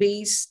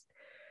community-based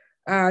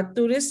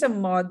tourism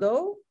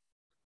model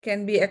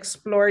can be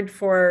explored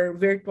for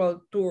virtual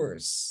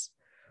tours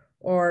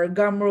or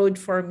Gumroad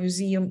for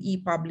museum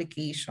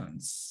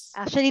e-publications.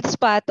 Actually, it's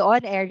spot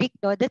on, Eric.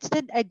 No, that's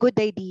a good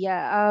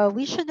idea.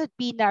 We should not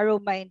be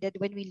narrow-minded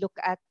when we look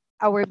at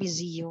our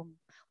museum.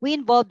 We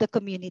involve the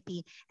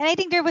community. And I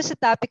think there was a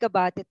topic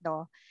about it,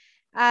 no?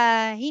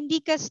 Hindi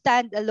ka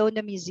stand-alone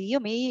na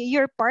museum.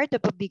 You're part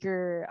of a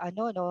bigger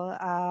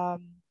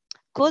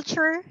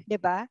culture,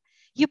 diba?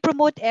 You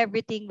promote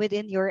everything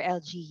within your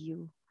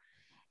LGU.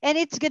 And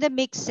it's gonna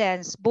make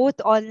sense, both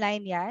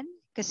online yan,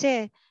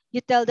 kasi you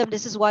tell them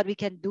this is what we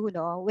can do,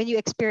 no? When you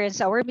experience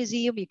our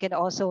museum, you can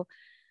also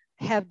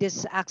have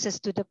this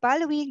access to the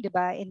following,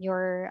 diba?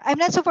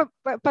 I'm not so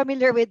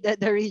familiar with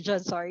the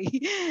region, sorry.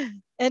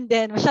 And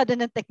then, masyado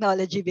ng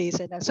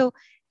technology-based. So,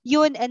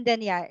 yun, and then,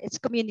 it's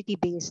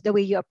community-based, the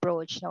way you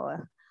approach, no?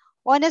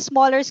 On a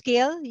smaller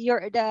scale,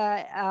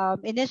 the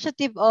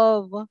initiative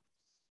of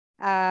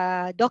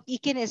Doc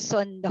Ikin is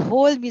on the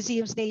whole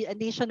museums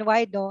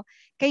nationwide, no?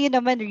 Kayo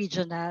naman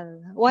regional.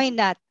 Why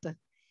not?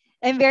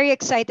 I'm very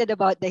excited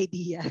about the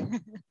idea.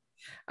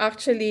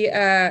 Actually,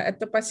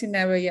 ito pa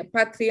sinabi,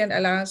 Patreon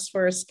allows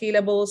for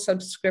scalable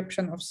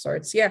subscription of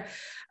sorts. So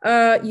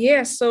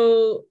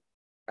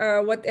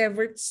what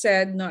Evert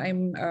said,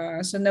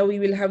 so now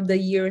we will have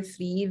the year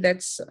 3.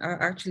 That's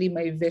actually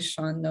my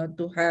vision,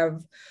 to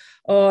have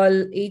all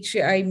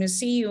HCI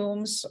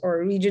museums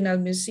or regional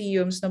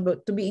museums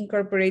to be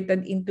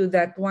incorporated into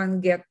that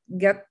one gateway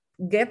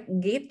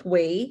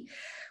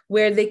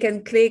where they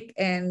can click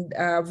and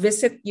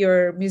visit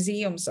your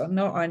museums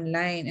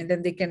online, and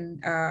then they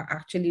can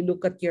actually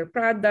look at your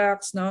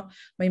products.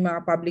 May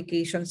mga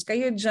publications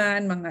kayo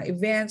dyan, mga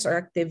events or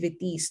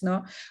activities.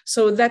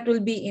 So that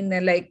will be in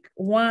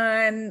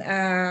one,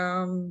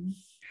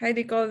 how do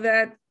you call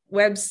that,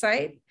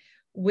 website,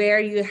 where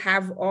you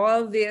have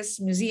all these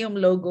museum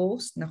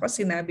logos. Nako,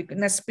 sinabi ko,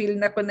 na-spill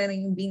na ko na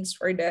yung beans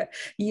for the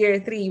year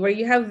 3, where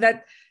you have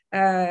that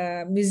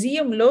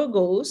museum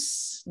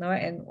logos,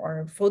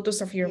 or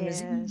photos of your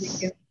museum you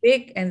can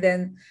pick, and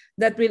then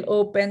that will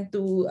open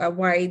to a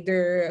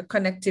wider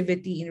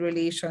connectivity in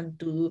relation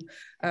to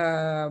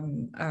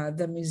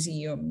the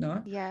museum.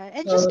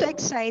 And just to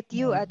excite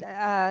you,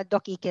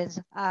 Doc Ikens,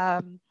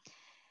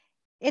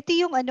 ito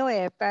yung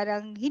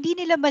parang hindi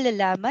nila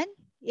malalaman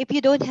if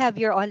you don't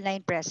have your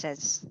online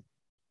presence.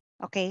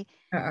 Okay?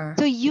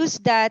 So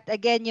use that,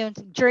 again, yung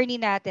journey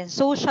natin.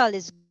 Social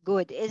is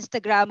good.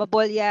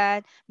 Instagrammable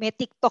yan. May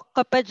TikTok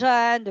ka pa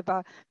dyan, di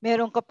ba?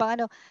 Meron ka pa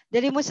ano.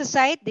 Dali mo sa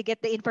site, they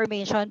get the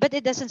information, but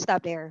it doesn't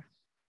stop there.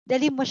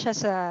 Dali mo siya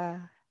sa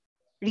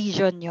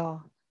region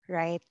nyo,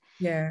 right?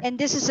 Yeah. And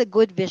this is a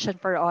good vision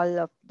for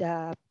all of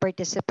the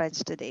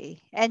participants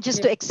today. And just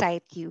to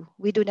excite you,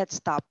 we do not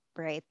stop,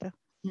 right?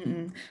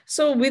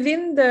 So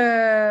within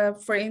the,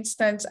 for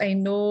instance, I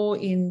know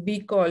in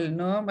Bicol,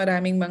 no,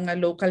 maraming mga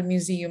local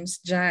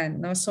museums dyan,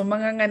 no. So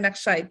manganganak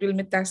siya, it will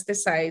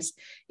metastasize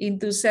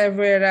into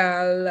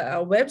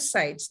several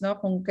websites,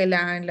 no, kung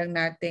kailangan lang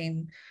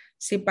natin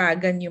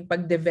sipagan yung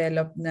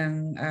pag-develop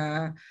ng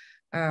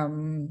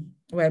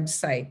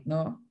website,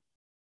 no.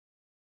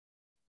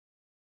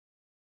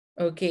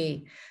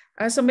 Okay.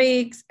 So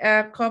may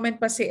comment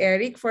pa si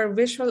Eric, for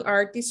visual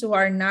artists who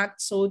are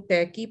not so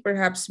techy,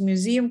 perhaps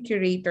museum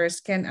curators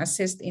can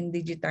assist in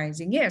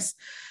digitizing. Yes,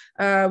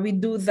 we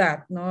do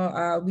that.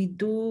 No, we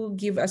do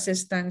give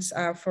assistance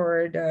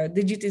for the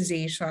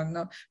digitization.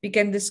 No, we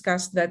can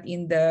discuss that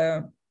in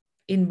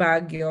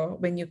Baguio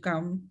when you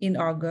come in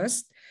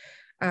August.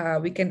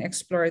 We can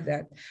explore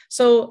that.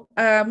 So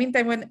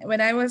meantime, when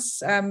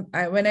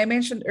I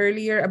mentioned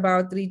earlier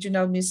about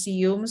regional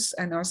museums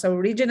and also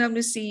regional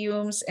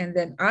museums and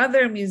then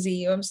other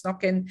museums now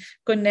can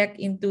connect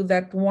into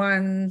that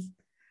one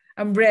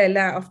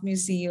umbrella of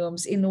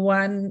museums in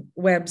one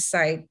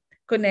website,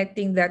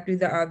 connecting that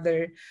with the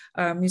other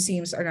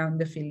museums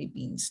around the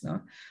Philippines. No?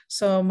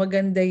 So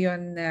maganda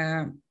yon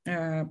na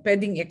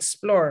pwedeng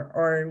explore,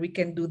 or we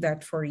can do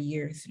that for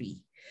year 3.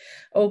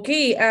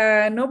 Okay,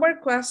 no more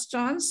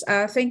questions.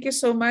 Thank you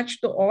so much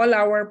to all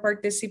our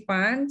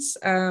participants.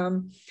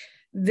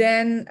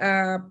 Then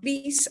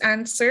please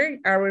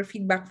answer our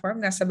feedback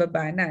form, nasa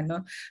baba na,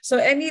 no? So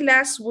any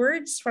last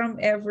words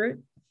from Evert?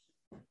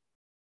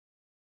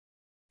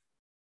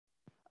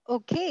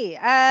 Okay.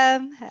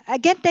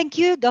 Again,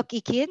 thank you, Doc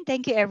Ikin.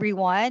 Thank you,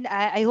 everyone.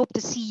 I hope to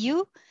see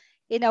you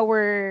in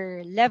our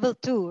level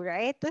 2,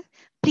 right?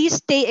 Please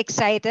stay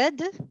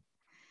excited.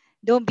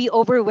 Don't be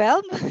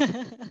overwhelmed.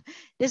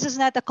 This is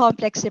not a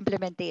complex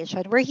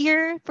implementation. We're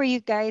here for you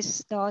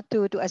guys, no,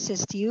 to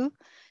assist you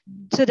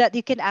so that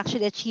you can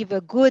actually achieve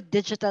a good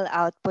digital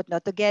output, no,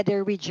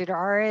 together with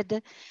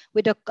Gerard,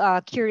 with the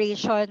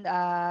curation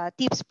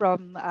tips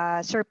from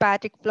Sir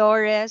Patrick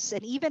Flores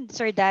and even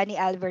Sir Danny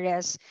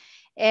Alvarez.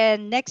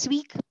 And next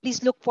week, please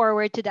look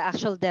forward to the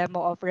actual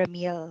demo of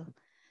Ramil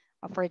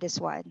for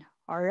this one.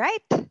 All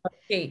right.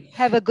 Okay.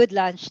 Have a good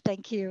lunch.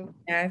 Thank you.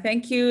 Yeah,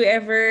 thank you,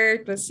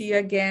 Evert. We'll see you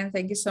again.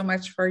 Thank you so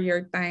much for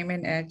your time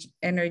and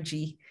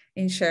energy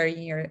in sharing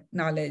your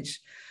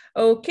knowledge.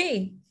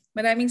 Okay.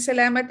 Maraming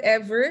salamat,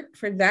 Evert,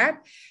 for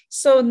that.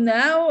 So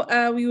now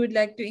we would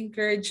like to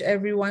encourage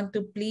everyone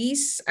to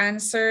please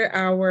answer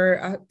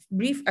our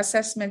brief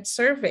assessment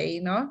survey,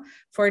 no,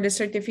 for the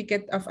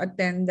certificate of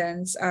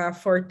attendance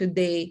for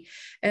today.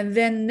 And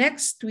then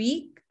next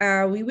week,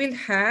 we will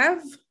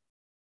have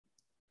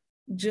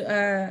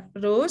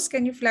Rose,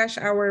 can you flash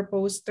our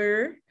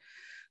poster?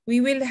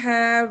 We will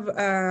have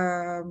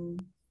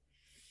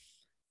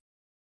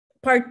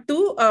part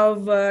 2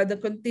 of the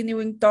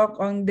continuing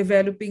talk on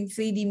developing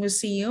 3D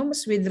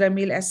museums with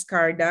Ramil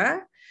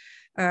Escarda.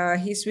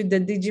 He's with the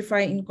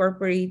Digify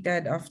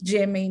Incorporated of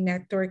GMA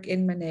Network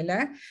in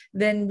Manila.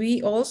 Then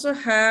we also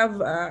have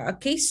a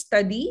case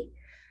study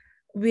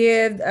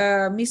with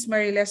Miss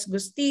Mariles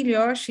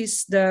Gustillo.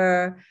 She's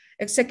the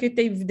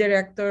Executive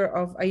Director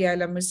of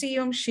Ayala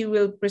Museum. She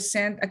will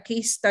present a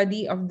case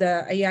study of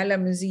the Ayala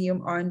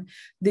Museum on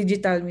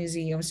digital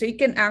museum. So you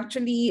can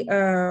actually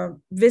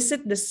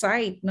visit the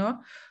site,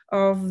 no,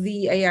 of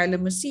the Ayala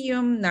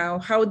Museum. Now,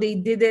 how they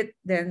did it,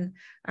 then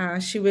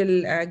she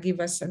will give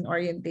us an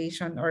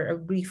orientation or a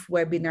brief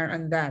webinar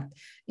on that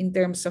in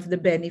terms of the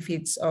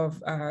benefits of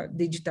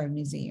digital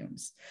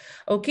museums.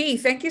 Okay,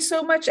 thank you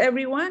so much,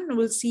 everyone.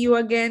 We'll see you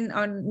again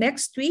on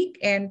next week,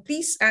 and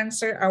please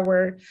answer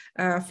our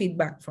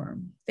feedback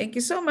form. Thank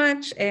you so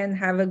much and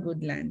have a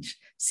good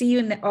lunch. See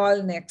you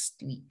all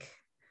next week.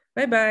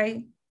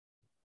 Bye-bye.